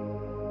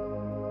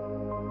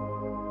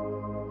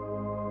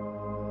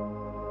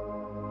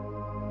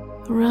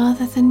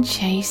 Rather than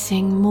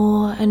chasing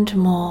more and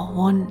more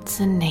wants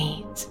and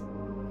needs,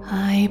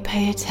 I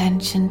pay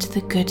attention to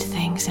the good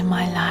things in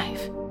my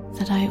life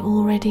that I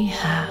already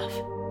have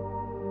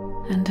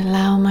and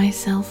allow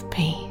myself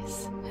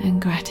peace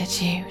and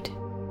gratitude.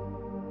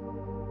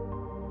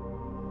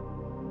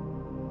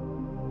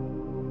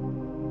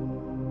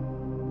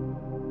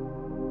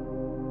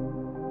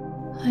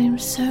 I am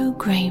so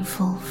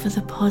grateful for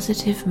the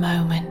positive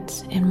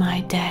moments in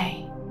my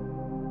day.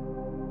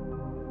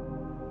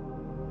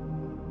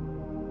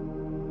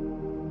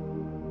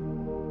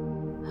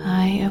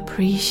 I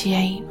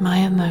appreciate my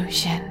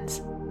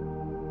emotions.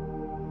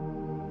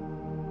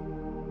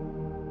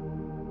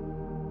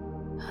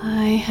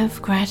 I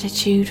have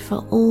gratitude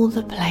for all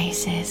the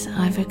places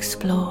I've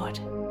explored.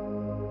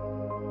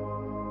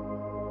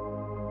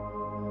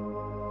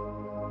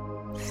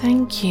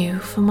 Thank you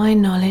for my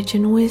knowledge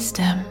and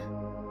wisdom.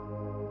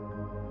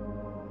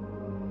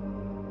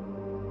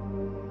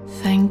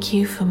 Thank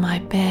you for my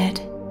bed,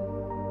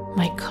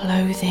 my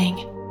clothing,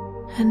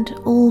 and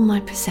all my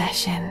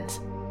possessions.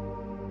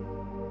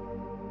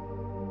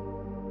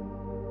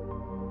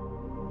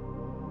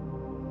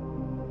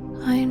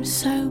 I am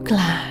so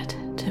glad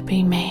to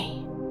be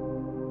me.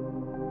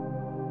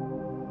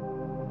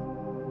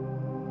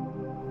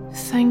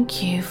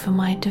 Thank you for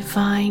my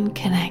divine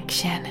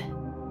connection.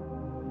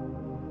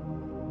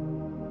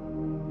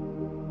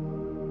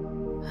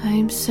 I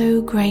am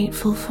so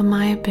grateful for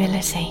my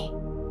ability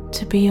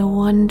to be a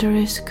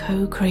wondrous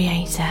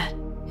co-creator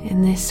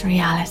in this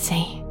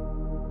reality.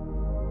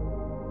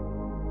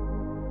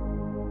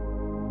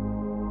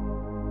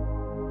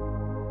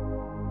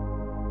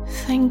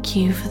 Thank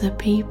you for the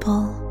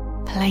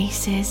people,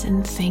 places,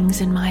 and things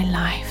in my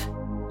life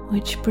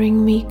which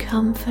bring me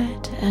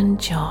comfort and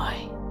joy.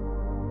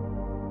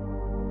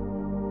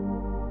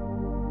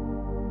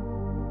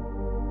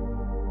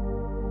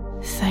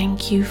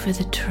 Thank you for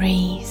the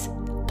trees,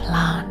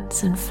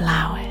 plants, and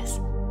flowers.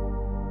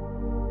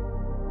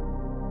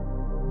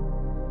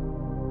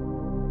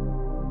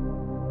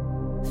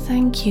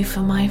 Thank you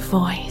for my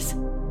voice,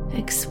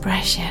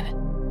 expression,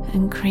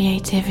 and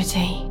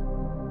creativity.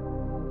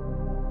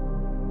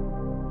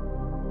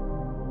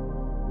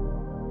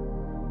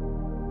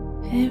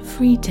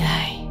 Every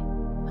day,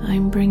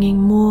 I'm bringing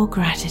more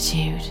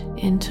gratitude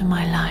into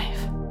my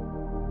life.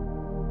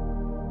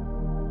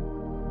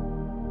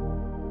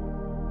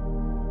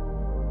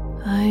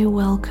 I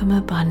welcome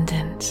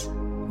abundance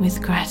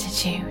with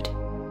gratitude.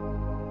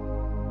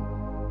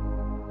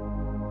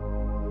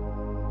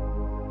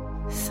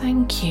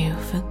 Thank you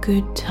for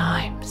good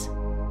times.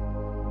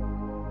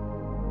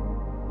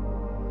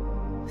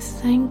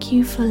 Thank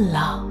you for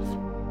love.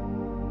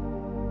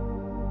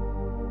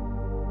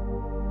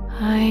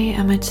 I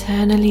am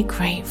eternally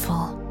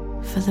grateful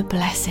for the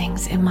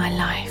blessings in my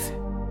life,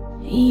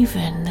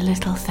 even the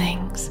little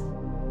things.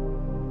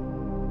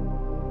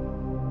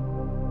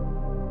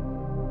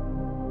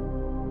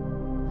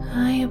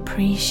 I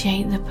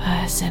appreciate the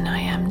person I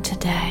am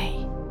today.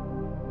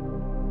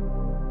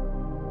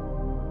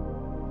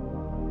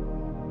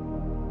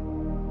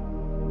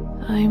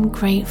 I'm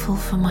grateful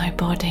for my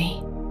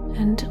body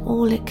and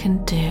all it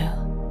can do.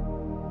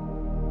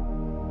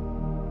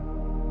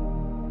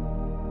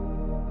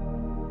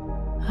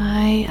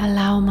 I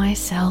allow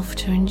myself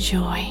to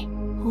enjoy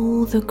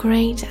all the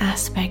great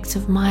aspects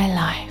of my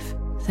life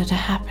that are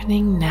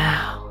happening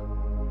now.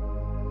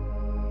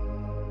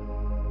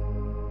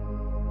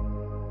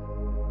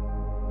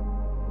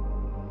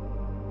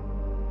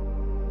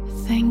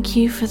 Thank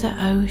you for the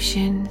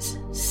oceans,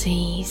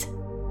 seas,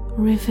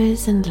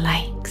 rivers and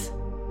lakes.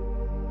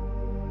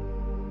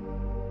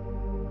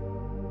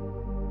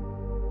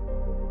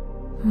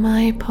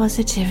 My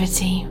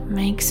positivity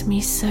makes me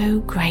so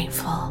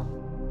grateful.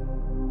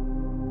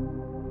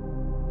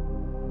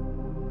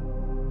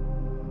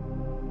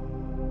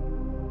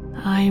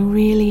 I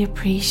really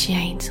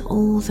appreciate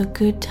all the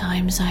good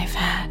times I've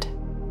had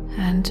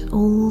and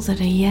all that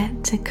are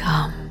yet to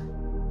come.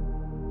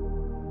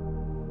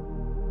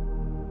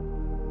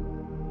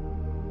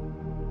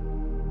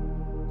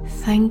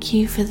 Thank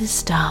you for the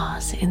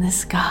stars in the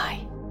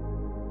sky.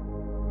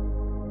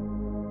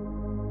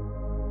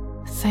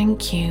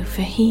 Thank you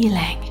for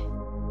healing.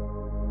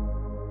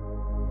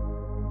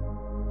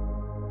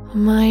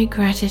 My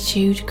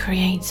gratitude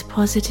creates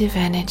positive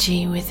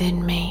energy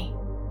within me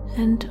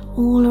and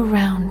all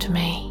around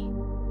me.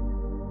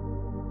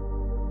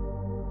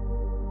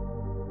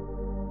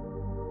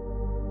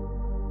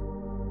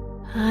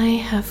 I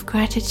have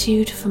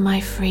gratitude for my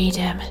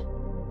freedom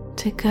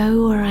to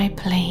go where I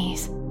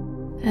please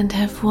and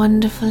have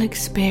wonderful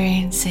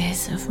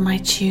experiences of my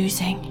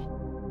choosing.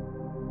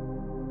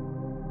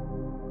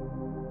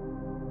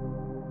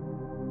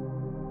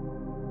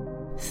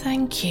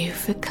 Thank you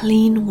for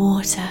clean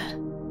water.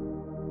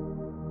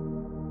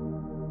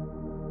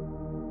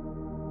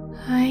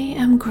 I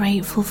am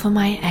grateful for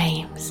my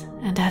aims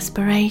and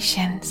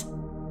aspirations.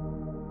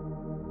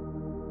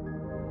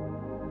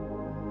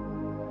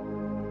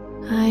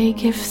 I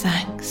give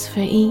thanks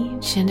for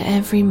each and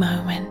every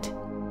moment.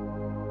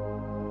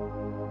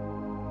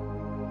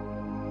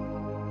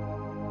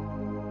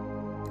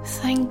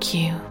 Thank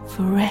you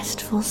for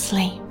restful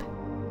sleep.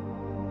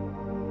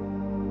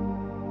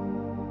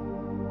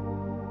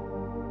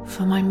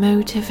 For my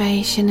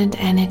motivation and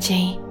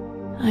energy,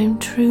 I'm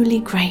truly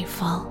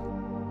grateful.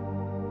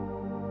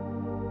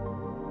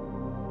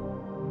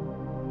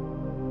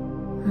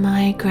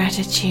 My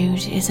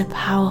gratitude is a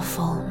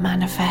powerful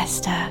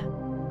manifester.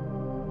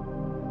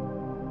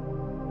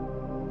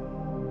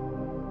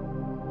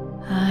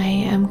 I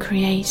am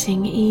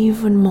creating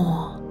even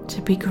more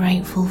to be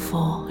grateful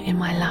for in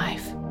my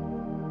life.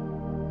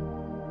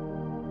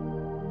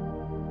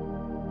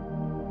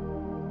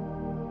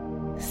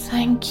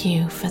 Thank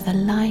you for the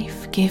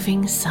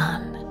life-giving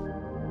sun.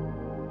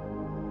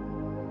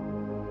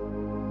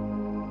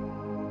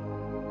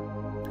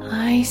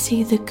 I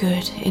see the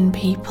good in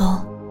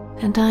people,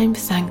 and I'm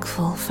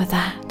thankful for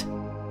that.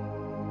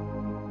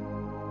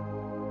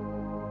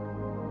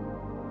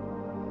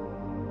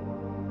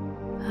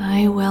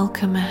 I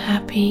welcome a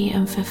happy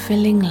and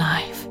fulfilling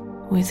life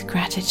with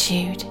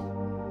gratitude.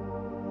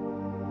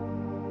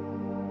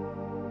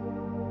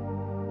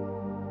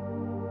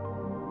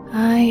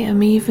 I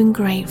am even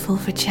grateful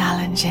for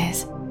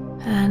challenges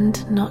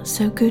and not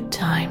so good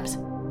times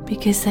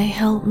because they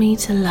help me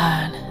to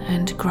learn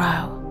and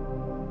grow.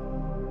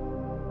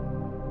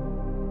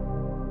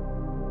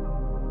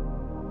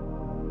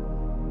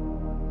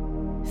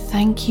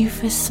 Thank you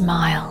for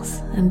smiles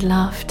and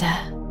laughter.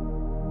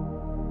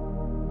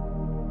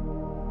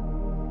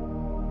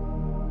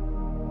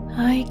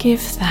 I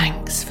give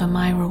thanks for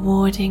my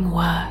rewarding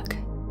work.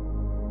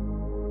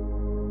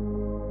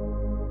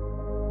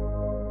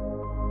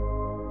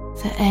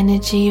 The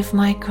energy of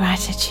my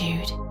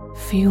gratitude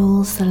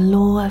fuels the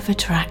law of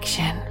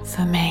attraction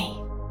for me.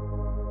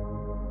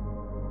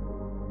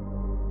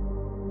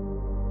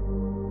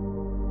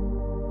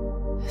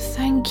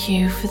 Thank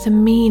you for the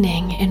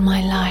meaning in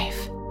my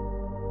life.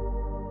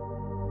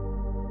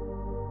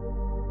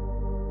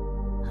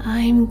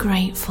 I'm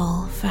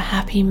grateful for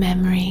happy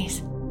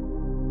memories.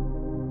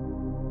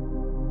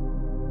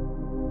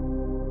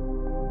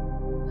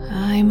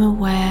 I'm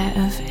aware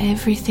of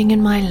everything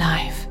in my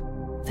life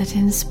that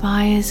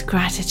inspires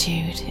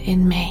gratitude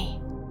in me.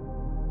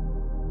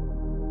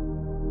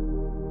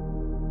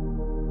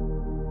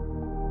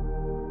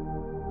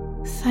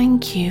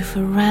 thank you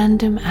for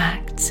random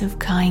acts of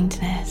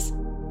kindness.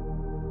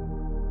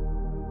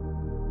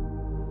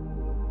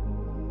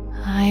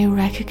 I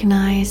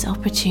recognize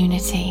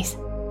opportunities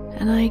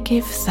and I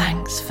give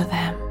thanks for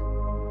them.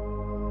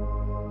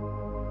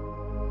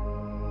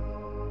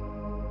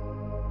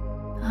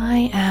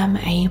 I am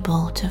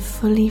able to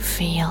fully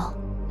feel,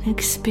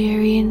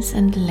 experience,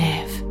 and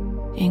live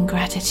in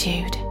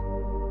gratitude.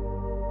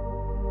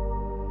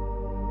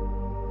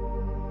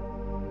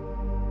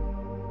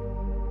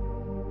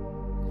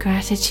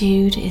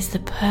 Gratitude is the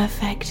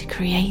perfect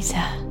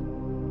creator.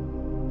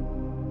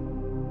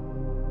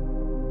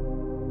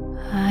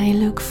 I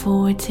look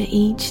forward to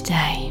each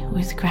day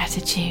with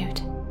gratitude.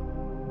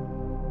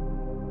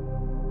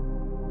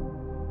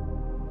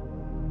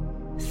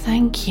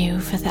 Thank you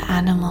for the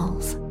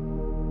animals.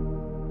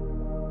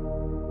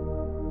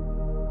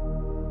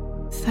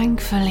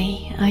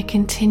 Thankfully, I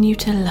continue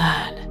to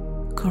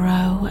learn,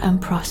 grow,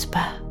 and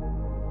prosper.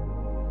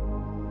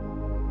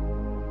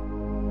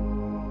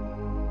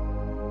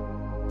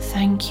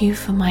 Thank you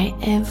for my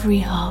every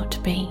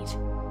heartbeat.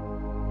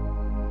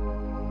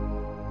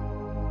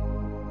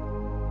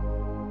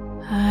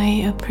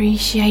 I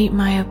appreciate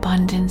my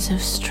abundance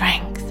of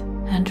strength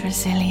and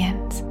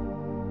resilience.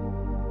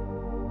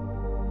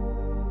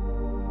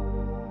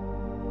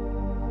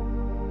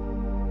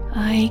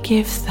 I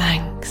give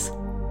thanks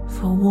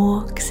for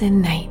walks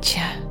in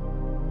nature.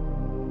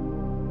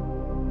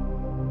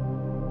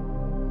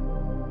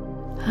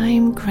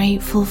 I'm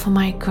grateful for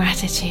my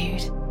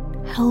gratitude,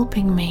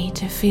 helping me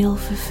to feel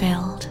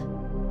fulfilled.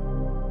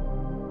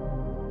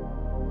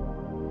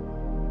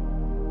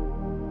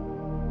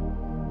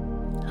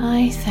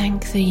 I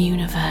thank the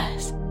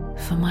universe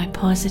for my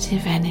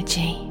positive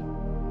energy.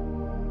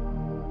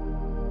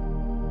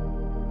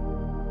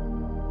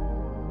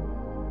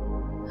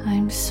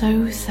 I'm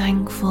so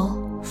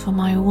thankful for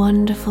my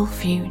wonderful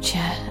future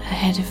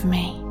ahead of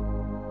me.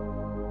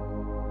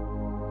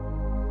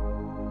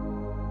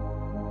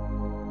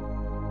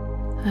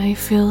 I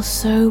feel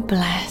so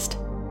blessed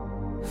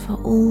for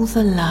all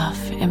the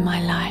love in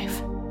my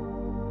life.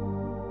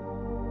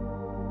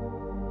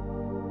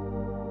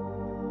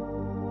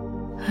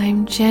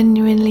 I'm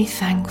genuinely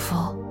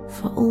thankful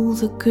for all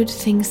the good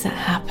things that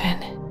happen.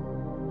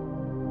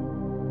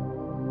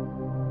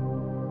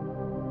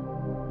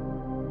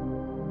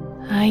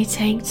 I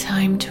take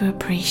time to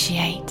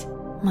appreciate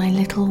my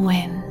little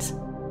wins.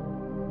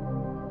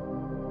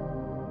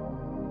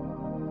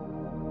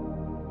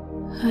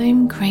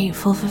 I'm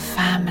grateful for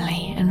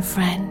family and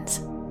friends.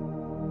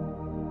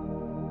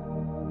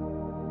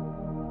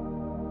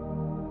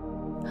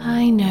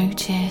 I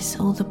notice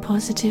all the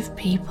positive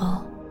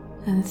people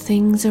and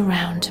things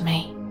around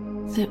me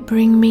that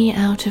bring me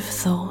out of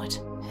thought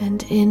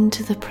and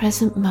into the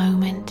present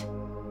moment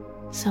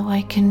so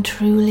I can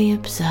truly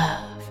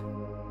observe.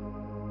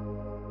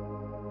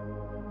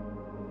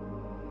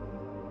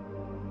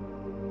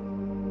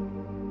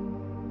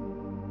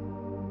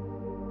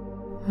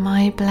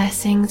 My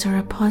blessings are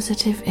a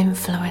positive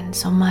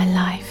influence on my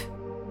life,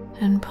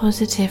 and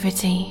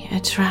positivity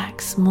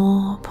attracts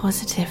more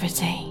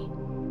positivity.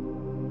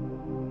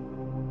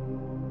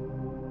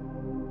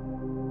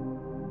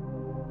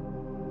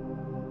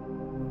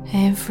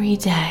 Every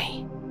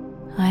day,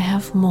 I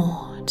have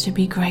more to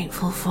be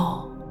grateful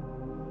for.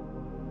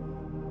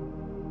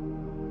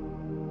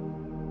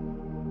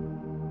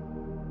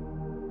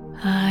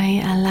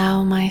 I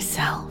allow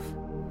myself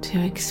to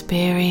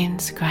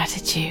experience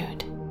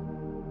gratitude.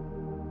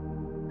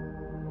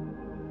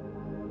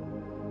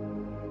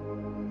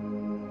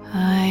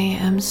 I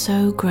am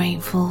so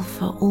grateful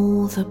for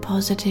all the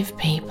positive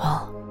people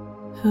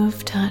who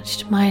have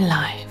touched my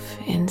life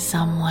in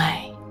some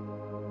way.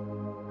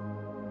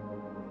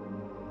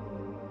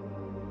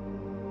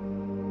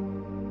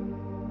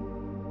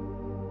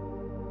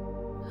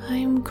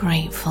 I'm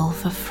grateful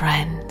for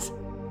friends,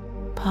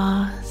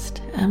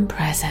 past and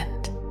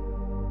present.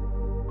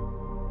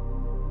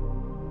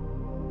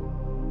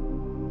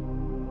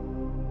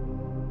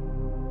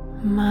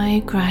 My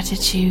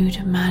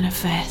gratitude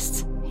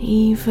manifests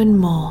even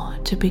more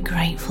to be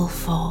grateful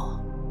for.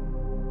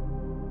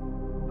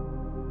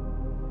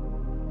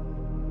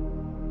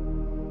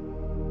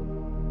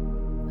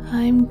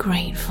 I'm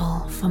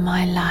grateful for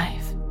my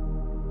life.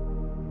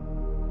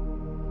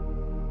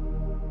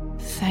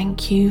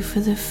 Thank you for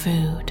the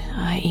food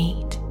I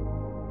eat.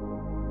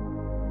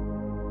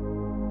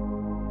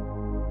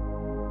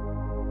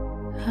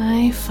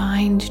 I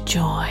find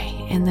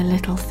joy in the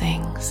little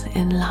things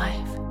in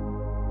life.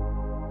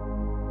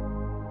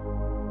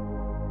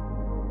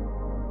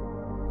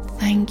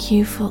 Thank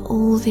you for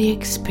all the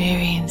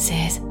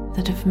experiences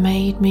that have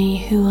made me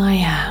who I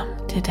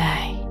am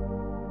today.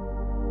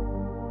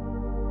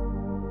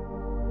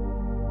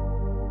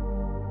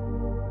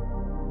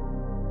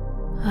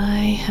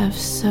 I have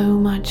so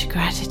much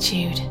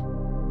gratitude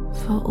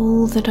for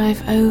all that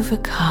I've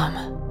overcome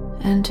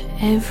and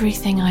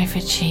everything I've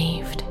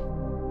achieved.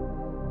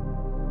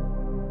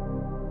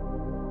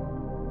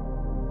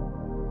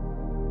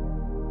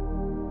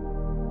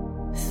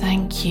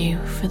 Thank you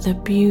for the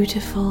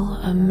beautiful,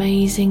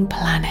 amazing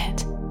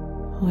planet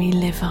we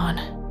live on.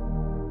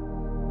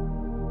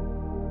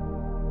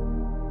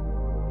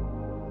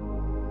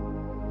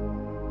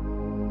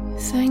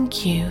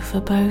 Thank you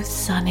for both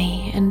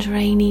sunny and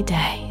rainy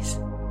days.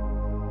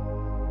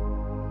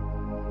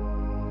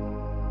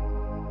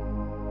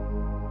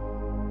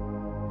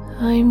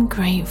 I'm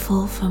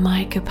grateful for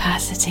my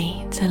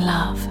capacity to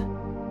love.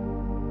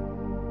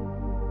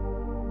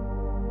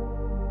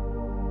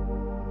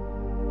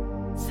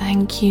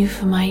 Thank you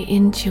for my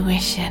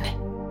intuition,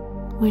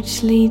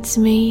 which leads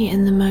me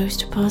in the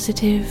most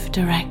positive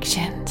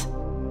directions.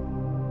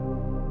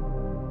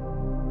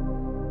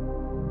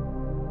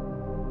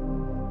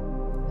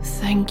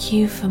 Thank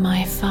you for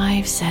my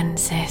 5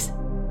 senses,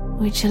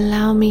 which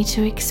allow me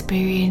to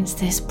experience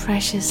this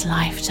precious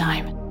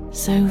lifetime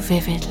so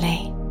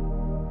vividly.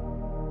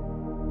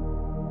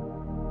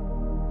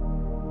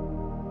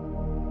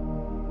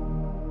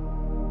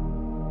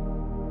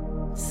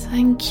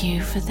 Thank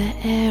you for the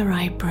air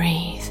I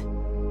breathe.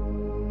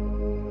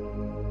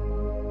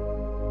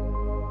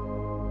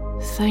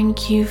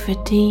 Thank you for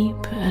deep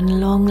and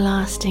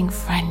long-lasting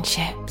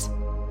friendships.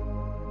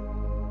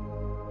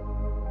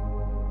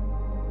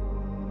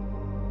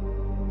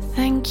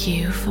 Thank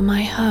you for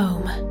my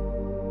home.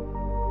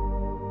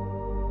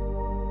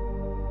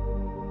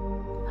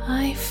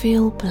 I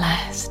feel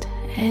blessed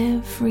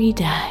every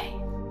day.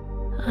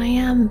 I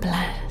am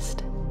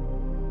blessed.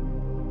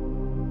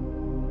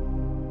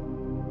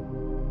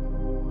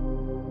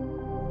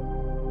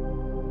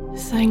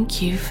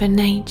 Thank you for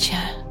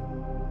nature.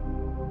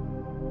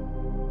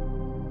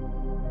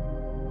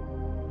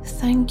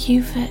 Thank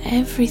you for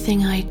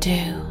everything I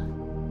do.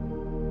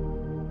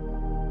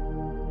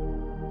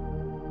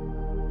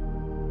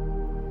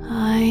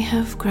 I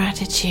have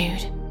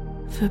gratitude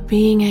for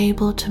being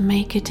able to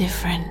make a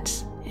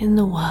difference in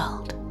the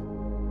world.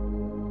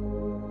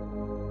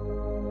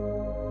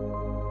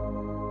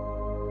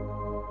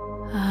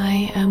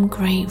 I am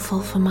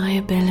grateful for my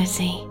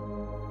ability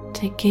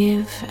to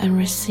give and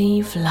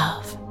receive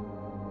love.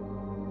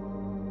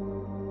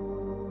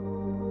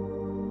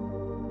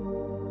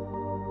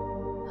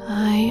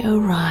 I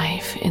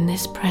arrive in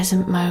this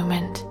present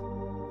moment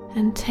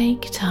and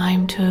take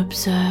time to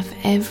observe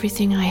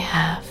everything I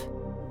have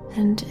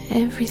and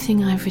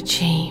everything I've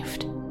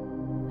achieved,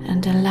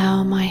 and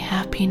allow my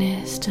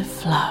happiness to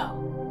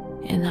flow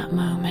in that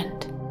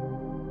moment.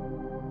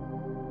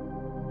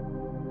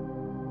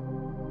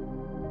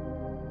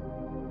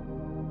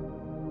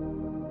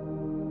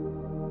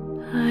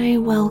 I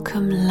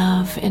welcome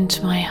love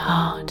into my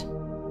heart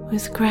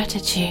with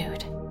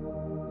gratitude.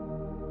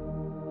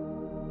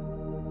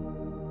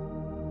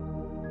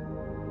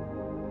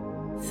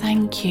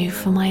 Thank you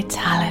for my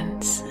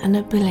talents and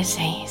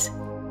abilities.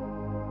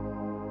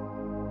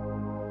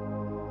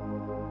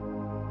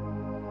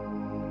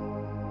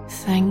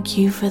 Thank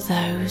you for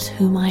those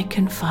whom I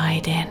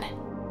confide in.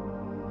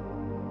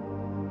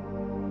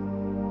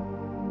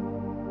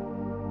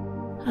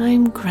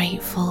 I'm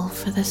grateful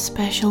for the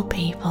special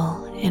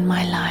people in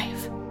my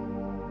life.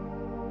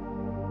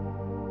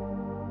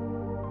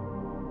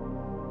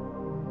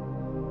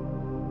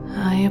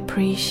 I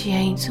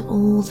appreciate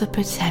all the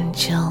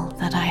potential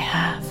that I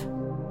have.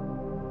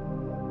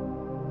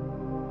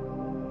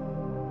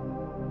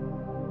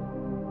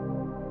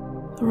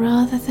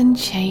 Rather than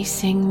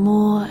chasing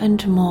more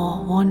and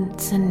more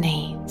wants and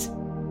needs,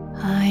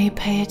 I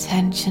pay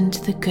attention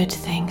to the good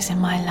things in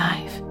my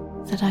life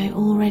that I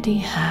already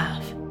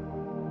have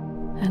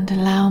and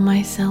allow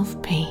myself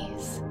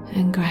peace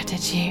and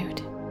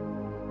gratitude.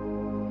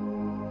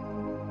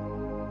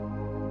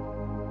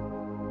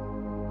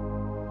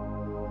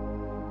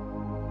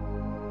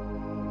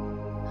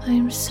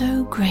 I'm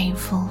so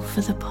grateful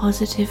for the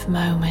positive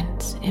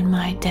moments in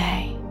my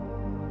day.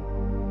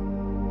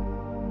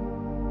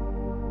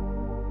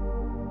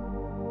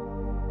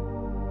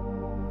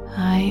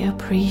 I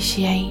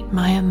appreciate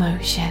my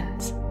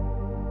emotions.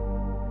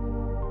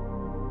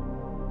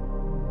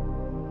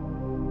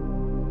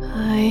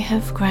 I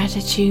have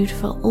gratitude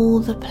for all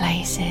the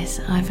places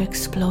I've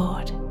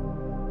explored.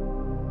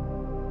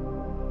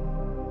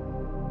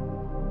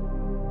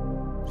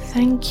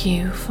 Thank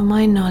you for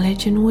my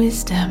knowledge and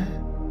wisdom.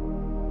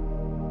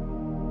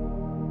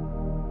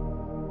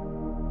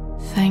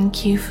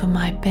 Thank you for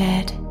my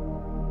bed,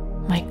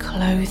 my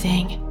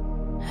clothing,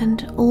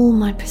 and all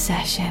my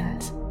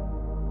possessions.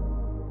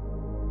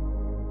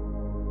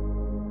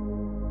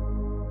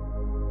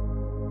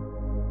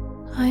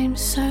 I am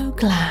so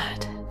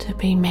glad to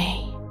be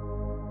me.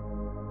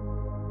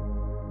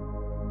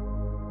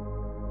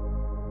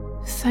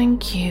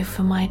 Thank you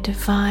for my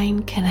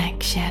divine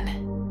connection.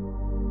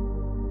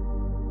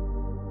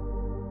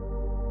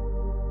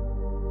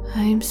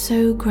 I am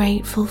so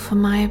grateful for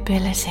my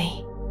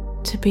ability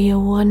to be a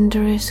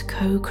wondrous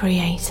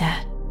co-creator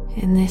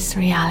in this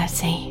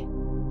reality.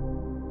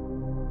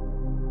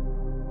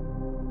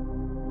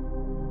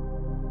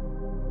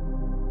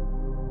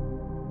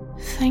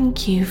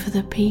 Thank you for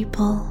the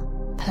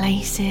people,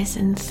 places,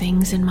 and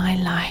things in my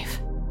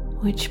life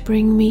which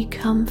bring me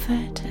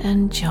comfort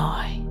and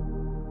joy.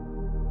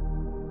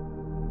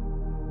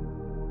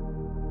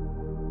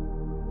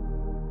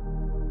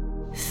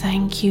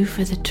 Thank you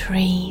for the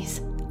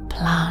trees,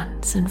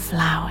 plants, and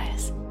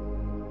flowers.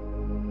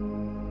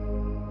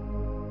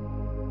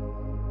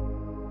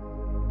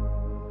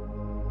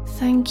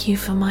 Thank you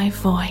for my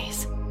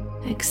voice,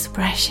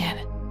 expression,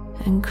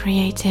 and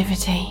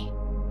creativity.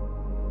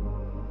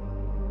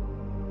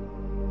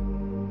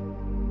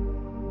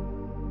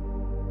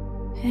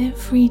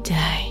 Every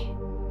day,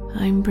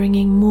 I'm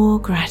bringing more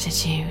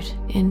gratitude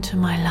into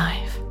my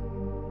life.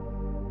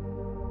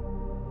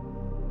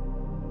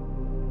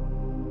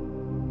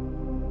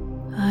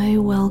 I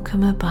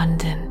welcome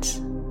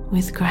abundance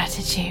with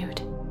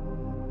gratitude.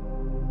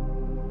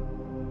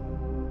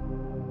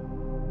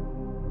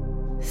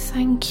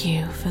 Thank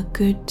you for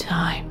good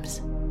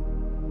times.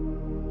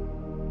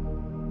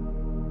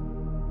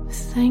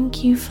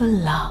 Thank you for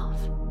love.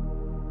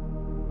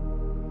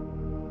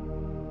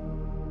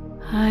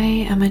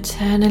 I am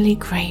eternally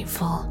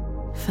grateful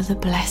for the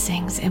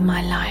blessings in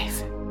my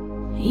life,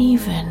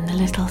 even the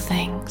little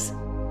things.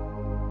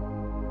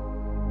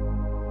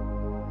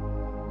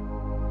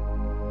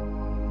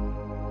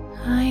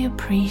 I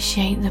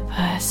appreciate the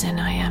person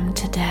I am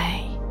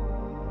today.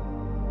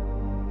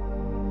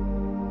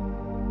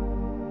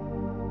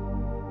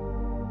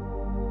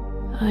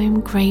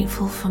 I'm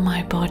grateful for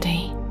my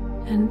body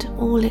and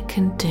all it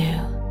can do.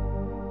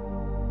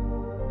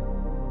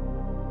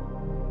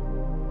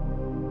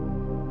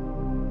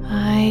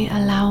 I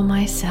allow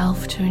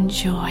myself to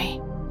enjoy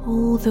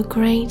all the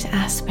great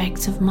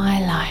aspects of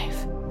my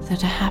life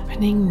that are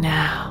happening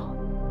now.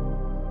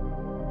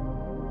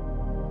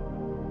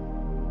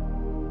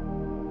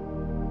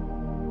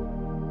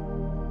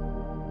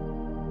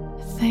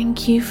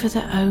 Thank you for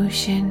the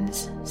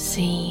oceans,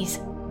 seas,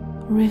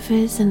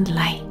 rivers, and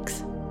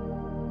lakes.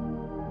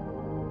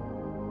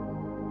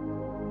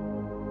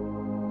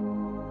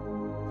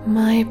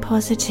 My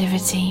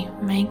positivity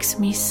makes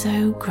me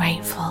so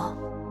grateful.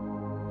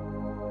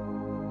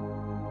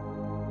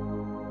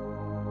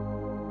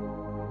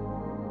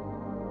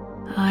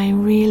 I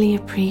really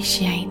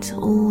appreciate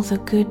all the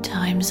good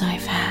times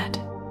I've had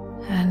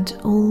and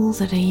all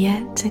that are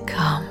yet to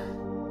come.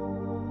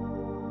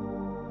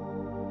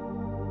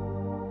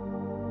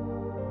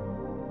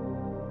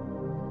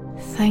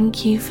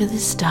 Thank you for the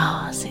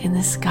stars in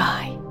the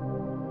sky.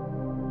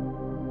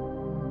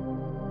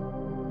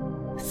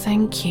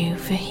 Thank you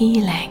for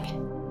healing.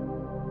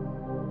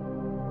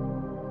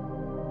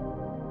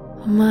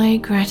 My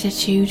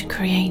gratitude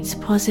creates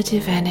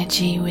positive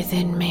energy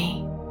within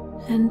me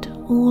and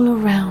all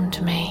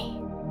around me.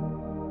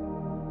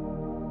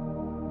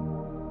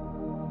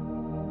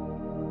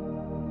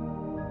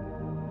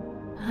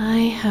 I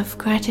have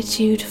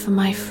gratitude for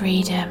my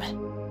freedom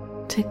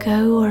to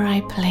go where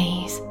I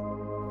please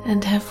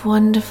and have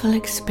wonderful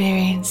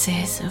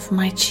experiences of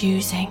my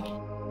choosing.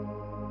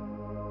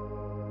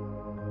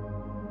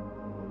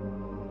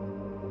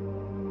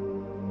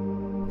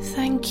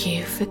 Thank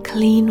you for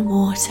clean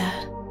water.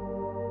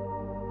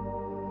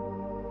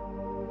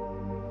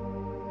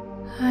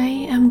 I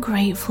am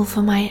grateful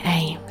for my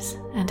aims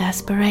and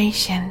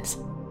aspirations.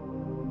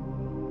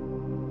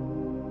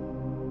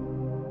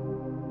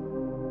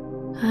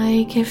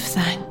 I give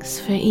thanks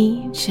for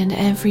each and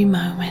every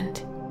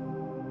moment.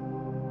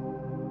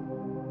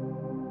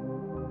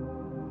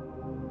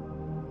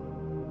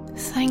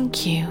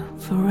 Thank you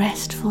for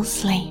restful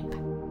sleep,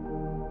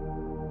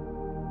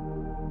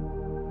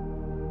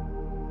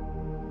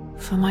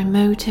 for my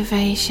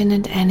motivation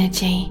and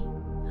energy.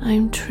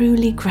 I'm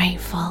truly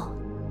grateful.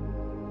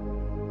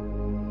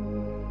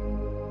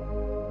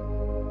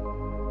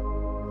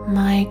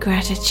 My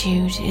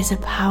gratitude is a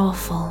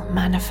powerful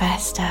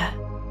manifester.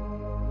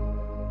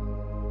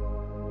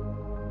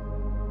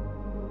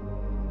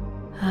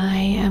 I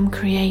am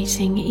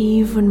creating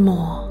even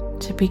more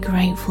to be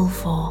grateful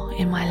for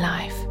in my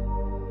life.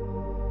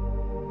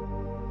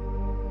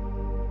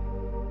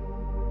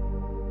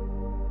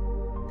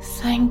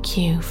 Thank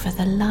you for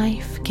the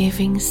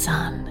life-giving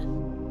sun.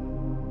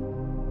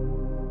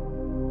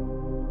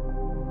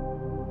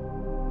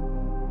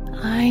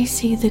 I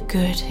see the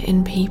good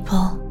in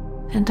people,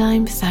 and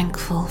I'm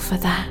thankful for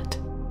that.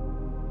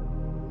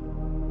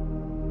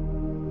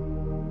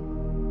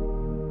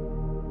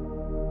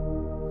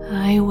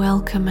 I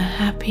welcome a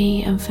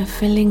happy and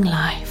fulfilling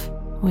life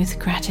with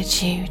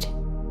gratitude.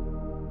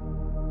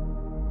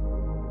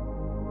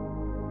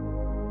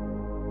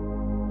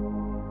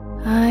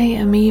 I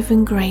am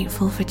even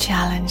grateful for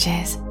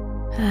challenges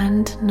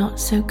and not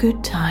so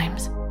good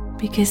times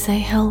because they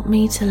help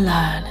me to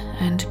learn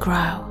and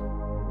grow.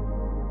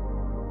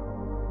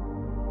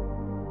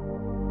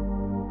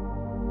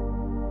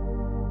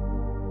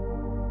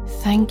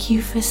 Thank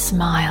you for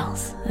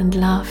smiles and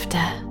laughter.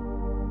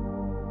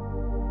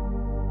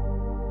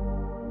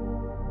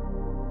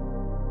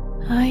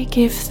 I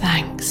give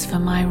thanks for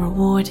my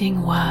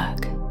rewarding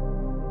work.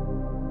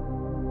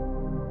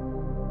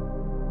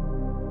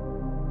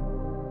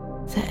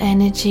 The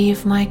energy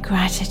of my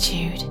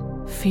gratitude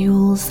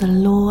fuels the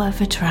law of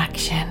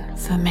attraction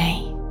for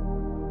me.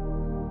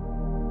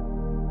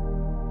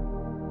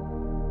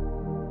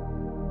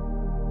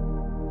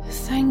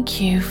 Thank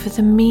you for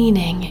the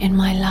meaning in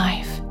my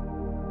life.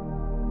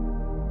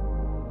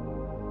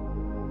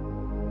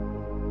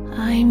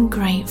 I'm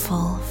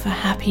grateful for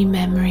happy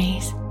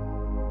memories.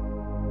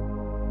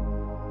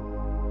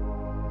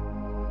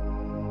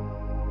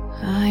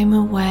 I'm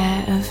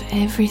aware of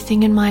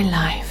everything in my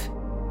life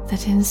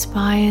that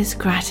inspires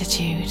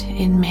gratitude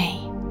in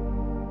me.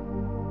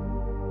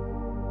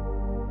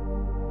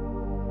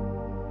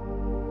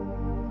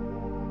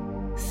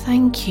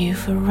 Thank you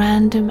for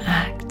random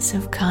acts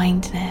of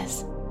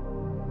kindness.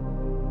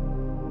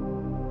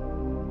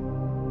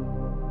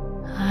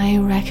 I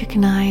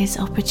recognize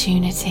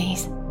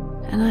opportunities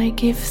and I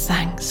give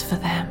thanks for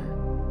them.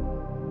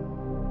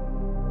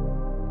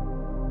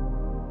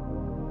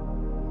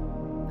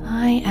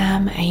 I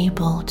am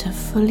able to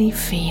fully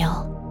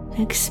feel,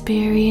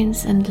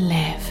 experience and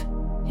live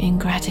in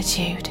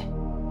gratitude.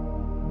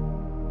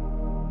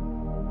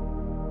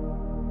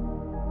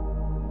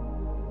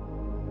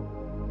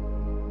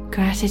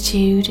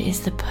 Gratitude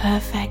is the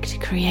perfect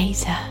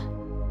creator.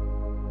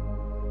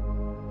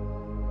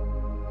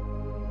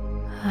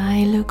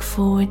 I look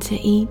forward to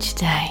each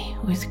day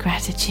with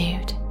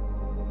gratitude.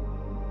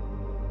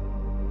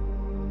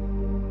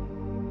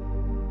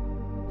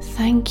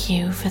 Thank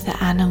you for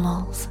the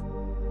animals.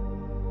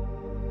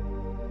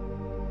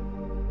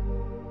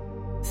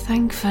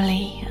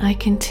 Thankfully, I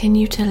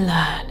continue to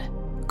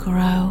learn,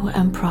 grow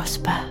and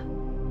prosper.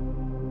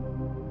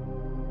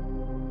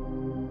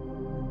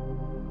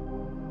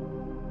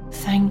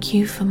 Thank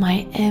you for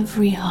my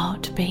every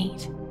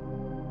heartbeat.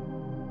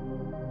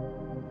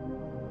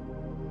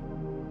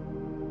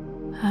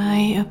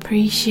 I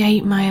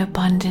appreciate my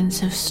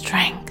abundance of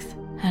strength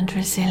and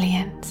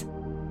resilience.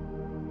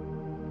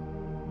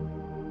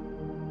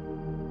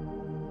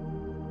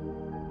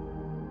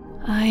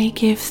 I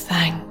give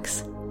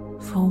thanks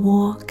for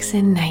walks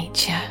in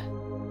nature.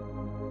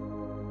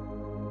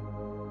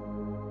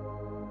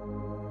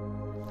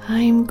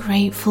 I'm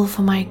grateful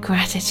for my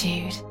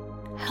gratitude,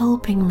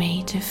 helping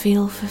me to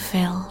feel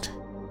fulfilled.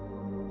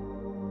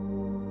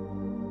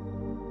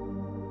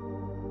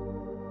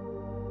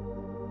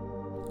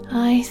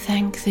 I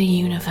thank the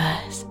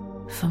universe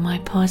for my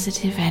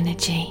positive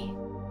energy.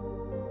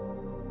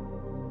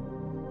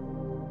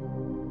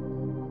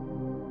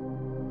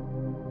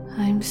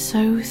 I'm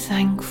so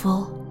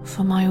thankful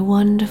for my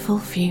wonderful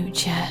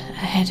future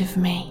ahead of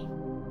me.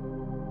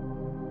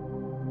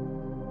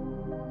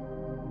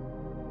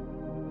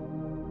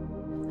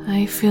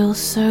 I feel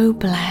so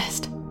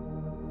blessed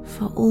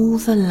for all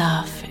the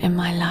love in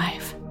my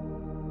life.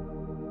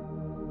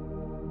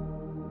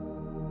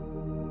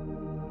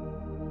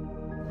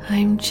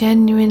 I'm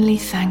genuinely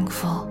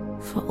thankful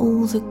for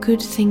all the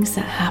good things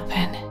that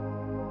happen.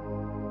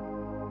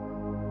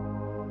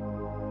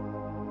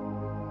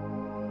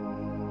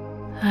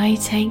 I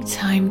take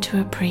time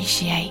to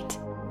appreciate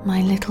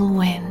my little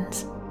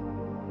wins.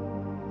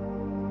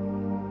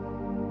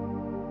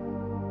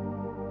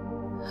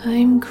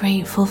 I'm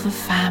grateful for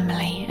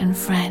family and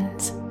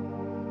friends.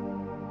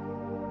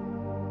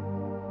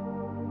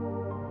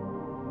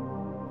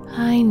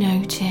 I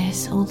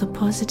notice all the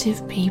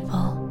positive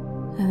people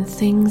and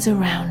things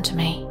around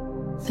me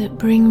that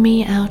bring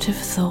me out of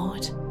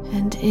thought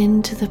and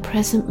into the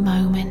present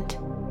moment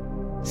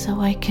so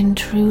I can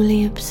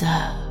truly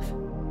observe.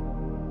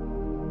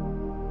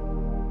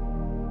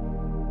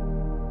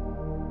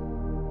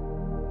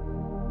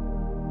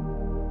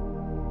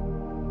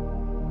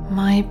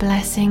 My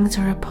blessings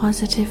are a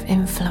positive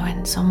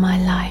influence on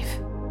my life,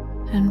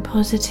 and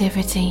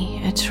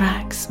positivity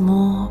attracts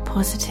more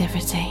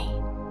positivity.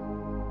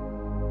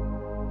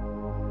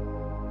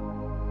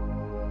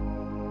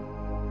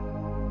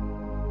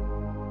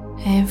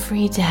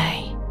 Every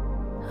day,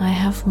 I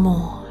have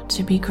more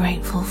to be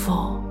grateful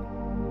for.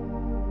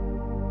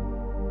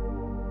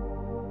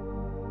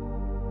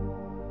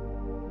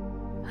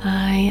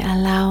 I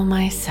allow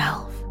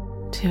myself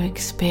to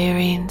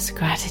experience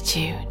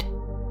gratitude.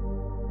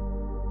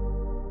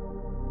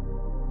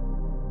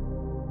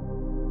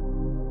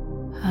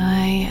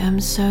 I am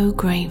so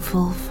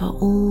grateful for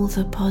all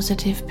the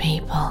positive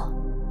people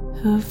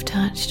who have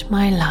touched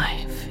my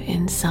life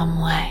in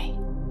some way.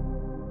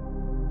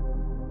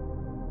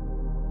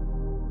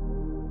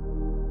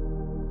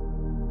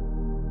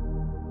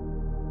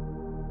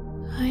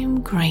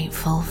 I'm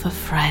grateful for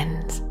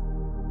friends,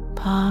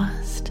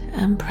 past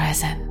and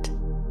present.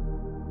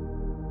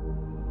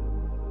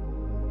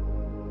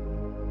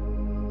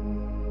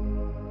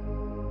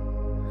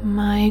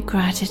 My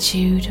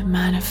gratitude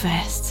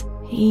manifests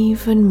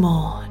even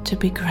more to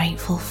be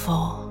grateful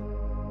for.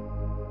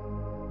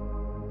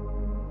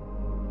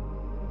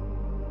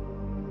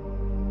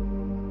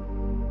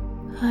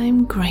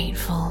 I'm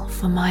grateful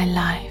for my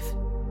life.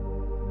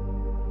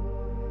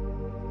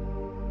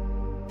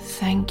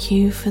 Thank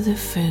you for the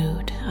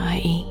food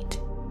I eat.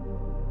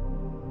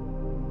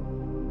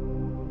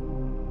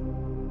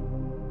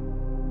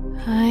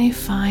 I I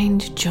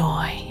find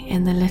joy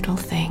in the little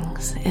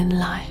things in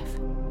life.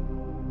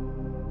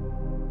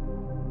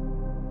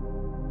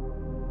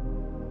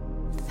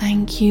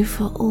 Thank you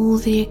for all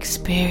the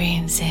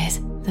experiences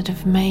that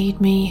have made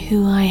me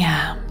who I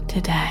am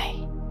today.